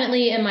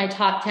definitely in my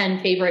top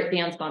 10 favorite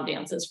Dance Mom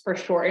dances for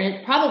sure. And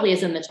it probably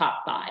is in the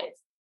top 5.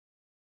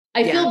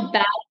 I feel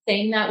bad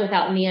saying that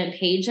without Mia and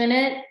Paige in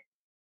it.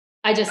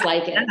 I just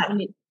like it. I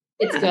mean,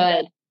 it's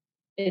good.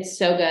 It's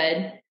so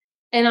good.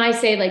 And I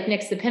say like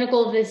Nick's the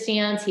pinnacle of this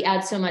dance. He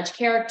adds so much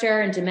character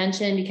and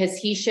dimension because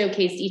he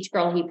showcased each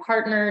girl he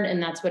partnered.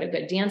 And that's what a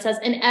good dance does.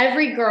 And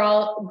every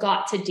girl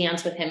got to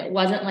dance with him. It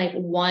wasn't like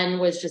one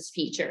was just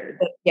featured.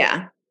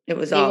 Yeah. It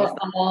was they were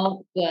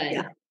all good.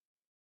 Yeah.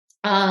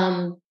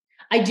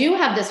 I do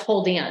have this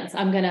whole dance.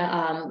 I'm going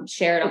to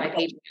share it on my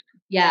page.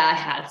 Yeah, I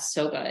had it.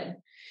 So good.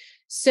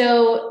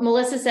 So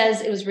Melissa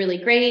says it was really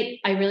great.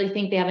 I really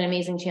think they have an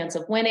amazing chance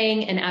of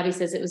winning. And Abby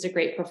says it was a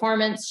great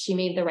performance. She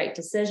made the right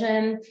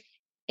decision.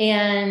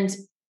 And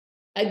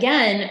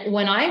again,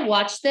 when I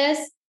watched this,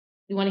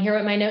 you want to hear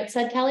what my note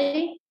said,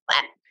 Kelly?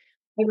 I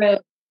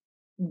wrote,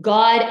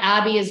 God,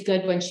 Abby is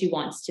good when she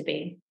wants to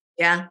be.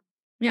 Yeah.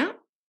 Yeah.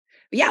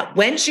 Yeah.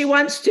 When she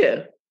wants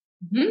to.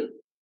 Mm-hmm.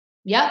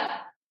 Yep.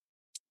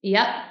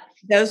 Yep.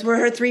 Those were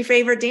her 3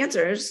 favorite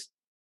dancers.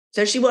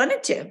 So she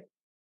wanted to.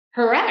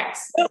 Correct.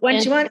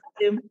 When she wanted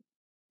to.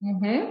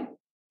 Mm-hmm.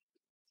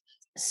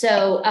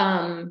 So,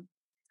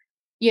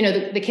 you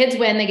know, the kids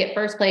win, they get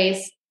first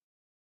place.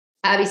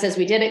 Abby says,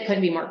 we did it.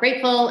 Couldn't be more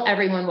grateful.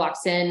 Everyone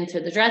walks into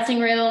the dressing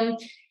room.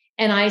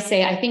 And I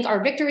say, I think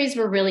our victories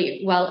were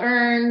really well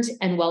earned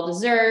and well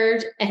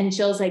deserved. And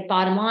Jill's like,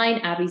 bottom line,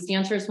 Abby's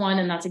dancers won.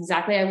 And that's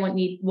exactly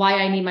why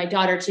I need my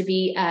daughter to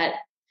be at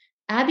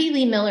Abby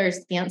Lee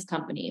Miller's dance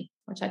company,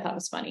 which I thought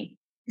was funny.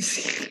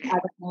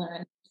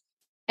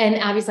 And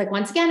Abby's like,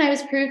 once again, I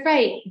was proved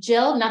right.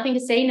 Jill, nothing to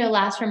say, no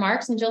last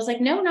remarks. And Jill's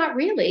like, no, not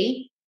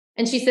really.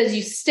 And she says,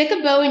 you stick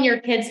a bow in your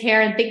kid's hair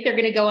and think they're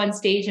going to go on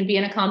stage and be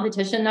in a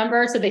competition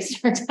number. So they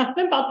start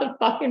talking about the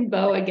fucking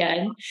bow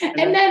again.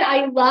 And then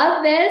I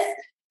love this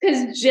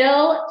because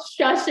Jill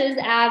shushes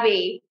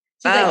Abby.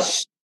 She's like,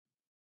 shh.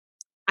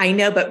 I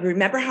know, but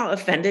remember how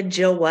offended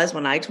Jill was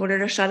when I told her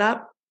to shut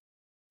up?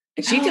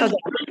 And she tells her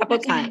a couple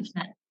of times.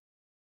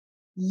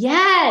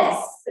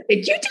 Yes.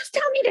 Did you just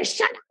tell me to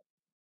shut up?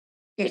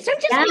 You're so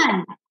just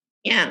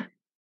yeah. And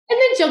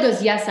then Jill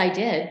goes, yes, I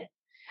did.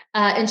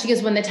 And she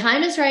goes, when the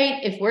time is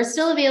right, if we're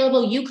still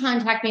available, you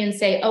contact me and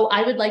say, oh,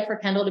 I would like for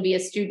Kendall to be a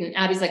student.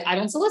 Abby's like, I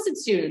don't solicit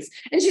students.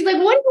 And she's like,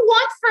 what do you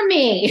want from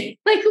me?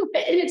 Like,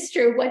 and it's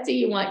true. What do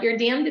you want? You're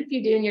damned if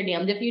you do and you're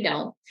damned if you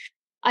don't.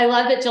 I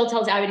love that Jill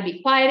tells Abby to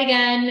be quiet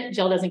again.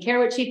 Jill doesn't care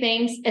what she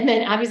thinks. And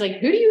then Abby's like,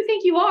 who do you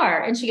think you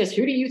are? And she goes,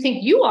 who do you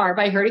think you are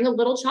by hurting a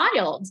little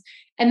child?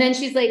 And then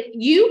she's like,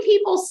 you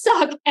people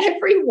suck,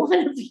 every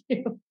one of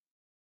you.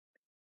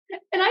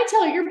 And I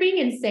tell her, you're being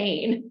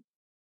insane.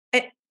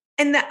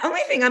 And the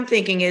only thing I'm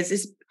thinking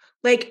is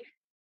like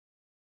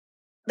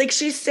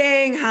she's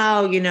saying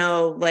how, you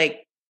know,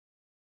 like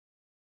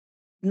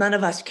none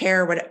of us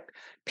care what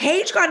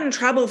Paige got in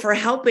trouble for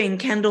helping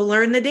Kendall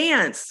learn the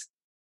dance.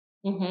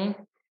 Mm-hmm.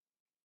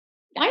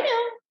 I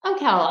know. Oh,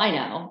 Cal, I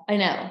know.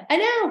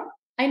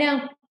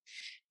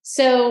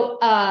 So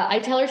I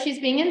tell her she's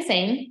being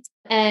insane.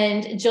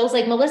 And Jill's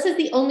like, Melissa's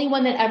the only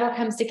one that ever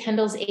comes to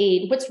Kendall's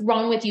aid. What's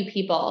wrong with you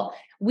people?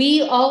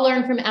 We all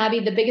learned from Abby,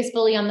 the biggest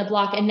bully on the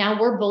block, and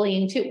now we're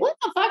bullying too. What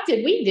the fuck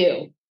did we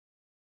do?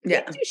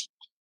 Yeah.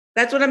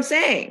 That's what I'm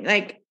saying.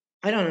 Like,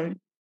 I don't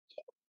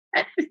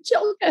know.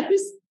 Jill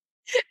goes,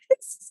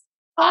 this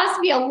cost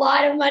me a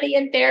lot of money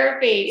in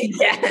therapy.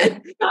 Yeah.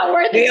 It's not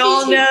worth it. We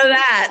all know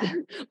that.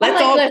 Let's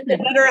all get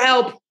better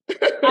help.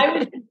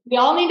 We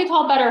all need to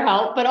call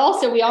BetterHelp, but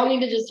also we all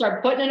need to just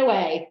start putting it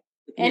away.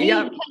 Any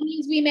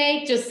pennies we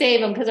make, just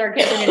save them because our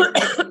kids are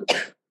going to.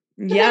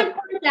 Yeah.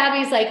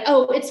 Abby's like,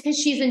 oh, it's because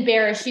she's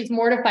embarrassed. She's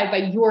mortified by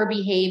your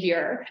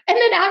behavior. And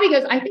then Abby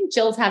goes, I think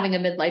Jill's having a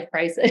midlife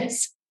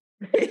crisis.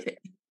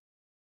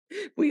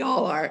 We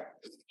all are.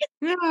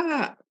 Jill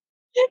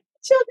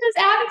goes,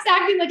 Abby's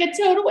acting like a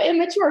total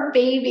immature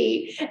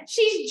baby.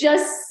 She's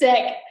just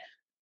sick.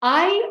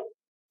 I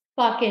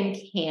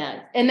fucking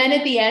can't. And then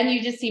at the end,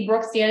 you just see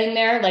Brooke standing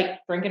there, like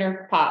drinking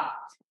her pop.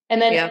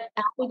 And then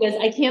Ashley goes,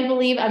 I can't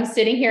believe I'm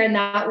sitting here and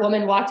that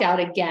woman walked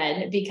out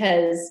again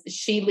because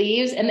she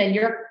leaves. And then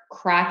you're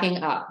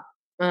cracking up.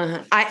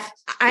 I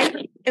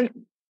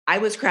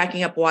was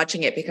cracking up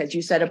watching it because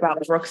you said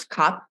about Brooke's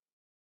cup.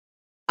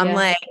 I'm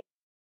like,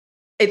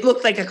 it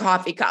looked like a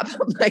coffee cup.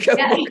 I'm like,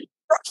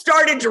 Brooke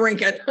started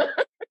drinking.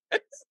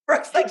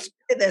 Brooke's like,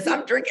 this,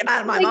 I'm drinking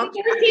out of my mom's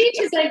cup.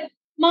 She's like,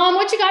 Mom,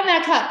 what you got in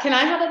that cup? Can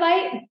I have a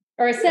bite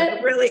or a sip?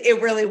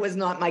 It really was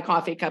not my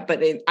coffee cup,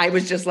 but I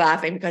was just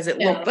laughing because it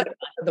looked like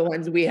the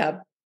ones we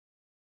have.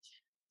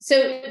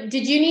 So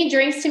did you need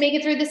drinks to make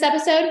it through this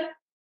episode?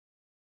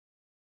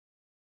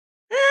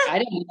 I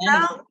didn't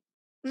know.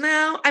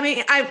 No. I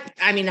mean,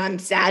 I'm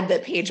sad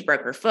that Paige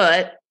broke her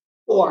foot.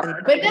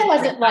 But that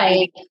wasn't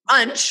like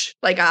punch,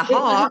 like a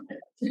hawk.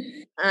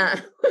 Listen,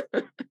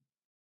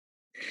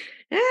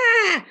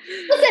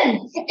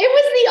 it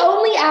was the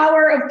only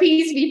hour of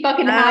peace we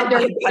fucking had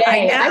during the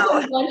day. I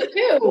want lunch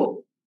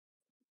too.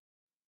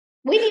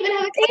 We didn't even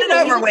have a table. Get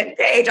it over with,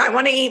 Paige. I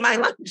want to eat my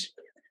lunch.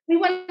 We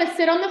want to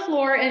sit on the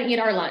floor and eat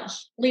our lunch.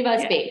 Leave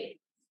us be.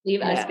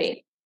 Leave us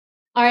be.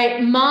 All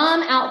right,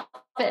 mom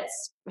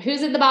outfits.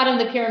 Who's at the bottom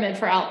of the pyramid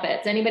for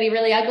outfits? Anybody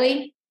really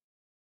ugly?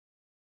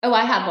 Oh,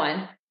 I have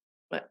one.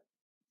 What?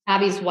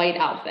 Abby's white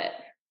outfit.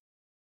 I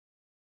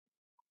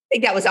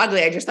think that was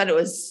ugly. I just thought it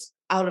was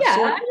out of sorts.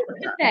 I was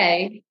gonna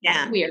say,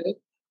 weird.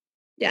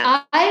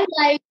 Yeah. I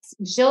liked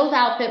Jill's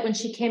outfit when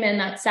she came in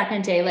that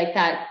second day, like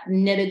that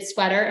knitted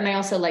sweater. And I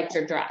also liked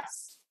her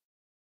dress.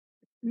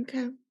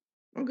 Okay.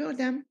 I'll go with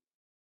them.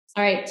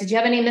 All right. Did you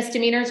have any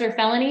misdemeanors or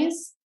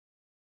felonies?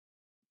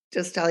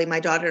 Just telling my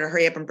daughter to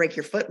hurry up and break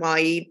your foot while I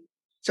eat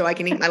so I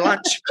can eat my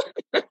lunch.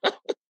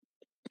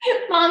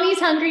 Mommy's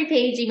hungry,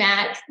 Paigey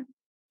Mac.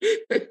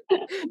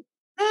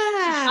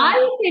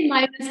 I think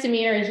my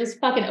misdemeanor is just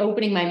fucking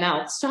opening my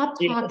mouth. Stop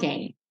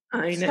talking.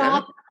 I know.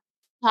 Stop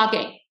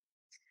talking.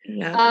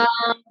 Yeah.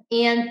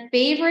 And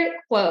favorite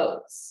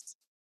quotes.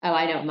 Oh,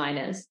 I know what mine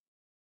is.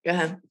 Go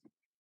ahead.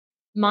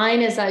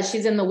 Mine is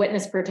she's in the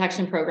witness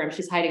protection program.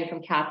 She's hiding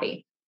from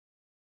Kathy.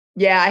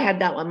 Yeah, I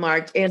had that one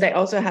marked. And I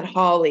also had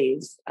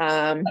Holly's.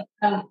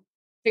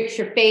 Fix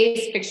your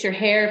face, fix your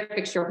hair,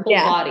 fix your whole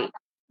body.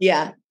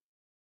 Yeah.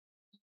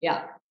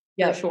 Yeah,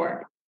 for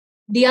sure.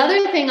 The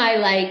other thing I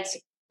liked,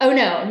 oh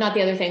no, not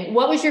the other thing.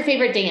 What was your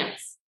favorite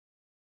dance?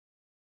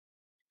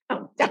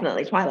 Oh,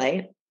 definitely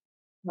Twilight.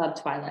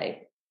 Love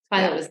Twilight.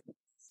 Twilight was.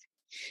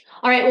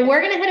 All right. Well,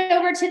 we're going to head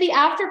over to the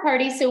after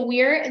party. So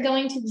we're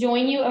going to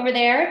join you over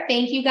there.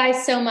 Thank you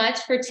guys so much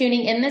for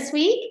tuning in this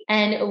week.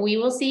 And we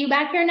will see you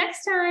back here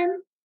next time.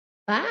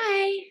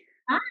 Bye.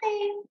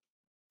 Bye.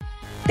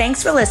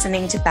 Thanks for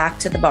listening to Back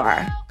to the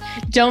Bar.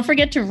 Don't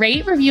forget to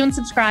rate, review, and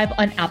subscribe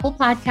on Apple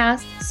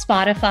Podcasts,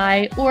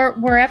 Spotify, or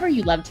wherever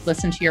you love to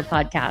listen to your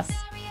podcasts.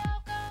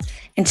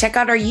 And check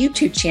out our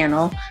YouTube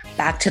channel,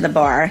 Back to the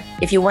Bar,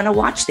 if you want to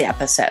watch the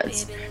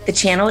episodes. The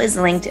channel is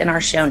linked in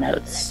our show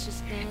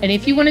notes. And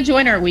if you want to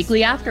join our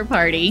weekly after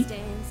party,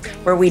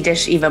 where we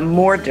dish even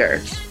more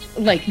dirt,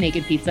 like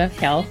naked pizza,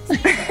 hell,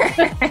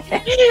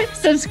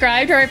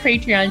 subscribe to our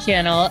Patreon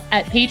channel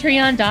at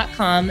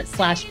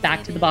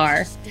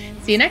patreon.com/backtothebar.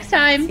 See you next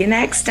time. See you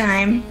next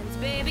time.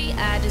 Baby,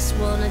 I just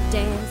wanna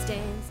dance,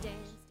 dance,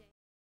 dance.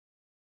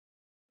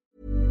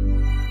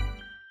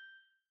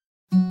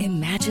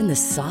 Imagine the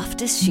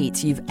softest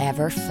sheets you've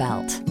ever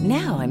felt.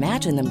 Now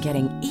imagine them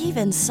getting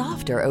even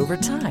softer over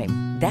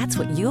time. That's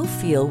what you'll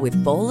feel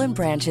with Boll &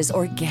 Branch's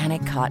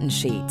organic cotton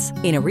sheets.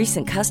 In a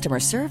recent customer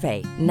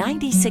survey,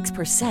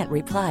 96%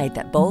 replied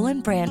that Boll &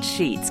 Branch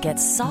sheets get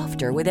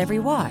softer with every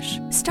wash.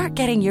 Start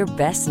getting your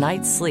best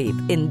night's sleep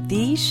in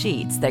these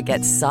sheets that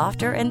get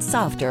softer and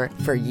softer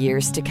for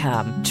years to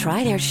come.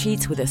 Try their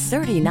sheets with a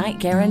 30-night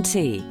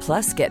guarantee.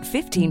 Plus, get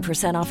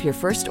 15% off your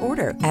first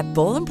order at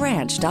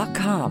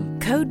bollandbranch.com.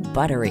 Code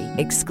BUTTERY.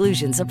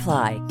 Exclusions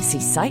apply. See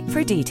site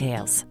for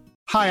details.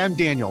 Hi, I'm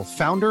Daniel,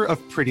 founder of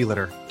Pretty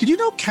Litter. Did you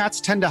know cats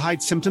tend to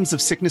hide symptoms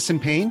of sickness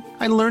and pain?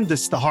 I learned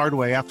this the hard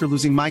way after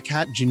losing my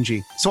cat,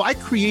 Gingy. So I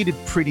created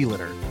Pretty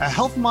Litter, a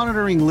health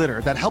monitoring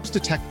litter that helps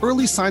detect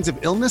early signs of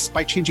illness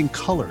by changing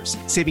colors,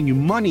 saving you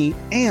money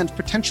and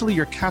potentially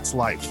your cat's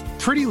life.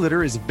 Pretty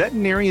Litter is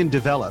veterinarian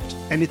developed,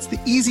 and it's the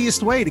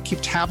easiest way to keep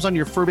tabs on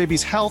your fur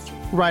baby's health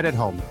right at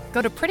home.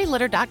 Go to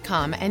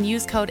prettylitter.com and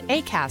use code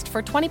ACAST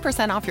for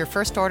 20% off your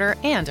first order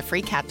and a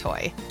free cat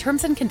toy.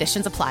 Terms and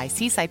conditions apply.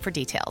 See site for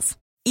details.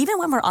 Even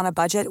when we're on a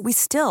budget, we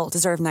still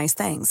deserve nice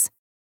things.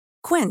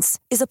 Quince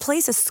is a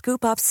place to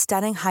scoop up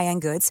stunning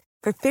high-end goods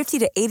for 50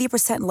 to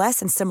 80%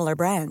 less than similar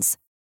brands.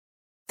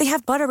 They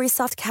have buttery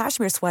soft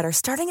cashmere sweaters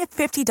starting at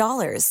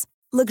 $50,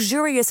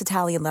 luxurious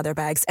Italian leather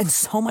bags, and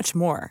so much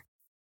more.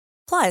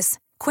 Plus,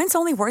 Quince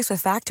only works with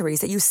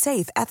factories that use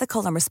safe,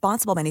 ethical, and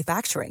responsible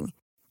manufacturing.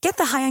 Get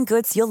the high-end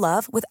goods you'll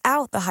love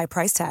without the high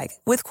price tag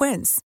with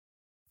Quince.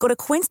 Go to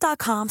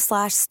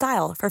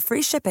quince.com/style for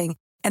free shipping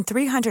and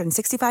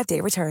 365-day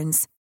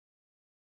returns.